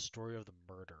together the story of the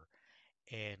murder,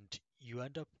 and you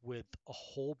end up with a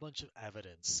whole bunch of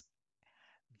evidence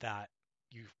that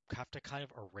you have to kind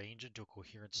of arrange into a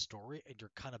coherent story, and you're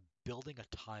kind of building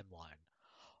a timeline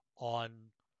on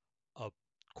a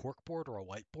corkboard or a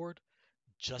whiteboard,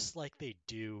 just like they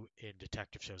do in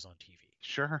detective shows on TV.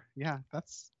 Sure. Yeah.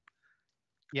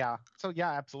 Yeah. So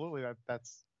yeah, absolutely.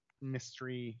 That's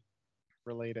mystery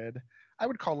related. I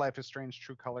would call Life is Strange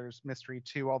True Colors mystery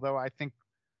too, although I think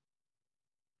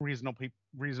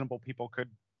reasonable people could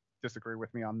disagree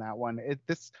with me on that one.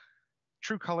 This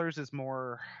True Colors is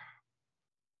more.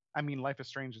 I mean, Life is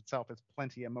Strange itself is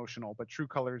plenty emotional, but True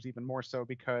Colors even more so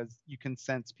because you can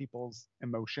sense people's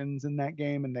emotions in that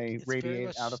game and they It's very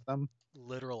radiate out much of them.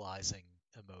 literalizing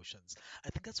emotions. I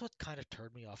think that's what kind of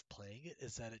turned me off playing it,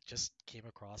 is that it just came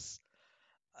across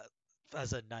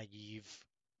as a naive,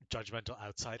 judgmental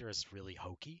outsider as really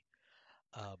hokey.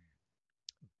 Um,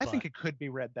 I think but it could be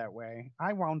read that way.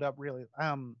 I wound up really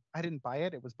I didn't buy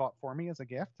it. It was bought for me as a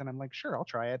gift and I'm like, "Sure, I'll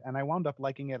try it." And I wound up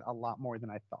liking it a lot more than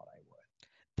I thought I would.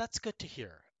 that's good to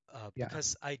hear, Yeah.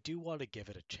 because I do want to give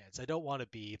it a chance. I don't want to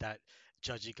be that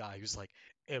judgy guy who's like,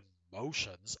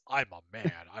 emotions. I'm a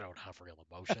man. I don't have real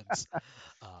emotions.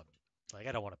 Um, like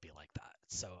I don't want to be like that.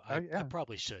 So Oh I yeah.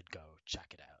 probably should go check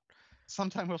it out.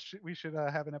 Sometime we should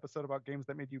have an episode about games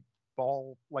that made you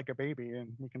bawl like a baby,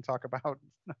 and we can talk about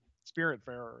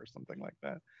Spiritfarer or something like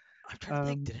that. I'm trying to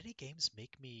think. Um, Did any games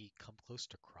make me come close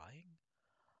to crying?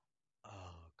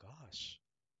 Oh gosh,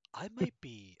 I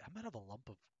might have a lump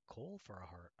of coal for a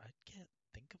heart. I can't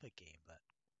think of a game that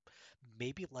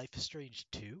maybe Life is Strange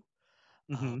 2.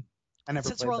 Um, hmm I and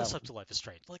never since we're played on the that one. subject of Life is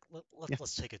Strange, like Yeah.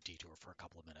 let's take a detour for a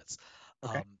couple of minutes.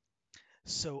 Okay. Um,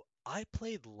 so I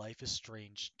played Life is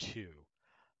Strange 2.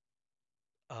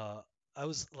 Uh, I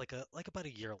was like about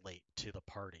a year late to the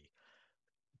party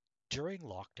during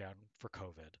lockdown for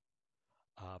COVID.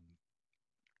 Um,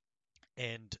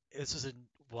 and this was in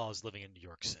while I was living in New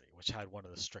York City, which had one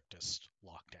of the strictest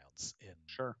lockdowns in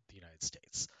Sure. the United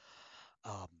States.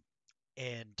 Um,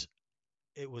 and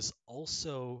it was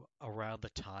also around the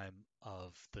time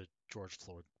of the George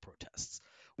Floyd protests,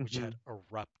 which hmm had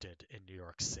erupted in New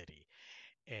York City.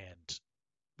 And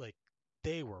like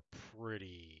they were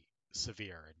pretty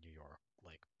severe in New York.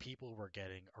 Like people were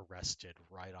getting arrested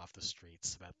right off the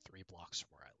streets about 3 blocks from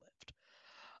where I lived.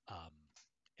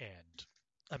 And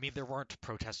I mean, there weren't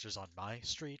protesters on my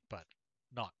street, but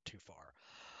not too far.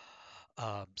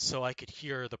 So I could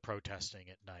hear the protesting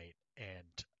at night,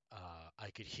 and I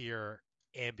could hear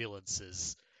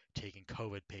ambulances taking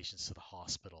COVID patients to the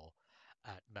hospital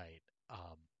at night,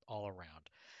 all around.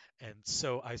 And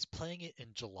so I was playing it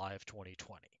in July of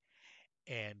 2020,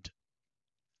 and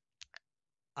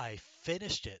I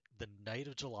finished it the night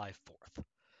of July 4th.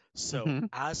 So hmm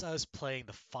as I was playing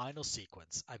the final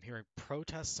sequence, I'm hearing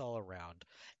protests all around,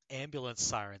 ambulance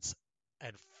sirens,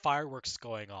 and fireworks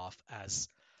going off as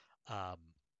um,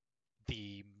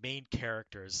 the main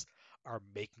characters are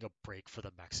making a break for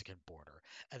the Mexican border.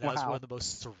 And that was one Wow. of the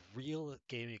most surreal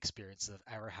gaming experiences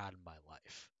I've ever had in my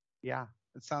life. Yeah.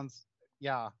 It sounds,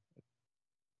 yeah,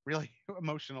 really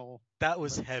emotional That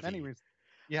was for many heavy. reasons.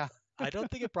 Yeah. I don't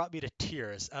think it brought me to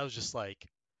tears. I was just like,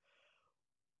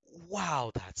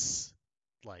 wow,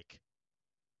 like,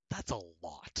 that's a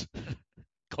lot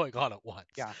going on at once.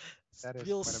 Yeah. It's That is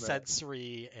real quite a bit.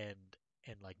 sensory and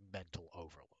like mental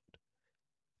overload.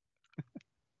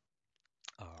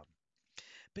 Um,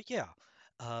 but yeah,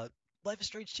 uh, Life is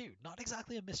Strange 2, not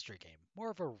exactly a mystery game, more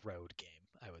of a road game,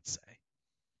 I would say.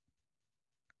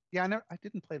 Yeah. I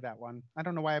didn't play that one. I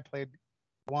don't know why I played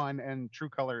one and True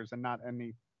Colors and not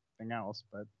anything else,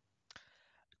 but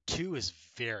 2 is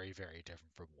very, very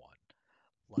different from 1.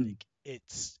 Hmm. Like it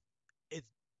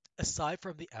aside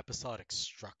from the episodic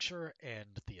structure and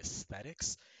the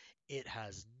aesthetics, it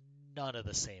has none of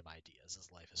the same ideas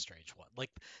as Life is Strange 1.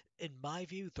 Like in my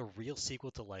view, the real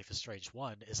sequel to Life is Strange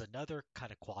 1 is another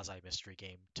kind of quasi mystery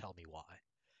game, Tell Me Why.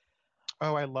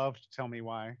 Oh, I loved Tell Me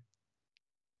Why.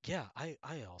 Yeah,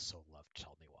 I also loved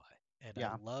Tell Me Why. And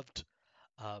Yeah,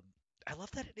 um I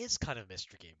love that it is kind of a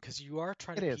mystery game because you are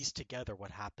trying it to is. piece together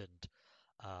what happened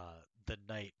uh the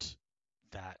night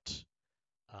that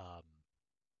um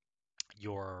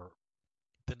your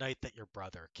the night that your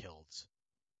brother killed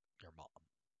your mom.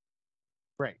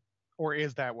 Right. Or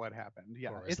is that what happened?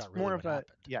 Yeah. Or is It's that really more what of a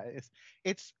happened? yeah,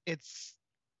 it's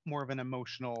more of an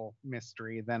emotional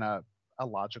mystery than a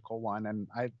logical one. And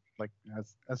I like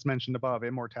as mentioned above,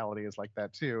 Immortality is like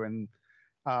that too. And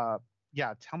uh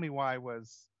yeah, Tell Me Why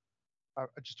was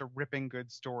just a ripping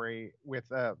good story with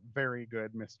a very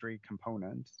good mystery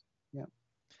component. Yeah.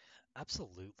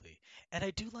 Absolutely. And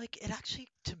I do like it actually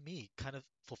to me kind of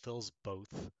fulfills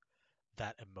both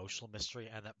that emotional mystery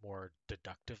and that more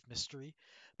deductive mystery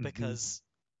hmm because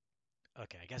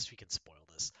okay, I guess we can spoil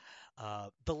this.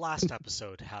 The last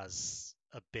episode has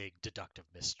a big deductive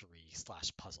mystery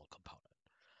slash puzzle component,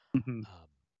 hmm um,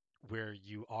 where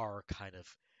you are kind of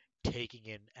taking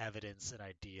in evidence and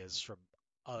ideas from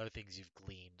other things you've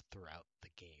gleaned throughout the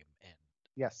game and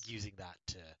Yes. using that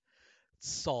to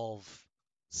solve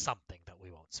something that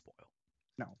we won't spoil.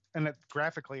 No. And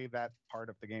graphically, that part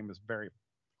of the game is very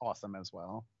awesome as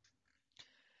well.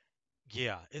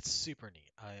 Yeah, it's super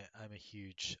neat. I'm a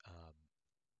huge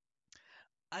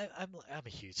I'm a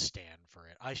huge stan for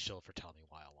it. I shill for Tell Me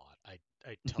Why a lot.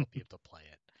 I tell people to play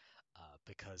it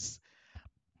because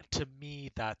to me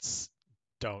that's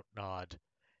Don't Nod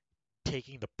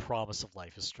taking the promise of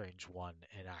Life is Strange 1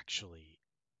 and actually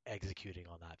executing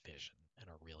on that vision in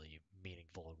a really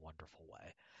meaningful and wonderful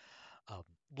way. Um,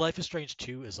 Life is Strange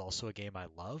 2 is also a game I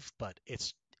love, but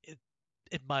it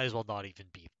it might as well not even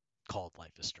be called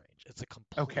Life is Strange. It's a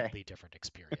Okay. completely different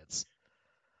experience.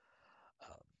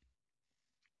 Um,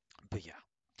 but yeah.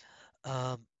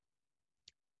 Um,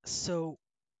 so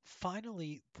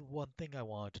finally, the one thing I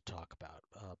wanted to talk about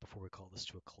before we call this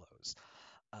to a close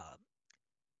um,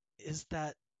 is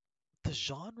that the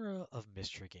genre of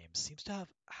mystery games seems to have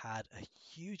had a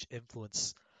huge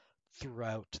influence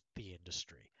throughout the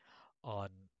industry on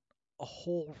a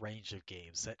whole range of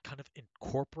games that kind of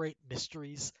incorporate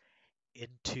mysteries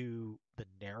into the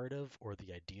narrative or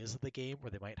the ideas of the game,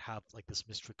 where they might have like this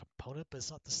mystery component, but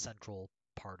it's not the central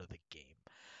part of the game.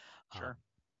 Um, Sure.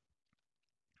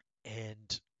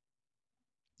 and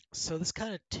so this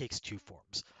kind of takes two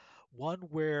forms. One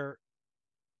where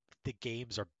the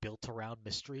games are built around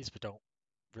mysteries but don't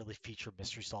really feature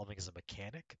mystery solving as a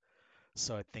mechanic.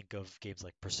 So I think of games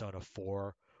like Persona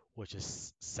 4, which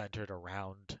is centered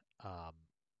around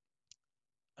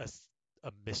a,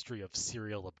 a mystery of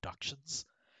serial abductions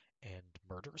and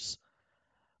murders,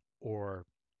 or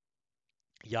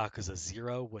Yakuza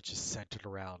 0, which is centered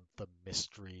around the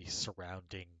mystery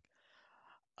surrounding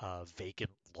a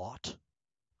vacant lot,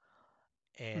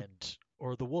 Hmm. and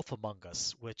or The Wolf Among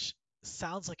Us, which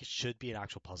sounds like it should be an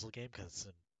actual puzzle game because it's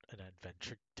an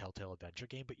adventure, telltale adventure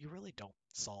game, but you really don't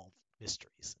solve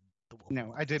mysteries in The Wolf No,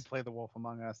 Among I did Us. play The Wolf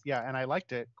Among Us. Yeah, and I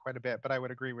liked it quite a bit, but I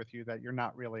would agree with you that you're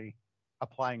not really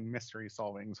applying mystery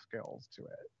solving skills to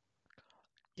it.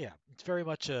 Yeah, it's very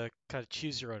much a kind of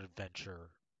choose your own adventure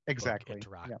book Exactly.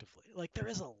 Yeah. interactively. Like there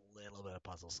is a little bit of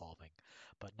puzzle solving,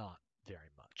 but not very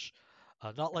much.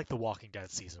 Not like The Walking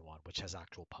Dead season one, which has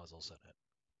actual puzzles in it.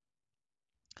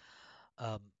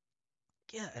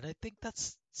 Yeah, and I think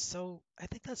that's so. I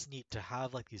think that's neat to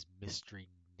have like these mystery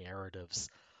narratives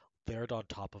layered on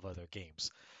top of other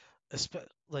games.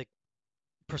 Like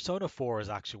Persona 4 is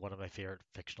actually one of my favorite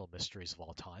fictional mysteries of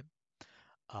all time.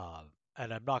 Um,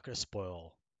 and I'm not going to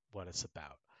spoil what it's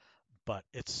about, but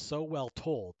it's so well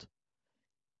told,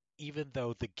 even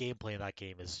though the gameplay in that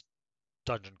game is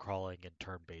dungeon crawling and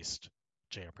turn-based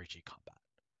JRPG combat.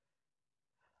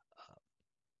 Uh,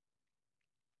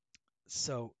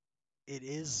 so it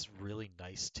is really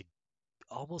nice to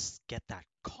almost get that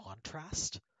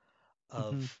contrast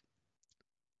Hmm. of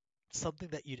something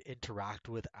that you'd interact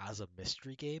with as a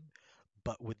mystery game,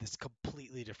 but with this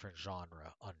completely different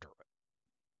genre under it.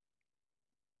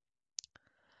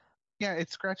 Yeah,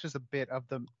 it scratches a bit of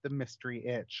the mystery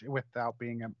itch without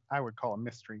being a I would call a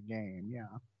mystery game.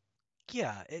 Yeah.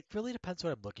 Yeah, it really depends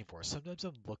what I'm looking for. Sometimes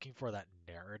I'm looking for that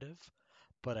narrative,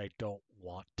 but I don't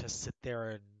want to sit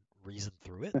there and reason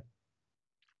through it.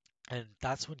 And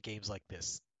that's when games like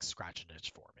this scratch an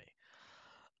itch for me.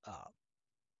 Uh,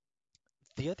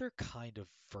 the other kind of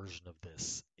version of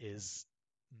this is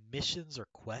missions or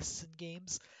quests in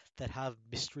games that have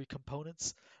mystery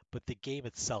components, but the game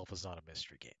itself is not a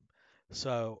mystery game.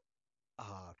 So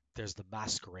there's the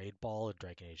Masquerade Ball in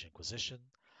Dragon Age Inquisition.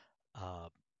 Uh,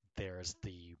 there's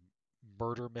the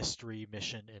murder mystery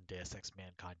mission in Deus Ex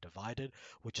Mankind Divided,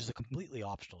 which is a completely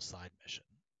optional side mission,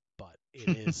 but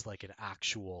it is like an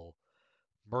actual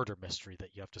murder mystery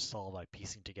that you have to solve by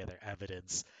piecing together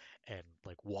evidence and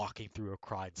like walking through a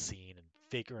crime scene and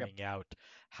Yep. figuring out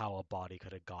how a body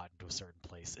could have gotten to a certain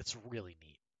place. It's really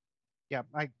neat.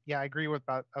 I agree with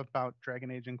about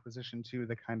Dragon Age Inquisition too.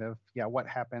 The kind of what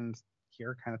happened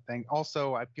here kind of thing.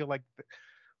 Also, I feel like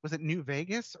was it New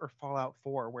Vegas or Fallout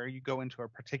 4 where you go into a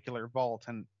particular vault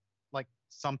and like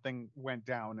something went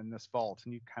down in this vault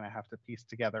and you kind of have to piece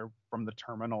together from the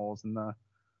terminals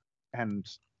and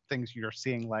things you're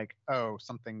seeing like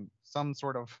some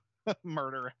sort of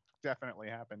murder definitely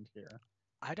happened here.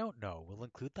 I don't know. We'll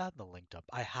include that in the link dump.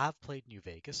 I have played New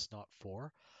Vegas, not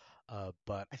 4,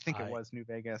 but I think it I was New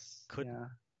Vegas. couldn't Yeah.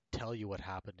 tell you what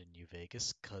happened in New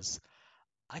Vegas because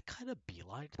I kind of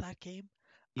beelined that game.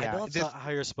 I Yeah. know that's not This how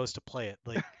you're supposed to play it.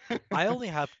 Like, I only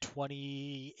have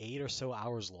 28 or so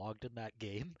hours logged in that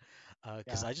game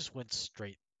because yeah, I just went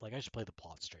straight, like, I just played the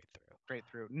plot straight through. straight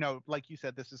through. No, like you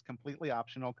said, this is completely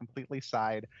optional, completely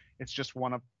side. It's just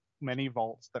one of many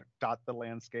vaults that dot the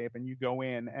landscape, and you go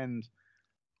in and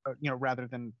rather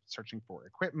than searching for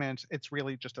equipment, it's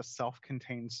really just a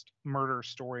self-contained murder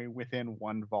story within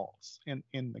one vault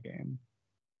in the game.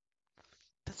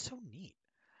 That's so neat.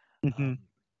 Hmm. Um,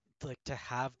 like to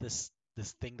have this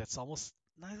thing that's almost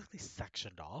not exactly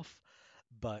sectioned off,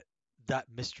 but that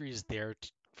mystery is there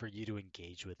for you to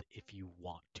engage with if you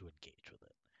want to engage with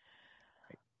it.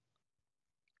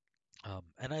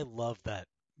 And I love that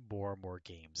more and more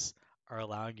games are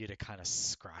allowing you to kind of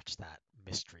scratch that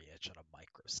mystery itch on a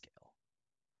micro scale.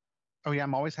 Oh yeah,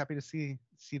 I'm always happy to see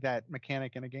that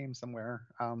mechanic in a game somewhere.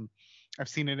 I've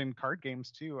seen it in card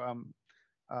games too.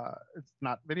 It's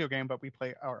not video game, but we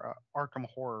play our Arkham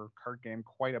Horror card game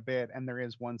quite a bit, and there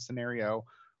is one scenario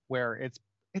where it's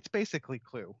basically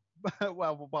Clue.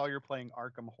 while you're playing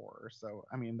Arkham Horror. So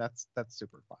I mean that's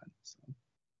super fun. So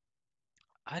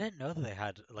I didn't know that they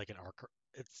had like an arc.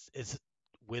 It's is it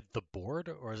with the board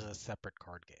or is it a separate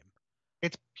card game?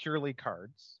 it's purely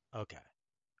cards. Okay.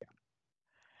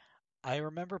 I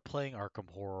remember playing Arkham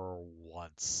Horror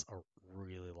once a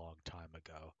really long time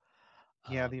ago.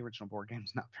 Yeah, Um, the original board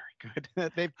game's not very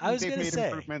good. they've I was they've gonna made say,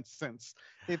 improvements since.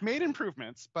 They've made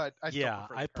improvements, but I still yeah,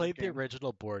 prefer the I card played the game.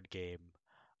 original board game,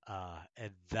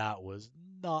 and that was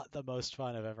not the most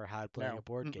fun I've ever had playing a No.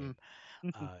 board game.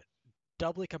 Mm-mm. Uh,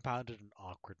 Doubly compounded in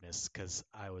awkwardness because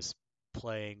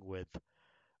playing with,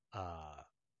 uh,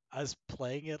 I was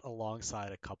playing it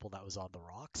alongside a couple that was on the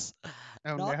rocks.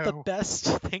 Oh Not the no. best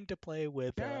thing to play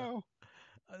with, No.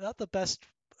 not the best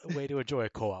way to enjoy a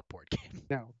co-op board game.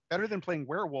 No. Better than playing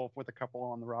Werewolf with a couple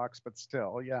on the rocks, but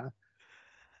still, yeah.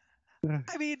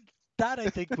 I mean, that I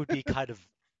think would be kind of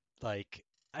like,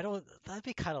 I don't, that'd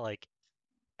be kind of like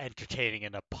entertaining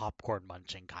in a popcorn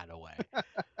munching kind of way.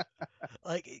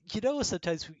 Like,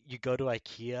 sometimes you go to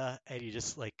IKEA and you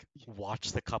just like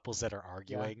watch the couples that are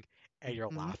Yeah. arguing and you're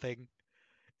Hmm. laughing.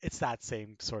 It's that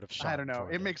same sort of I charm don't know.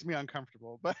 toward It it. makes me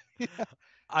uncomfortable, but yeah.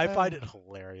 I Uh, find it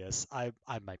hilarious. I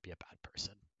might be a bad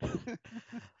person.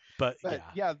 But but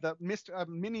yeah, yeah, the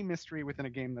mini mystery within a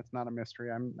game that's not a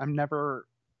mystery. I'm never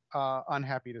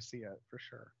unhappy to see it for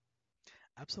sure.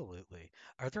 absolutely.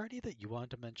 Are there any that you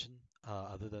wanted to mention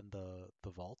other than the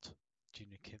vault? Can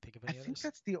you think of I any think others?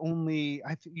 that's the only.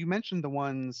 You mentioned the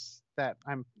ones that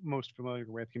I'm most familiar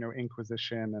with.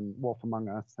 Inquisition and Wolf Among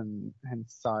Us and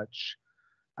such.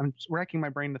 I'm racking my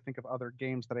brain to think of other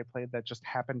games that I played that just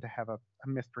happened to have a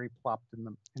mystery plopped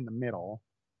in the middle.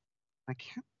 I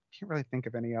can't really think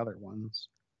of any other ones.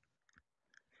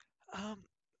 Um,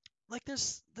 like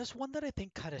there's one that I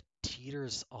think kind of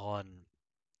teeters on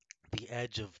the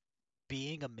edge of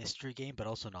being a mystery game, but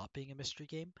also not being a mystery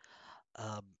game.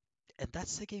 Um, and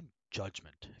that's the game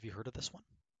Judgment. Have you heard of this one?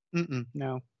 Mm-mm,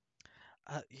 no,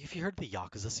 Have you heard of the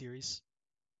Yakuza series?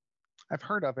 I've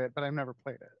heard of it, but I've never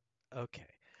played it. Okay.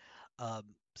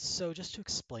 So just to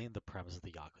explain the premise of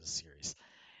the Yakuza series,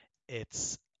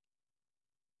 it's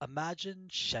imagine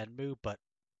Shenmue but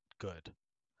good.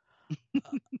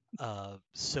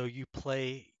 So you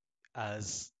play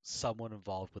as someone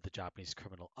involved with the Japanese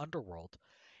criminal underworld,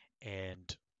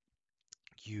 and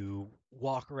you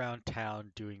walk around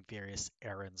town doing various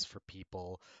errands for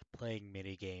people, playing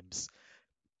mini games,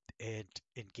 and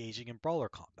engaging in brawler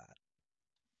combat.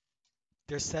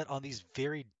 They're set on these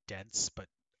very dense but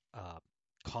uh,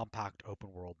 compact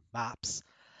open world maps,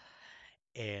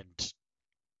 and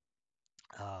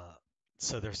uh,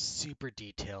 so they're super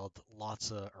detailed,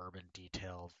 lots of urban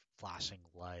detail, flashing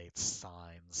lights,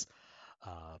 signs,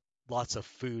 uh, lots of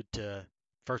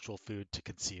virtual food to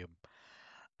consume.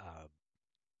 Um,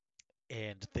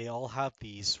 and they all have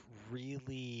these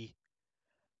really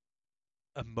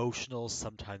emotional,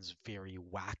 sometimes very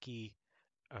wacky,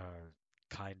 uh,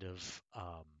 kind of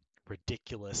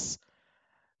ridiculous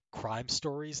crime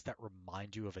stories that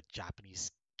remind you of a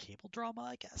Japanese cable drama,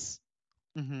 I guess.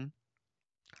 Mm-hmm.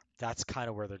 That's kind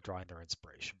of where they're drawing their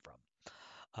inspiration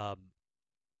from.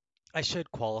 I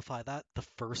should qualify that. The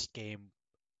first game,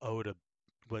 Oda,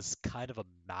 was kind of a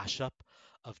mashup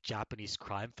of Japanese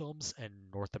crime films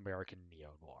and North American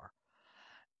neo noir.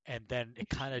 And then it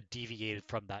kind Interesting. of deviated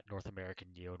from that North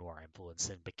American neo noir influence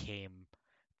and became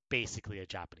basically a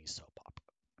Japanese soap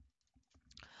opera.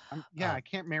 Yeah, I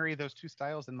can't marry those two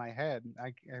styles in my head.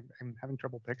 I'm having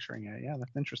trouble picturing it. Yeah,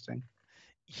 that's interesting.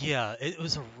 Yeah, it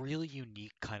was a really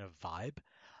unique kind of vibe.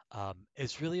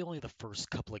 It's really only the first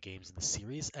couple of games in the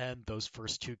series, and those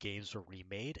first two games were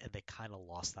remade, and they kind of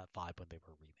lost that vibe when they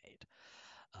were remade.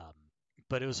 Um,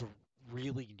 but it was a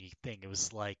really unique thing. It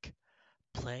was like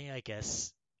playing, I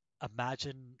guess,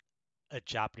 imagine a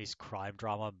Japanese crime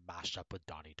drama mashed up with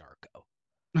Donnie Darko.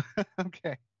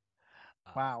 Okay.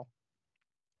 Um, Wow.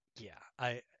 yeah,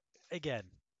 again,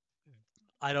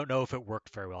 I don't know if it worked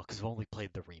very well because I've only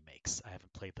played the remakes. I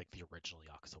haven't played like the original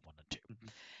Yakuza 1 and 2. Hmm.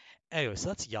 Anyway, so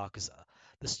that's Yakuza.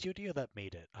 The studio that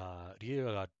made it,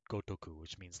 Ryoga Gotoku,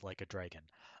 which means like a dragon,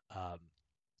 um,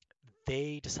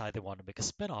 they decided they wanted to make a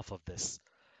spin-off of this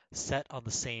set on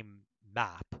the same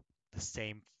map, the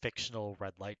same fictional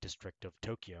red light district of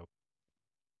Tokyo,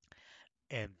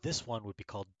 and this one would be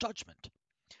called Judgment,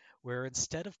 where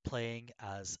instead of playing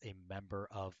as a member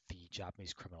of the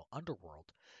Japanese criminal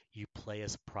underworld, you play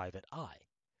as a private eye,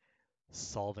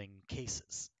 solving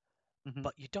cases. Hmm.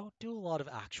 But you don't do a lot of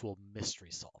actual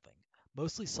mystery solving.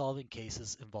 Mostly solving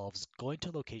cases involves going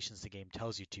to locations the game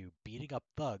tells you to, beating up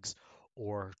thugs,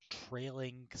 or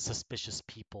trailing suspicious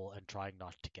people and trying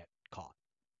not to get caught.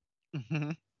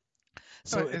 Hmm.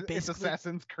 So it It's basically,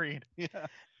 Assassin's Creed. Yeah.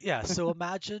 yeah. So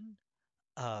imagine,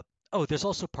 uh, oh, there's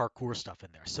also parkour stuff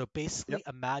in there. So Yep. basically,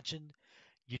 imagine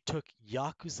you took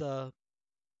Yakuza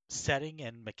setting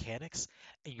and mechanics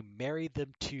and you married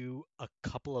them to a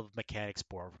couple of mechanics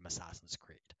borrowed from Assassin's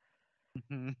Creed.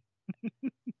 Hmm.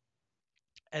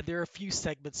 And there are a few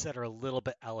segments that are a little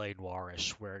bit LA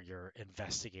Noirish where you're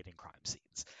investigating crime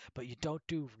scenes, but you don't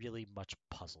do really much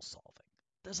puzzle solving.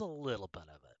 There's a little bit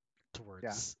of it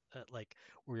Yeah. towards like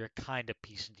where you're kind of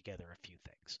piecing together a few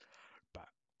things, but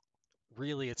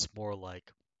really it's more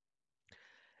like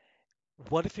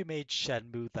what if we made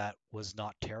Shenmue that was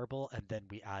not terrible and then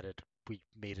we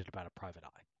made it about a private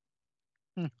eye.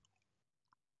 Hmm.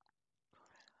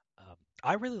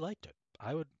 I really liked it.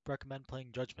 I would recommend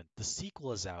playing Judgment. The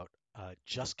sequel is out.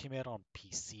 Just came out on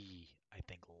PC, I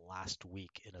think, last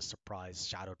week in a surprise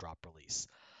Shadow Drop release.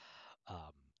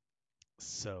 Um,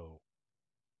 so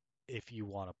if you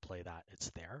want to play that, it's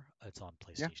there. It's on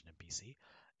Yeah. PlayStation and PC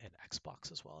and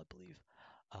Xbox as well, I believe.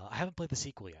 I haven't played the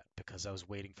sequel yet because I was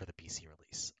waiting for the PC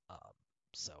release.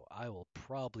 So I will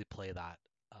probably play that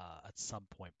at some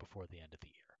point before the end of the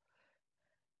year.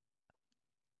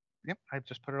 Yep. I've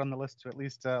just put it on the list to at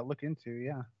least look into.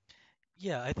 Yeah.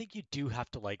 Yeah, I think you do have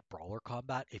to like brawler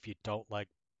combat. If you don't like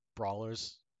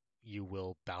brawlers, you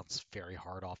will bounce very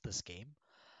hard off this game.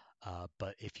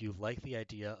 But if you like the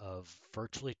idea of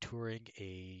virtually touring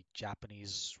a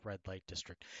Japanese red light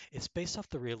district, it's based off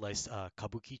the real life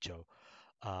Kabukicho,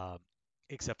 um,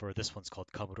 except for this one's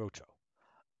called Kamurocho.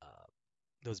 Uh,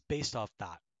 it was based off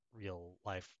that real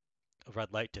life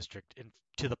red light district, and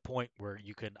to the point where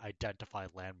you can identify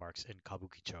landmarks in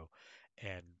Kabukicho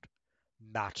and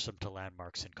match them to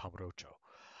landmarks in Kamurocho.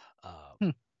 Um,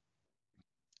 Hmm.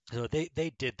 so they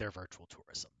did their virtual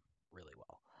tourism really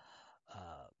well.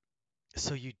 Uh,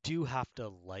 so you do have to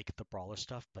like the brawler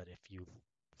stuff, but if you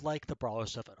like the brawler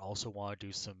stuff and also want to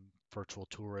do some virtual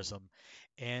tourism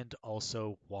and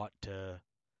also want to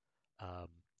um,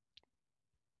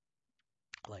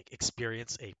 like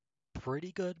experience a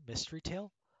pretty good mystery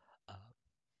tale, uh,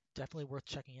 definitely worth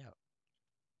checking out.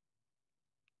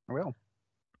 I will.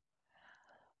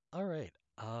 All right.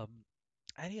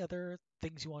 Any other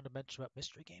things you want to mention about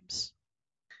mystery games?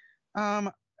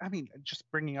 Um, I mean, just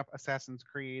bringing up Assassin's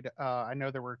Creed, I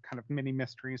know there were kind of mini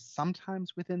mysteries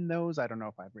sometimes within those. I don't know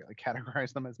if I'd really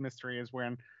categorize them as mystery, is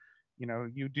when,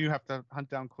 you do have to hunt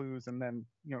down clues and then,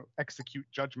 execute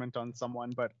judgment on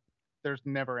someone, but there's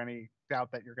never any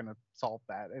doubt that you're going to solve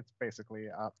that. It's basically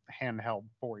a handheld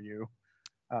for you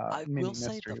I will mini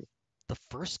say mystery. the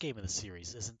first game of the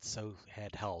series isn't so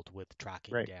handheld with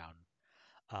tracking Right, down,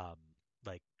 um,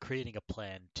 like creating a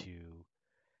plan to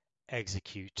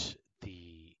execute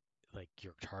the like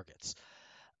your targets.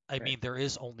 I right, mean, there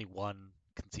is only one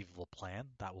conceivable plan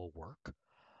that will work,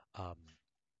 um,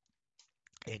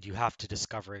 and you have to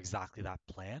discover exactly that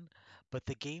plan. But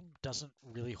the game doesn't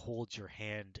really hold your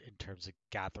hand in terms of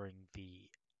gathering the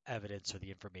evidence or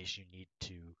the information you need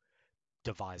to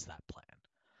devise that plan.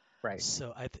 right.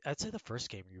 So I'd say the first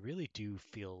game you really do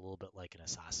feel a little bit like an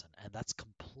assassin, and that's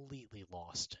completely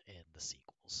lost in the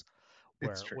sequels,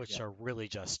 It's where true. which Yeah. are really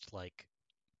just like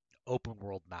open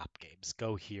world map games.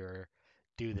 Go here,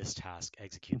 do this task,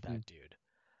 execute Hmm. that dude.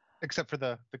 Except for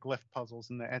the glyph puzzles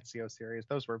in the Ezio series,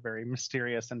 those were very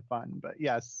mysterious and fun. But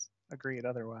yes, agreed.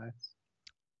 Otherwise,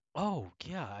 Oh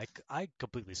yeah, I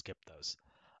completely skipped those.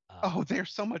 Um, oh, they're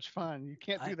so much fun. You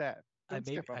can't I do that. I Don't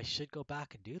maybe skip I them. should go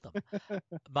back and do them.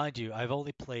 Mind you, I've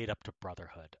only played up to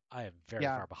Brotherhood. I am very Yeah,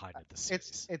 far behind in this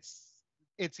it's series. it's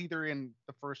it's either in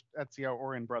the first Ezio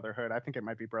or in Brotherhood. I think it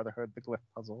might be Brotherhood, the glyph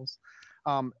puzzles.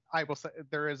 I will say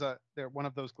there one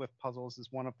of those glyph puzzles is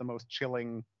one of the most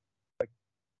chilling.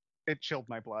 It chilled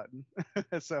my blood.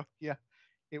 So yeah,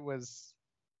 it was.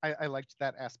 I liked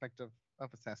that aspect of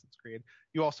Assassin's Creed.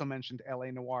 You also mentioned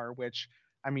L.A. Noire, which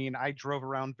I mean, I drove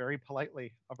around very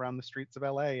politely around the streets of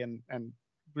L.A. and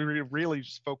we really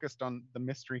just focused on the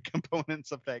mystery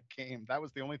components of that game. That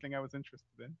was the only thing I was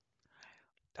interested in.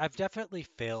 I've definitely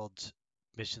failed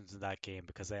missions in that game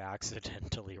because I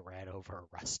accidentally ran over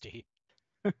Rusty.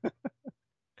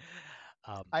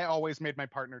 Um, I always made my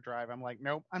partner drive. I'm like,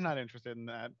 nope, I'm not interested in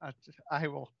that. I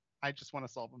will. I just want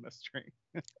to solve a mystery.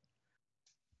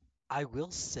 I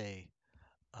will say,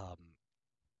 um,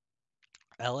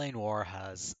 LA Noire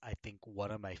has, I think,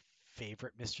 one of my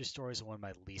favorite mystery stories and one of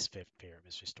my least favorite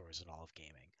mystery stories in all of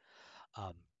gaming.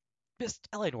 Um, this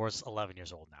LA Noire is 11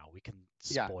 years old now. We can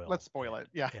Yeah, let's spoil spoil it. it.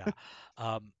 Yeah. Yeah.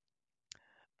 Um,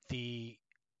 the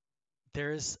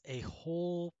there's a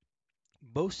whole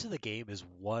most of the game is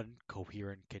one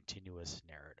coherent, continuous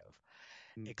narrative,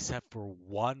 except for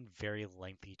one very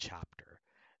lengthy chapter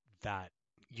that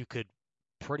you could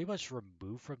pretty much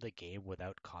remove from the game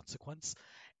without consequence,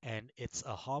 and it's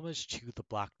a homage to the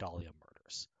Black Dahlia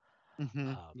murders,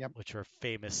 Yep. which are a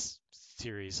famous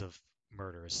series of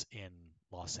murders in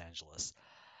Los Angeles.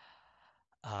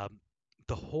 Um,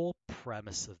 the whole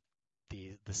premise of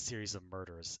the series of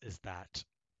murders is that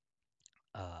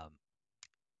um,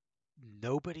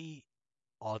 nobody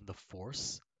on the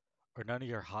force or none of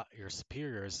your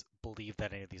superiors believe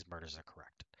that any of these murders are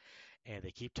correct, and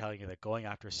they keep telling you that going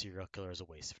after a serial killer is a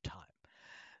waste of time.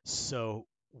 So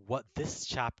what this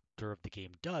chapter of the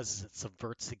game does is it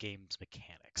subverts the game's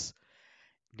mechanics.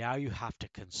 Now you have to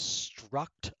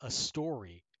construct a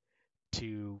story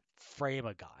to frame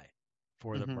a guy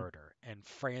for the Hmm. murder and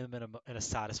frame him in a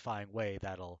satisfying way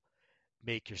that'll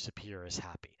make your superiors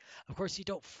happy. Of course, you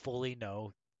don't fully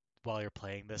know while you're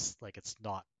playing this, like it's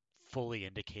not fully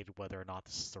indicated whether or not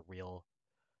this is a real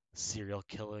serial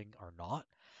killing or not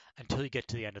until you get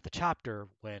to the end of the chapter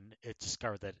when it's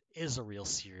discovered that it is a real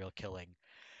serial killing,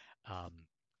 um,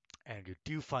 and you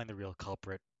do find the real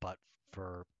culprit, but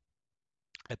for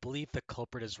I believe the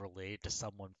culprit is related to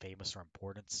someone famous or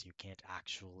important, so you can't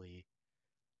actually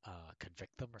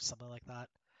convict them or something like that.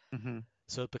 Hmm.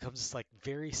 So it becomes this like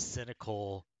very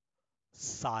cynical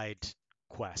side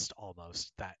quest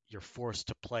almost that you're forced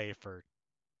to play for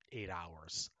 8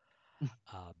 hours,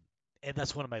 um, and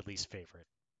that's one of my least favorite.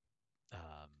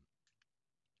 Um,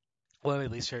 One of my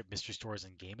least favorite mystery stories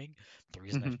in gaming. The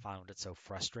reason I Hmm. found it so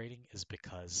frustrating is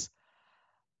because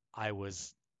I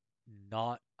was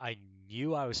not. I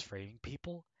knew I was framing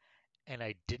people, and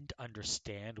I didn't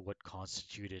understand what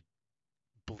constituted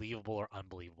believable or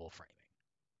unbelievable framing.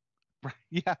 Right.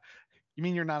 Yeah. You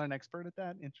mean you're not an expert at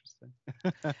that? Interesting.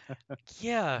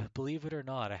 Yeah, believe it or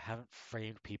not, I haven't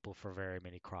framed people for very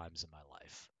many crimes in my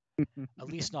life. At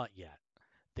least not yet.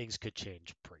 Things could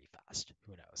change pretty fast.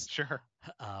 Who knows? Sure.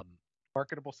 Um,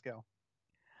 Marketable skill.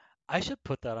 I should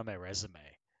put that on my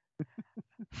resume.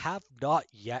 Have not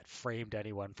yet framed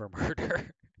anyone for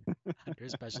murder under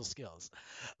special skills,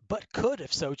 but could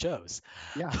if so chose.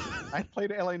 Yeah. I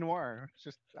played LA Noire. It's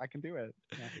just I can do it.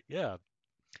 Yeah. Yeah,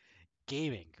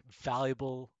 gaming,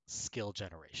 valuable skill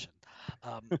generation.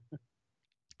 Um,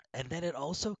 and then it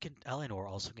also can Eleanor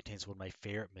also contains one of my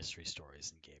favorite mystery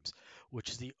stories in games, which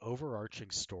is the overarching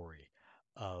story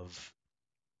of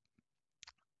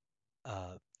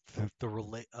uh,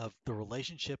 the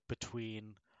relationship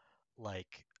between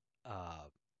like uh,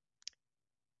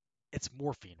 it's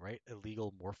morphine, right?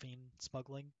 Illegal morphine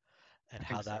smuggling, and I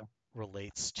how think that so.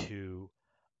 relates to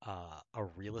a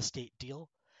real estate deal,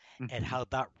 and Hmm. how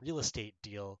that real estate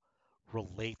deal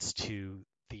relates to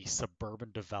the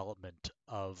suburban development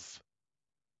of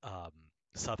um,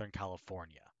 Southern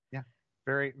California. Yeah.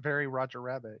 Very, very Roger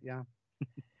Rabbit. Yeah.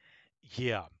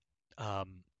 Yeah.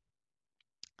 Um,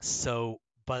 so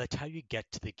by the time you get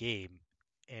to the game,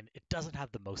 and it doesn't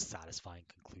have the most satisfying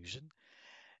conclusion,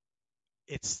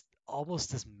 it's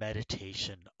almost this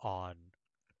meditation on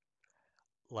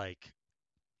like,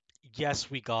 yes,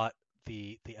 we got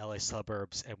the LA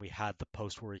suburbs and we had the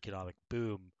post-war economic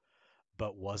boom,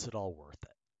 but was it all worth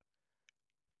it?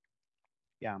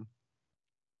 Yeah.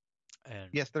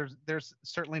 And Yes. There's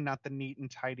certainly not the neat and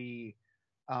tidy,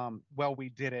 well, we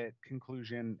did it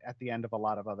conclusion at the end of a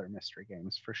lot of other mystery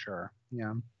games for sure.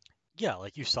 Yeah. yeah,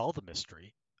 like you solved the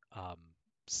mystery. Um,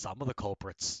 some of the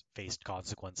culprits faced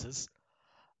consequences,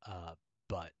 uh,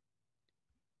 but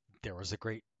there was a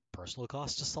great personal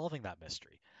cost to solving that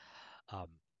mystery. Um,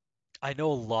 I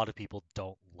know a lot of people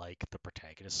don't like the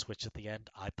protagonist switch at the end.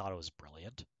 I thought it was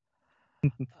brilliant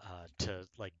to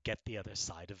like get the other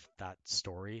side of that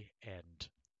story and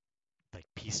like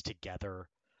piece together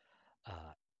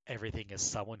uh, everything as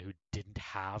someone who didn't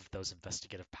have those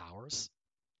investigative powers.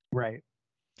 Right.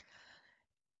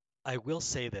 I will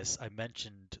say this: I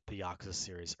mentioned the Yakuza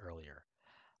series earlier.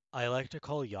 I like to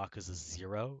call Yakuza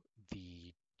Zero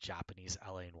the Japanese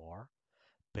LA Noir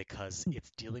because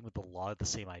it's dealing with a lot of the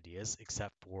same ideas,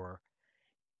 except for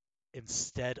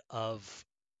instead of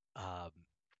um,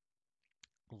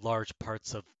 large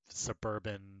parts of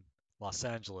suburban Los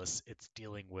Angeles, it's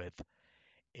dealing with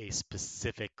a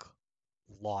specific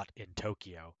lot in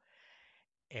Tokyo.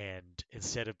 And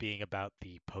instead of being about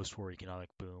the post war economic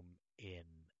boom in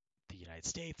the United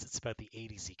States, it's about the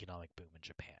 80s economic boom in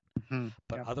Japan. Hmm.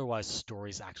 But Yep. otherwise,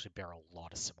 stories actually bear a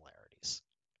lot of similarities.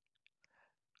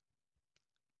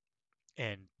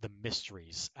 And the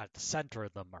mysteries at the center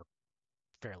of them are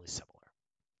fairly similar.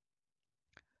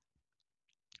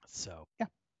 So Yeah.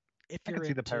 if I can you're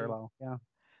see the into parallel. Yeah.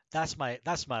 that's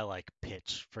my like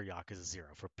pitch for Yakuza 0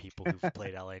 for people who've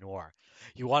played LA Noire.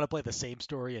 You want to play the same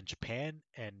story in Japan,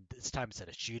 and this time instead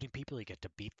of shooting people, you get to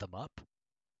beat them up.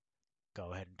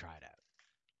 Go ahead and try it out.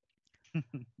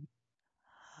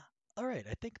 All right,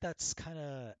 I think that's kind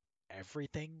of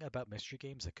everything about mystery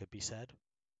games that could be said,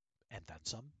 and then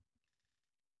some.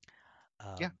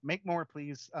 Yeah, Um, make more,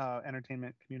 please,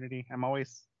 entertainment community. I'm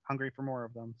always hungry for more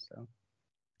of them. So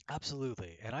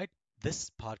Absolutely, and I this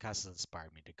podcast has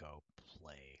inspired me to go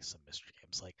play some mystery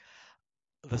games. Like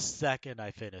the second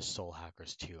I finish Soul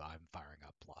Hackers 2, I'm firing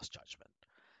up Lost Judgment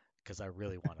because I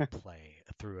really want to play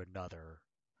through another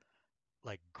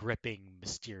like gripping,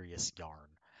 mysterious yarn.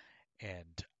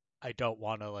 And I don't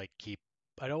want to like keep.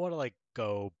 I don't want to like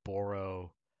go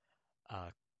borrow uh,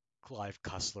 Clive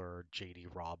Cussler or J.D.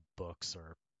 Robb books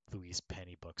or Louise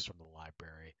Penny books from the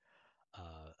library.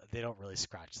 They don't really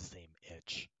scratch the same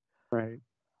itch. right.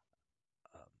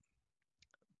 Um,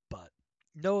 but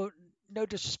no, no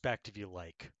disrespect if you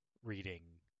like reading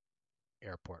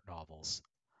airport novels,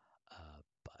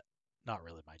 but not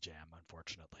really my jam,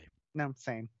 unfortunately. No,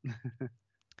 same.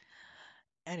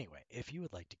 Anyway, if you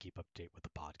would like to keep up to date with the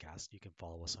podcast, you can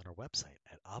follow us on our website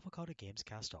at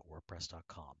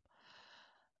avocadogamescast.wordpress.com.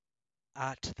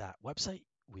 At that website,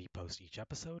 we post each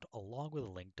episode along with a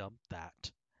link dump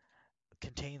that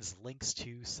contains links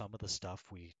to some of the stuff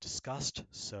we discussed.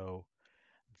 So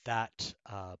that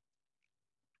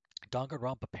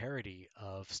Danganronpa parody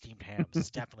of steamed hams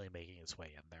is definitely making its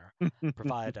way in there,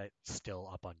 provided it's still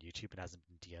up on YouTube and hasn't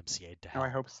been DMCA'd to Oh, I hell.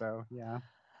 hope so. Yeah.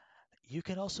 You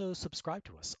can also subscribe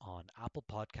to us on Apple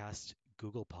Podcasts,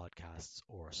 Google Podcasts,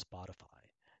 or Spotify.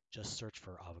 Just search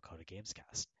for Avocado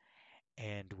Gamescast.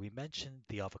 And we mentioned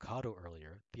the avocado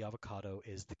earlier. The avocado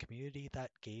is the community that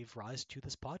gave rise to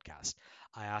this podcast.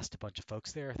 I asked a bunch of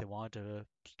folks there if they wanted to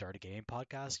start a gaming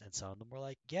podcast, and some of them were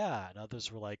like, yeah. And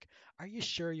others were like, are you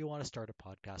sure you want to start a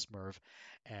podcast, Merv?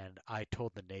 And I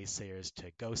told the naysayers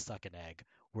to go suck an egg.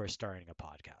 We're starting a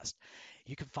podcast.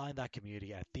 You can find that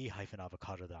community at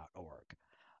the-avocado.org.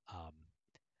 Um,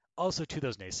 Also, to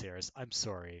those naysayers, I'm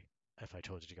sorry if I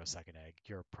told you to go suck an egg.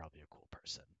 You're probably a cool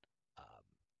person. Um,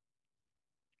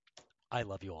 I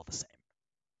love you all the same.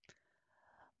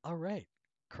 All right,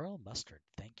 Colonel Mustard,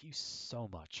 thank you so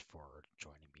much for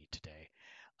joining me today.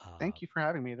 Uh, Thank you for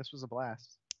having me. This was a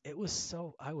blast. it was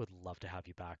so, I would love to have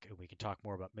you back and we can talk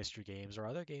more about mystery games or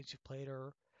other games you've played,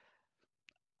 or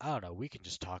I don't know, we can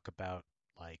just talk about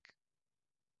like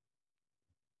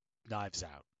Knives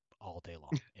Out all day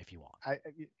long if you want.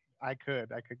 I could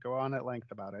go on at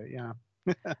length about it. Yeah.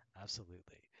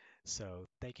 Absolutely. So,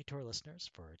 thank you to our listeners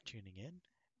for tuning in.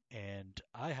 And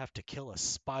I have to kill a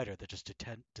spider that just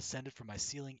descended from my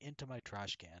ceiling into my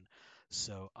trash can.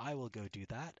 So, I will go do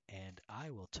that, and I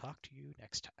will talk to you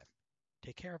next time.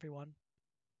 Take care, everyone.